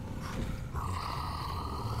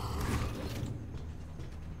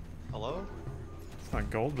 Hello? It's not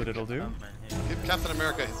gold, but it'll do. Give Captain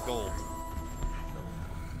America his gold.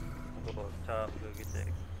 Go up top, go get that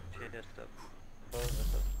chest up.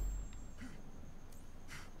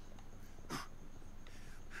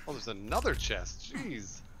 Oh, there's another chest.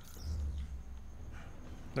 Jeez.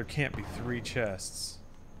 There can't be 3 chests.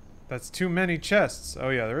 That's too many chests. Oh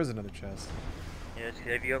yeah, there is another chest. Yes,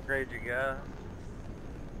 have you upgraded your guy?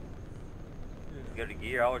 go to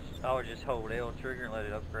gear, I would just hold L trigger and let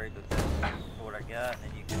it upgrade the what I got, and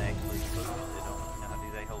then you can actually boost it on, you know how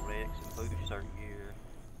do they hold X and boost certain gear.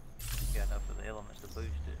 You got enough of the elements to boost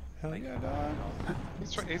it. Hell yeah, dog.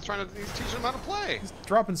 He's teaching him how to play. He's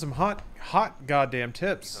dropping some hot goddamn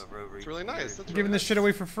tips. It's really nice. That's Giving really this nice. shit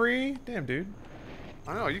away for free? Damn, dude.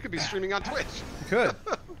 I know, you could be streaming on Twitch. You could.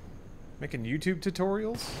 Making YouTube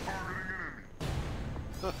tutorials?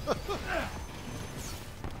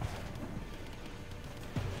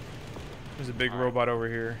 There's a big robot over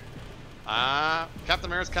here. Captain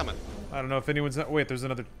America's coming. I don't know if anyone's... Wait, there's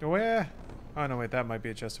another... Oh, yeah. Oh, no, wait, that might be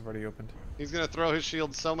a chest I've already opened. He's gonna throw his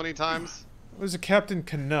shield so many times. There's a Captain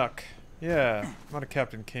Canuck. Yeah, I'm not a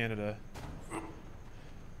Captain Canada.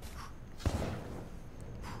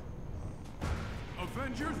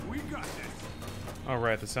 Avengers, we got this. Oh,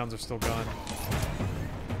 right, the sounds are still gone.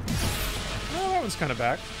 Oh, that one's kind of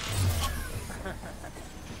back.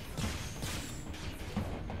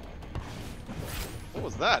 What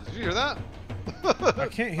was that? Did you hear that? I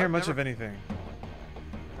can't hear much of anything.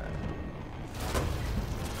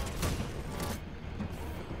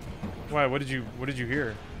 Why? What did you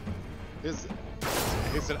hear?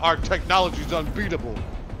 He said our technology's unbeatable.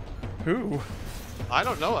 Who? I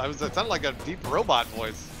don't know. It sounded like a deep robot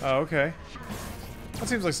voice. Oh, okay. That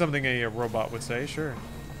seems like something a robot would say. Sure.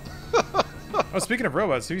 Oh, speaking of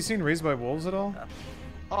robots, have you seen Raised by Wolves at all?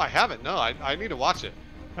 Oh, I haven't. No, I need to watch it.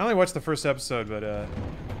 I only watched the first episode, but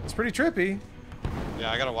it's pretty trippy.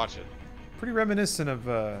 Yeah, I gotta watch it. Pretty reminiscent of.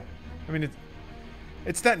 I mean,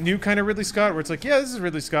 it's that new kind of Ridley Scott where it's like, yeah, this is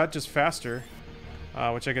Ridley Scott, just faster,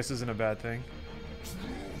 which I guess isn't a bad thing.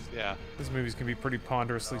 Yeah. These movies can be pretty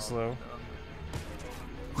ponderously slow.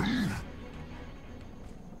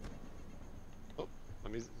 Oh, my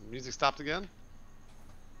music stopped again.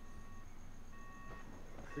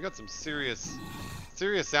 We got some serious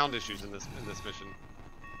sound issues in this mission.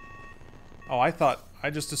 Oh, I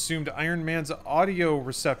just assumed Iron Man's audio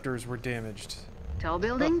receptors were damaged. Tall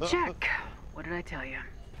building, check. What did I tell you?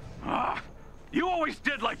 You always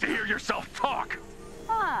did like to hear yourself talk.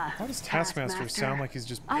 Ah, Why does Taskmaster sound like he's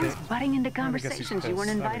just always pissed? butting into I guess he's conversations you weren't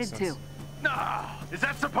pissed. That invited makes to. Nah, is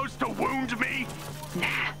that supposed to wound me?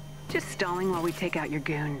 Nah, just stalling while we take out your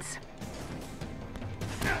goons.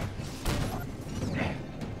 Man.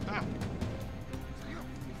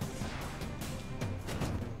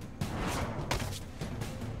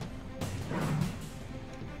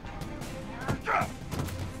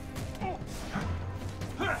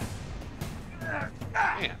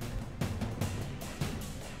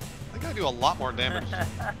 I think I do a lot more damage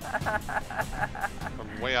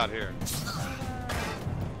from way out here.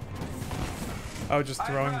 Oh, just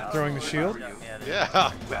throwing the shield?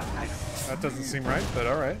 Yeah. That doesn't seem right, but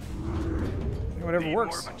all right. Whatever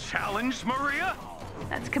works. More of a challenge, Maria?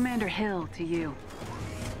 That's Commander Hill to you.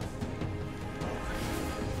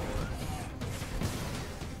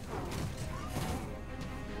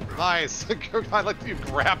 Nice. I like that you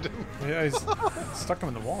grabbed him. Yeah, he's stuck him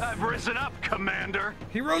in the wall. I've risen up, Commander.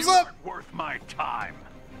 He rose you up. aren't worth my time.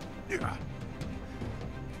 Yeah.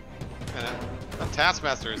 And that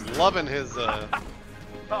Taskmaster is loving his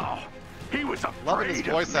Oh, he was loving his afraid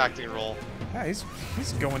of voice me. acting role. Yeah, he's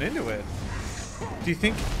going into it. Do you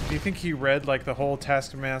think he read like the whole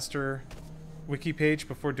Taskmaster wiki page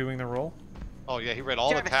before doing the role? Oh yeah, he read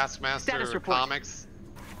all the Taskmaster comics.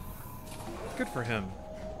 Good for him.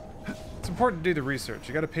 It's important to do the research.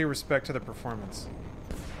 You got to pay respect to the performance.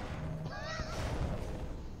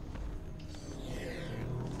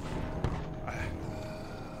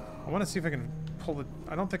 I want to see if I can pull it.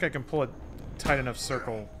 I don't think I can pull a tight enough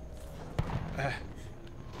circle.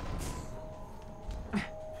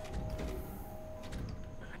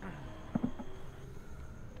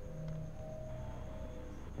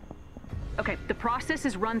 Okay, the process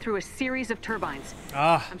is run through a series of turbines.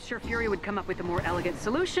 Ah. I'm sure Fury would come up with a more elegant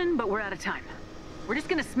solution, but we're out of time. We're just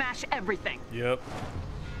gonna smash everything. Yep.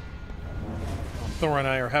 Thor and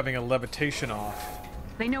I are having a levitation off.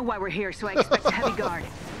 They know why we're here, so I expect a heavy guard.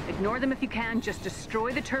 Ignore them if you can, just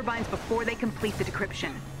destroy the turbines before they complete the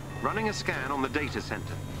decryption. Running a scan on the data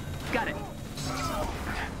center. Got it.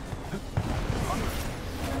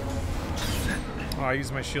 Oh, I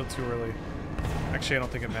used my shield too early. Actually, I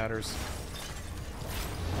don't think it matters.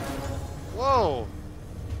 Whoa!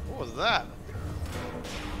 What was that?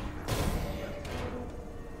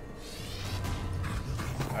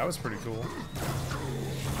 That was pretty cool.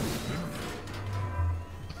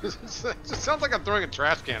 It just sounds like I'm throwing a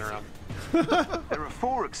trash can around. There are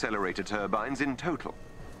 4 accelerator turbines in total.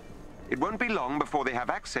 It won't be long before they have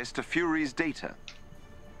access to Fury's data.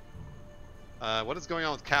 What is going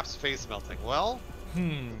on with Cap's face melting? Well,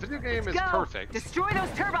 The video game is perfect. Destroy those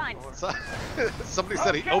turbines. So, somebody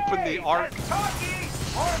said he opened the arc. This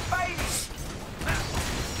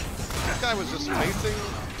guy was just facing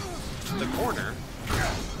the corner,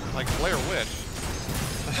 like Blair Witch.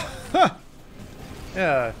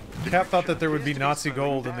 Yeah, Cap thought that there would be Nazi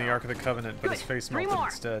gold in the Ark of the Covenant, but his face melted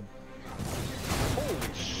instead.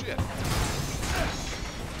 Holy shit.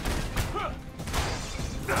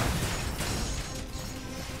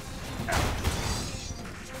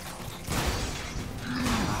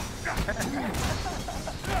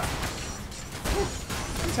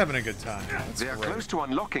 He's having a good time. They are close to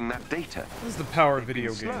unlocking that data. This is the power of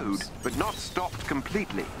video Slowed, games. but not stopped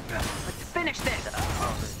completely. Let's finish this.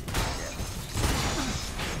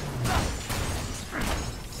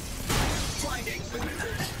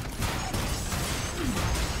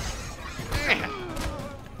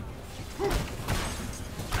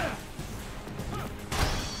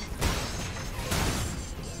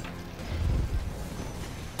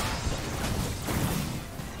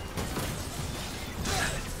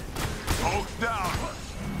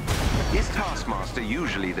 Is Taskmaster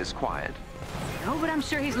usually this quiet? No, but I'm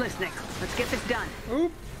sure he's listening. Let's get this done.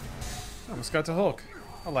 Oop. Almost got to Hulk.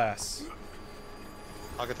 Alas.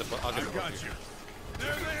 I'll get the book. There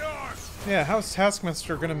they are. Yeah, how's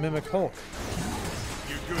Taskmaster gonna mimic Hulk?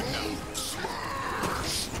 You're good now.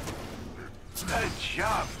 Good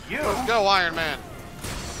job, you. Let's go, Iron Man.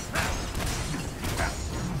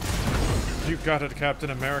 You got it,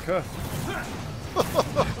 Captain America.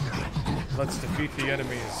 Let's defeat the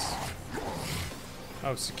enemies.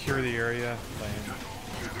 Oh, secure the area. Lame.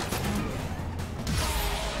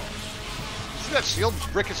 See that shield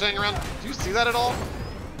ricocheting around? Do you see that at all?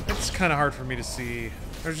 It's kind of hard for me to see.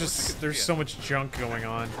 There's so much junk going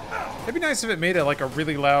on. It'd be nice if it made a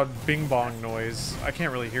really loud bing bong noise. I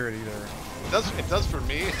can't really hear it either. It does for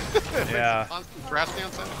me. It Yeah. makes a constant trash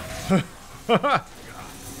dancing.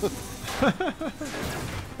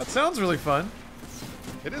 That sounds really fun.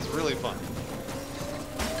 It is really fun.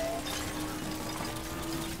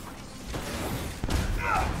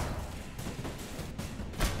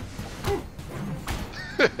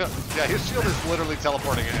 Yeah, his shield is literally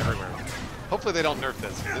teleporting everywhere. Hopefully they don't nerf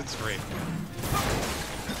this, because it's great.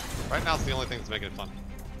 Right now it's the only thing that's making it fun.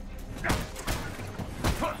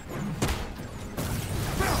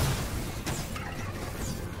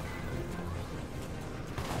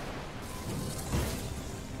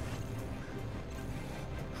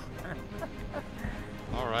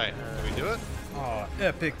 Alright, can we do it? Oh,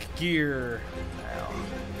 epic gear.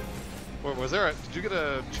 Wait, was there did you get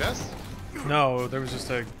a chest? No, there was just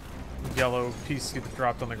a yellow piece that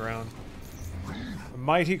dropped on the ground. A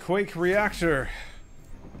mighty quake reactor.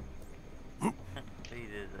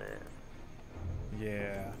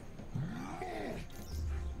 Yeah.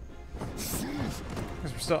 We're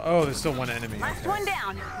still, oh, there's still one enemy. Last one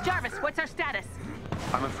down. Jarvis, what's our status?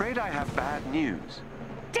 I'm afraid I have bad news.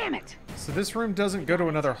 Damn it! So this room doesn't go to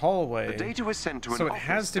another hallway. The data was sent to an So it office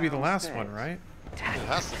has to be the last downstairs. one, right? It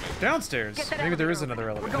has to be. Downstairs. Maybe there is another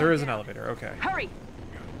elevator. There is an elevator. Okay. Hurry!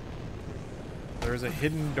 There is a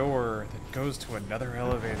hidden door that goes to another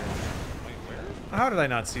elevator. How did I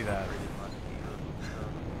not see that?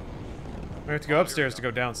 We have to go upstairs to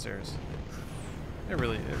go downstairs. It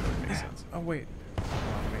really makes sense. Oh wait.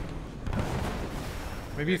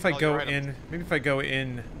 Maybe if I go in. Maybe if I go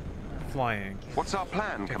in flying. What's our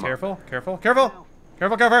plan? Okay, Come careful, careful, careful,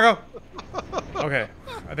 careful, careful, careful. Okay,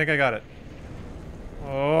 I think I got it.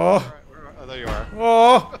 Oh. Oh, there you are.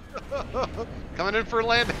 Oh. Coming in for a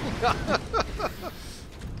landing.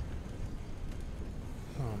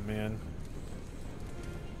 Oh man.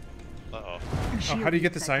 Uh-oh. Oh, how do you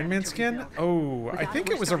get this Iron Man skin? Oh, I think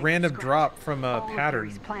it was a random drop from a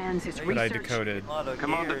pattern that I decoded.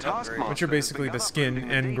 Commander Taskmaster. Which are basically the skin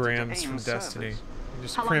engrams from Destiny. You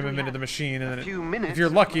just cram them into the machine, and then if you're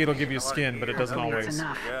lucky, it'll give you a skin, but it doesn't always.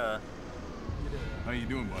 Yeah. How you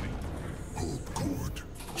doing, buddy?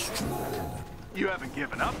 You haven't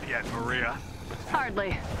given up yet, Maria.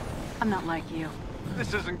 Hardly. I'm not like you.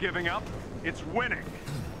 This isn't giving up. It's winning.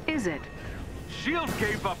 Is it? S.H.I.E.L.D.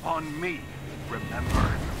 gave up on me,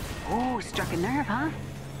 remember? Oh, struck a nerve, huh?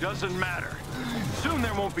 Doesn't matter. Soon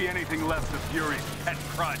there won't be anything left of Fury's pet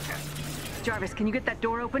project. Jarvis, can you get that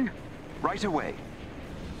door open? Right away.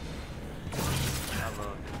 I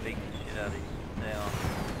love beating the shit out of these down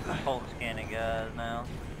Hulk scanning guys now.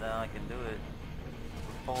 Now I can do it.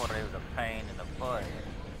 Before it was a pain in the butt.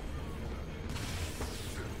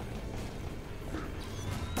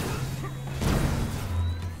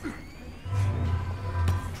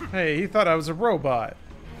 Hey, he thought I was a robot.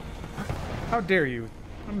 How dare you?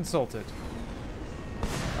 I'm insulted.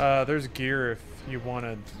 There's gear if you want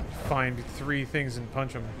to find 3 things and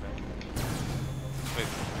punch them. Wait,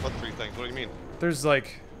 what 3 things? What do you mean? There's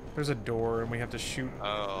a door and we have to shoot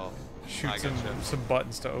some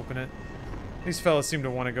buttons to open it. These fellas seem to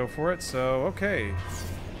want to go for it, so okay.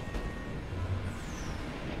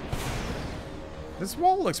 This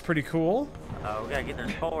wall looks pretty cool. We gotta get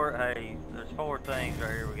there's 4 things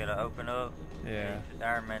right here we gotta open up. Yeah.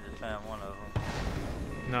 Iron Man just found one of them.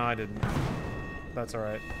 No, I didn't. That's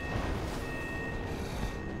alright.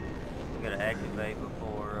 We gotta activate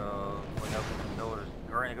before we open the door.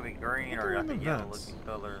 Green, it could be green or like a yellow looking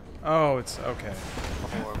color. Oh, it's okay.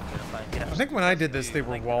 I think when I did this, they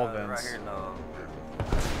were wall vents. Right here in the,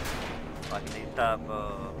 like these type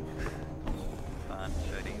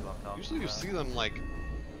usually you see them like,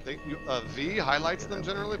 V highlights them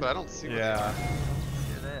generally, but I don't see. Yeah.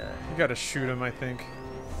 You gotta shoot them, I think.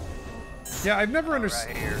 Yeah, I've never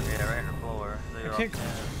understood. Right here, yeah, right on the floor.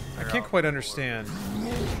 I can't quite understand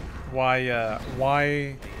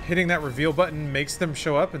why hitting that reveal button makes them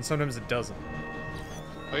show up and sometimes it doesn't.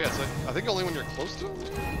 Oh yeah, so I think only when you're close to them.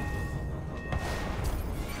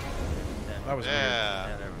 That was weird.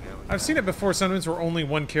 Yeah. I've seen it before, sometimes where only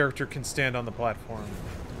one character can stand on the platform.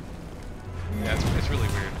 Yeah, it's really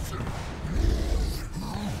weird.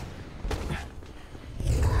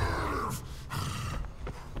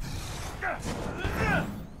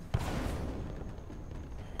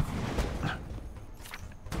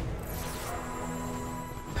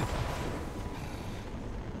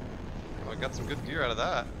 Oh, I got some good gear out of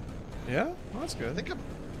that. Yeah, well, that's good. I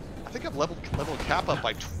think I've leveled Cap up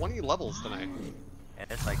by 20 levels tonight.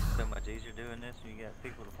 And it's like so much easier doing this when you got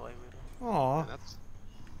people to play with. Aw.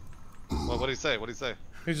 Well, what did he say? What did he say?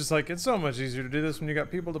 He's just like, it's so much easier to do this when you got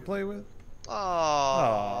people to play with.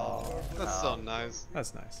 Oh, that's so nice.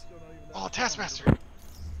 That's nice. Oh, Taskmaster.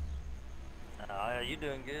 You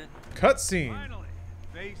doing good? Cutscene. Finally,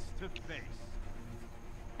 face to face.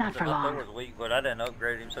 Not for long. Was weak, but I didn't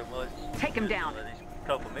upgrade him so much. Take him down. These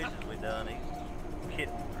couple missions we done, he's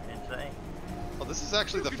hitting insane. Well, this is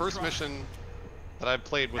actually the first mission that I've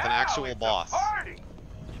played with an actual boss.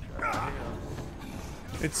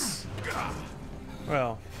 It's...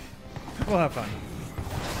 well, we'll have fun.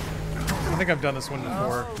 I think I've done this one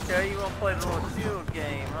before. Oh, okay, you want to play the little shield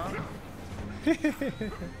game, huh?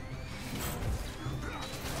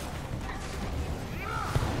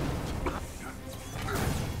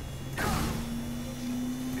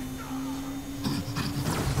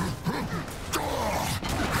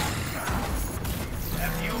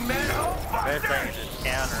 Best thing is just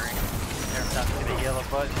countering. Every time you see the yellow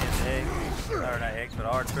button, it's X, or not X, but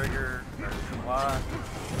R trigger, or Y.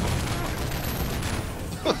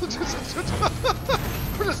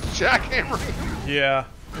 We're just jackhammering. Yeah,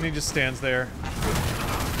 and he just stands there.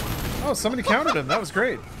 Oh, somebody counted him. That was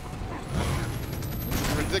great. This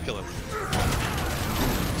is ridiculous.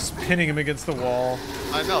 Just pinning him against the wall.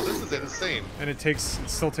 I know, this is insane. And it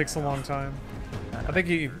still takes a long time. I think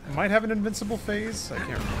he might have an invincible phase. I can't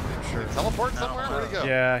remember for sure. Teleport somewhere? Where'd he go?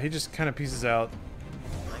 Yeah, he just kind of pieces out.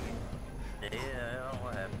 Yeah, I don't know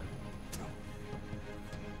what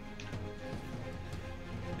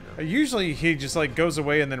happened. Usually he just like goes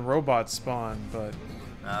away and then robots spawn, but...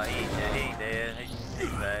 No, he ain't dead.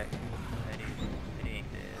 He's back. He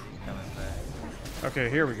ain't dead. He's coming back. Okay,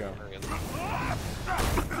 here we go.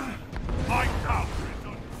 My cow.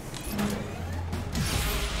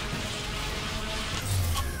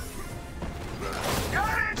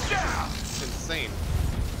 Got it down! Insane.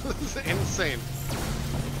 This is insane.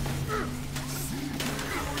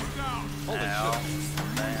 Holy shit.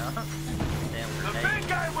 Down. The big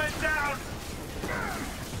guy went down!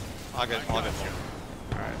 I'll get one.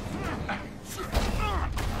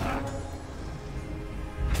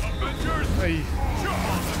 Avengers! Hey.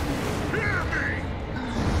 Hear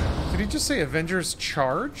me! Did he just say Avengers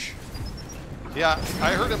Charge? Yeah,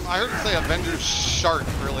 I heard him say Avengers Shark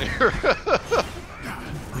earlier.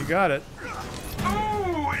 You got it.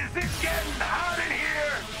 Ooh, is it getting hot in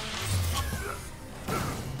here?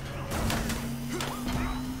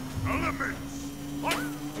 Elements! Up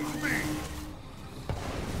me!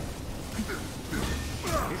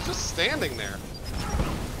 He's just standing there.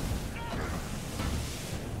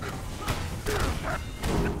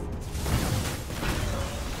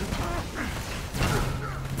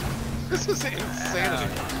 This is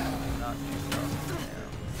insanity.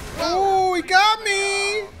 Oh, he got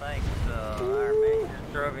me! Thanks, Iron Man.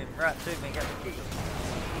 Just drove him right to me and got the kill.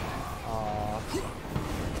 Aww.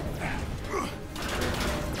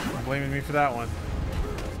 Blaming me for that one.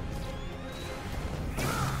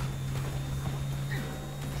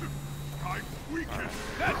 I'm weakened.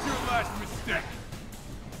 That's your last mistake.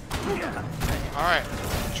 Alright.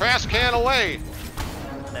 Trash can away!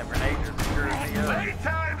 That grenade just screwed me up.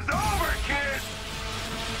 Playtime's over, kids!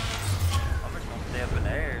 I'm just gonna step in the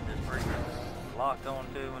air and just freaking locked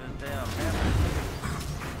onto it when it's down.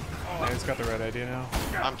 Yeah, he's got the right idea now.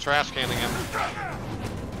 I'm trash canning him.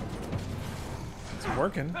 It's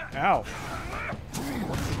working. Ow.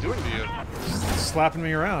 What's he doing to you? Just slapping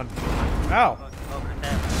me around. Ow.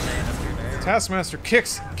 Taskmaster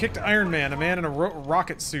kicked Iron Man, a man in a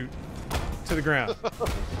rocket suit, to the ground.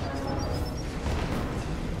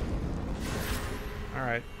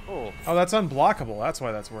 Alright. Oh, that's unblockable. That's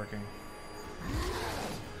why that's working.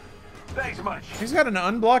 Thanks much. He's got an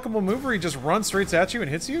unblockable move where he just runs straight at you and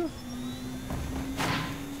hits you?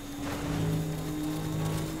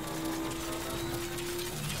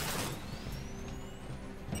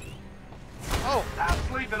 Oh, I'm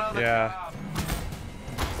sleeping on the job.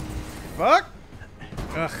 Fuck!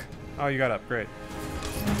 Ugh. Oh, you got up. Great.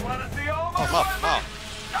 Want to see all my up.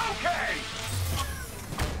 Okay.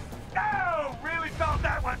 Oh, really felt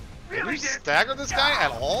that one. Did Really you did. stagger this guy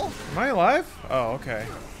at all? Am I alive? Oh, okay.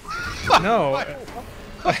 No.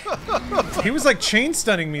 He was like chain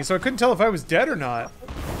stunning me, so I couldn't tell if I was dead or not.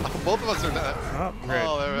 Both of us are dead. Oh, great.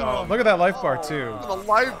 Oh, there we go. Look at that life bar, too. The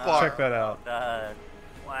life bar. Check that out.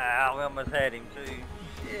 Wow, we almost had him, too.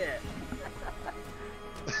 Shit.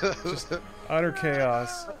 Just utter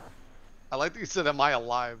chaos. I like that you said, am I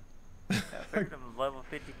alive? I figured him level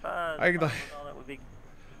 55. I thought that would be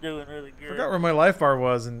doing really good. forgot where my life bar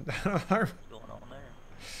was, and What's going on there?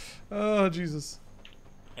 oh Jesus!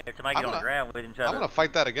 Every time I get on the ground with him, I'm gonna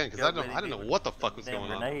fight that again because I didn't know what the fuck was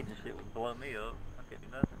going on. Grenades and shit would blow me up. I couldn't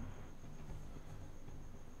do nothing.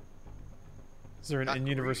 Is there an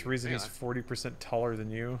in-universe reason he's 40% taller than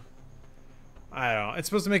you? I don't know. It's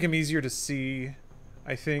supposed to make him easier to see,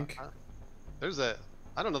 I think.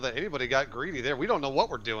 I don't know that anybody got greedy there. We don't know what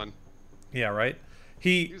we're doing. Yeah, right?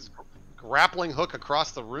 He's grappling hook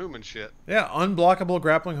across the room and shit. Yeah, unblockable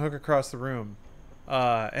grappling hook across the room.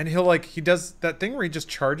 And he does that thing where he just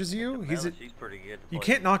charges you. He's pretty good. You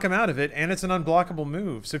can't knock him out of it, and it's an unblockable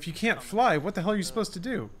move. So if you can't fly, what the hell are you supposed to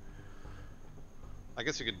do? I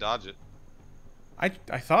guess you could dodge it. I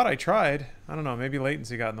thought I tried. I don't know. Maybe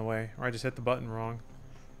latency got in the way, or I just hit the button wrong.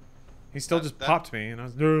 He still just popped me, and I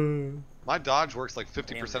was. My dodge works like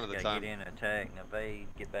 50% of the time. Get in, attack, and evade,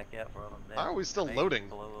 get back out for them. How are we still loading?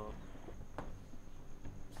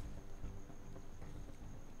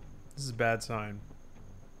 This is a bad sign.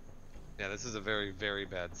 Yeah, this is a very, very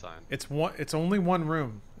bad sign. It's only one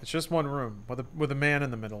room. It's just one room with a man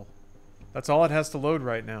in the middle. That's all it has to load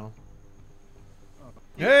right now.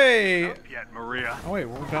 Hey! Not yet, Maria. Oh wait,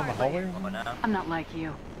 we're down the hallway. I'm not like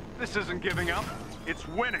you. This isn't giving up. It's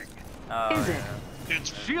winning. Is it?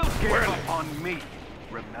 It's Shield gave up on me.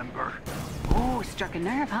 Remember? Oh, struck a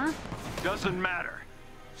nerve, huh? Doesn't matter.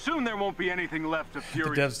 Soon there won't be anything left of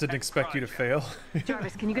Fury. The devs didn't expect you to fail.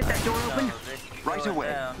 Jarvis, can you get that door open? Right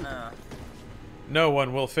away. No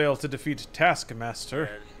one will fail to defeat Taskmaster.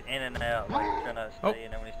 Yeah, in and out, like trying not to stay,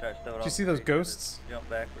 and then when he starts throwing Did you see those ghosts? Jump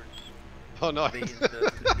backwards. Oh no.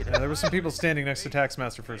 Yeah, there were some people standing next to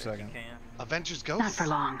Taskmaster for a second. Avengers Ghosts? Not for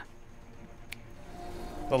long.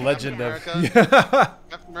 The legend of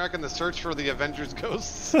Captain America and the search for the Avengers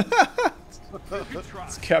Ghosts.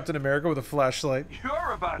 It's Captain America with a flashlight,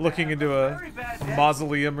 looking into a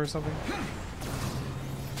mausoleum or something.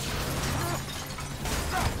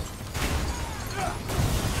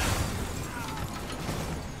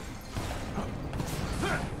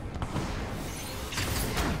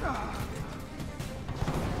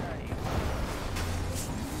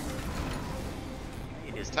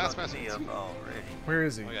 Taskmaster. Where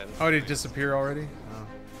is he? Oh, did he disappear already?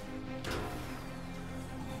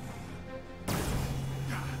 Oh.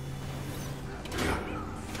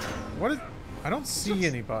 What is... I don't see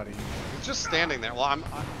anybody. He's just standing there. Well, I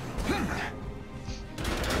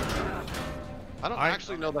don't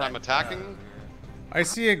actually know that I'm attacking. I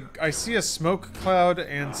see a smoke cloud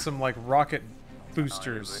and some like rocket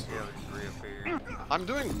boosters. I'm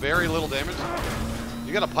doing very little damage.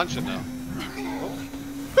 You gotta punch it now.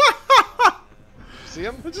 See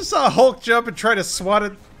him? I just saw Hulk jump and try to swat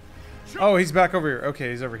it. Oh, he's back over here.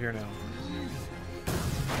 Okay, he's over here now.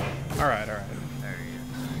 Alright, alright. There he is.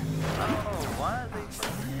 Oh, why is he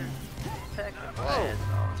attacking the glass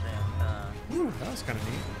all the damn time? Ooh, that was kind of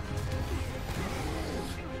neat.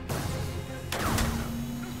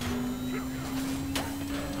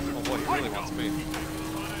 Oh boy, he really wants me.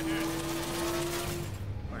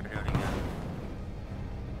 Where the hell did he go?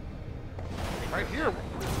 Right here.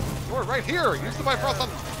 You're right here. Use the Bifrost on.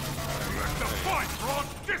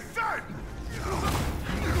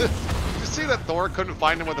 Did you see that Thor couldn't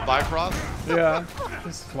find him with the Bifrost? Yeah,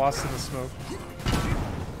 just lost in the smoke.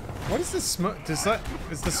 What is this smoke? Is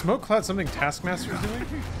the smoke cloud something Taskmaster's doing?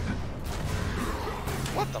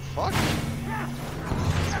 What the fuck?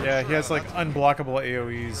 Yeah, he has like unblockable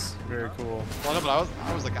AoEs. Very cool. Well, no, but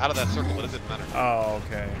I was like out of that circle, but it didn't matter. Oh,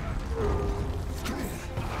 okay.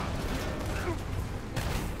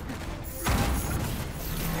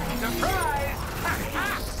 Surprise!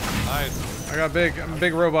 Nice. I got big. I'm a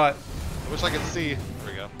big robot. I wish I could see. There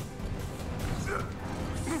we go.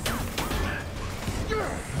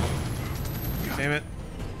 Damn it.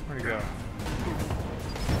 Where'd he go?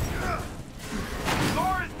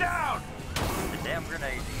 Doors down! The damn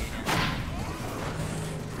grenade again.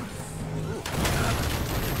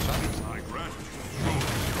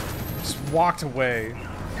 Just walked away.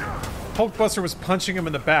 Hulkbuster was punching him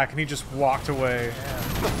in the back and he just walked away.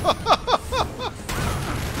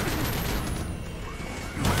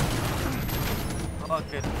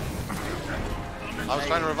 Fucking. I was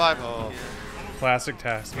trying to revive. Oh. Classic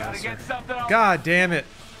Taskmaster. God damn it.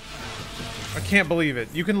 I can't believe it.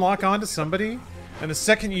 You can lock on to somebody, and the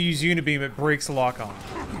second you use Unibeam, it breaks the lock on.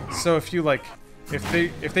 So if you like,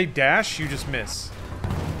 if they dash, you just miss.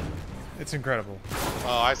 It's incredible.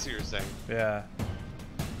 Oh, I see what you're saying. Yeah.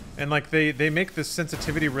 And like they make the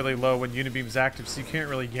sensitivity really low when Unibeam's active, so you can't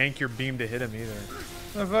really yank your beam to hit him either.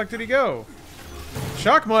 Where the fuck did he go?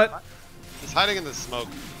 Shockmutt! He's hiding in the smoke.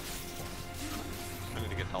 I need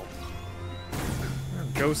to get help. There are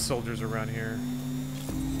ghost soldiers around here.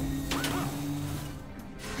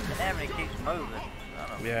 Damn, he keeps moving. I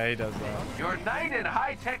don't know. Yeah, he does that. Your knight in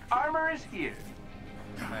high-tech armor is here.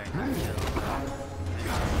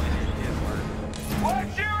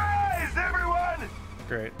 Watch your eyes, everyone!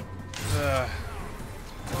 Great. Let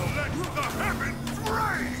the heavens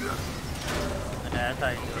rain! Yeah, that's how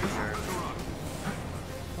you do it, sure.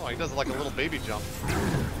 Oh, he does like a little baby jump.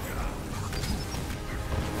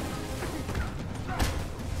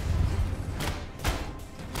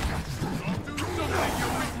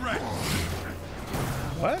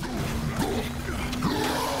 What?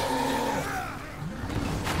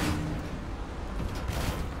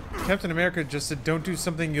 Captain America just said, "Don't do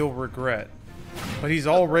something you'll regret." But he's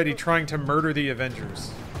already trying to murder the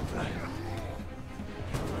Avengers.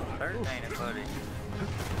 13 and buddy.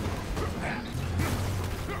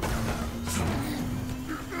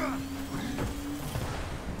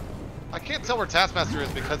 I can't tell where Taskmaster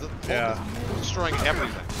is because it's destroying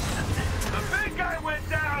everything. The big guy went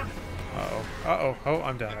down! Uh-oh. Uh-oh. Oh,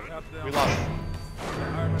 I'm down. We lost.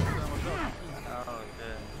 Oh,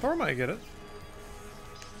 shit. Thor might get it.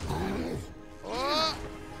 Oh.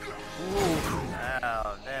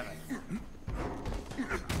 Ow, damn it.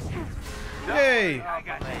 Yay!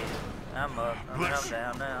 I'm up. I'm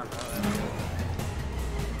down now.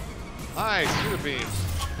 Nice, Unibeam.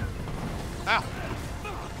 Ow.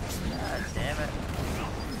 God damn it.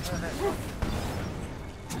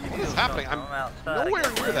 What is happening? I'm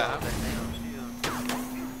nowhere near that.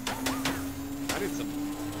 I need some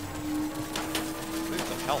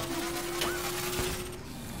help.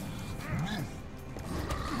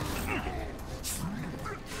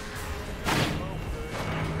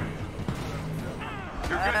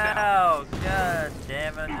 Ow, god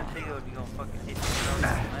damn it. The field, you gonna fucking hit me on the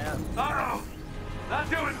map. Uh-oh! Not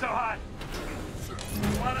doing so hot!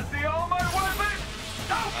 Wanna see all my weapons?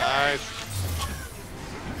 Okay! Nice.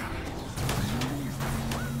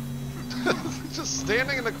 Just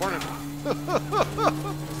standing in the corner.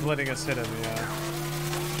 He's letting us hit him, yeah.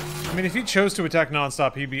 I mean, if he chose to attack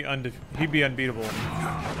nonstop, he'd be unbeatable.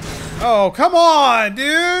 Oh, come on,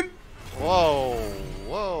 dude! Whoa,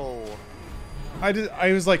 whoa.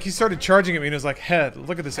 I was like, he started charging at me and I was like, head,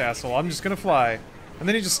 look at this asshole, I'm just gonna fly. And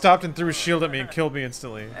then he just stopped and threw his shield at me and killed me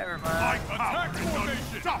instantly. Never mind.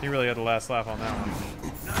 He really had the last laugh on that one.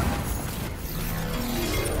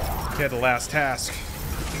 He had the last task.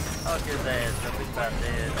 Fuck his ass, I'll be about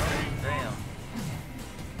dead. Damn.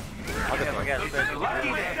 I got a special Lucky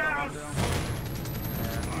ability. down!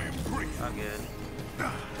 Yeah, I'm good.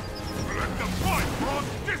 Let the fight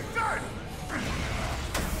descend!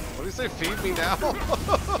 What do you say? Feed me now?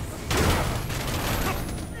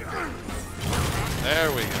 There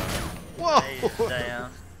we go. Whoa! Down.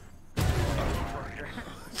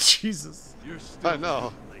 Jesus. I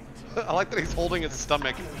know. I like that he's holding his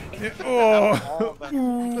stomach. Yeah, oh!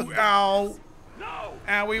 Ooh, ow!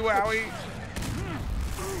 Owie wowie!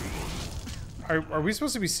 Are we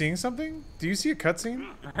supposed to be seeing something? Do you see a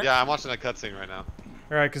cutscene? Yeah, I'm watching a cutscene right now.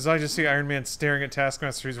 Alright, because I just see Iron Man staring at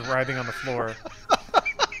Taskmaster who's writhing on the floor.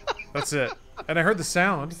 That's it. And I heard the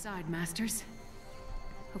sound. Side masters.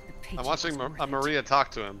 Hope the I'm watching Maria talk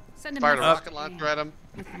to him. Send him Fired a up. rocket launcher at him.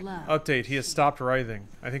 with love. Update, he has stopped writhing.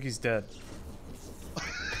 I think he's dead.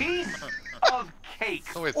 Piece of cake.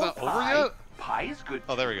 Oh, wait, it's Or not over pie. yet? Pie is good.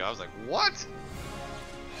 Oh, there we go. I was like, what?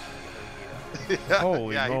 Yeah,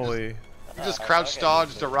 Holy yeah, moly. He just crouch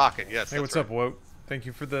dodged a rocket. Yes. Hey, what's up, Woat? Thank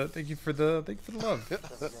you for the love.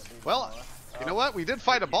 Well, you know what? We did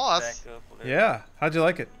fight a boss. Yeah. How'd you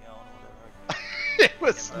like it? It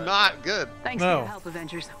was not good. Thanks for your help,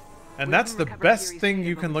 Avengers. And that's the best thing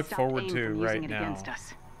you can look forward to right now.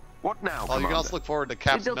 What now? Oh, you can also look forward to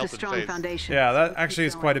Cap's built a melted strong face. foundation. Yeah, that actually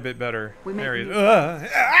is quite a bit better. There he is.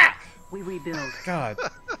 We rebuild. God.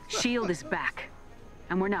 Shield is back,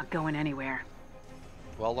 and we're not going anywhere.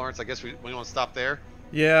 Well, Lawrence, I guess we want to stop there.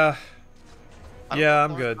 Yeah. Yeah,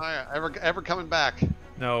 I'm Lawrence good. and I ever coming back?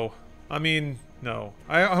 No. I mean, no.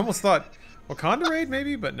 I almost thought Wakanda Raid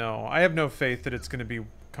maybe, but no. I have no faith that it's going to be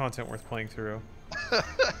content worth playing through.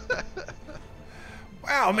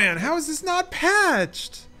 Wow, man, how is this not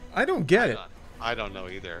patched? I don't get it. I don't know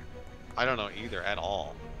either. I don't know either at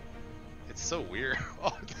all. It's so weird.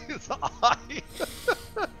 Oh, it's eye.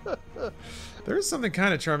 There is something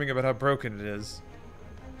kind of charming about how broken it is.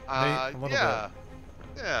 A little yeah.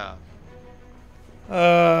 bit. Yeah.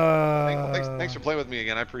 Thanks for playing with me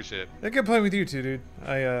again. I appreciate it. I can play with you too, dude.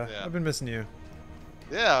 I've been missing you.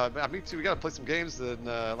 Yeah, me too. We gotta play some games. And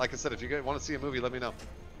like I said, if you want to see a movie, let me know.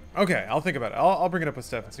 Okay, I'll think about it. I'll bring it up with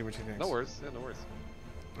Steph and see what she thinks. No worries. Yeah, no worries.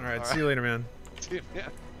 All right. See you later, man. See you,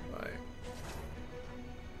 man. Bye.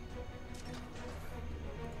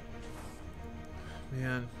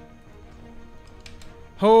 Man.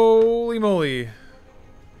 Holy moly.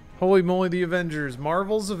 Holy moly, the Avengers.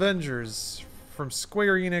 Marvel's Avengers from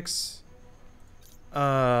Square Enix.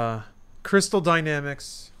 Crystal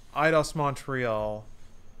Dynamics, Eidos Montreal,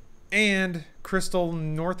 and Crystal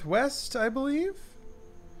Northwest, I believe?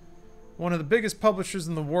 One of the biggest publishers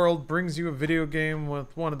in the world brings you a video game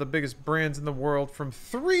with one of the biggest brands in the world from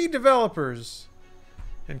 3 developers.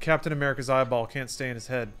 And Captain America's eyeball can't stay in his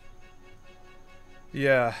head.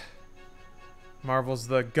 Yeah. Marvel's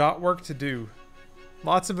got work to do.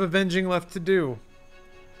 Lots of avenging left to do.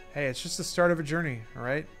 Hey, it's just the start of a journey,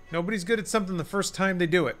 alright? Nobody's good at something the first time they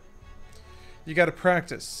do it. You gotta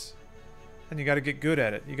practice. And you gotta get good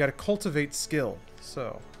at it. You gotta cultivate skill.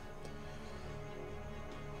 So...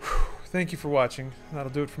 Thank you for watching.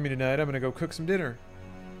 That'll do it for me tonight. I'm gonna go cook some dinner.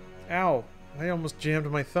 Ow. I almost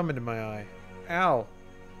jammed my thumb into my eye. Ow.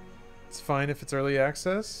 It's fine if it's early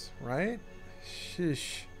access, right?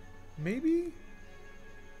 Shish. Maybe?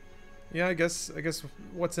 Yeah, I guess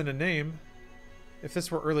what's in a name? If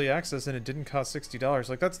this were early access and it didn't cost $60,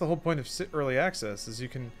 like that's the whole point of early access, is you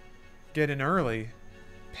can get in early,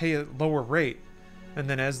 pay a lower rate, and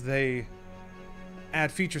then as they add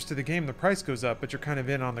features to the game, the price goes up, but you're kind of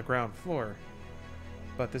in on the ground floor.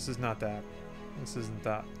 But this is not that. This isn't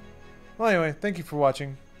that. Well, anyway, thank you for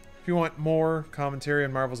watching. If you want more commentary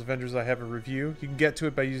on Marvel's Avengers, I have a review. You can get to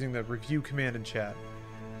it by using the review command in chat.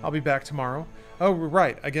 I'll be back tomorrow. Oh,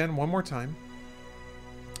 right. Again, one more time.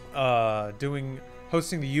 Hosting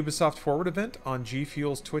the Ubisoft Forward event on G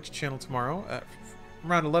Fuel's Twitch channel tomorrow at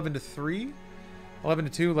around 11 to 3. 11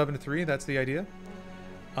 to 2, 11 to 3. That's the idea.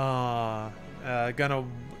 Gonna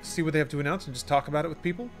see what they have to announce and just talk about it with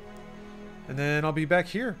people. And then I'll be back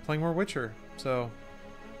here playing more Witcher. So,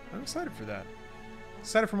 I'm excited for that.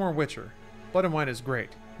 Excited for more Witcher. Blood and Wine is great.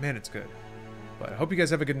 Man, it's good. But I hope you guys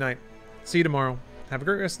have a good night. See you tomorrow. Have a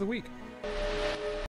great rest of the week.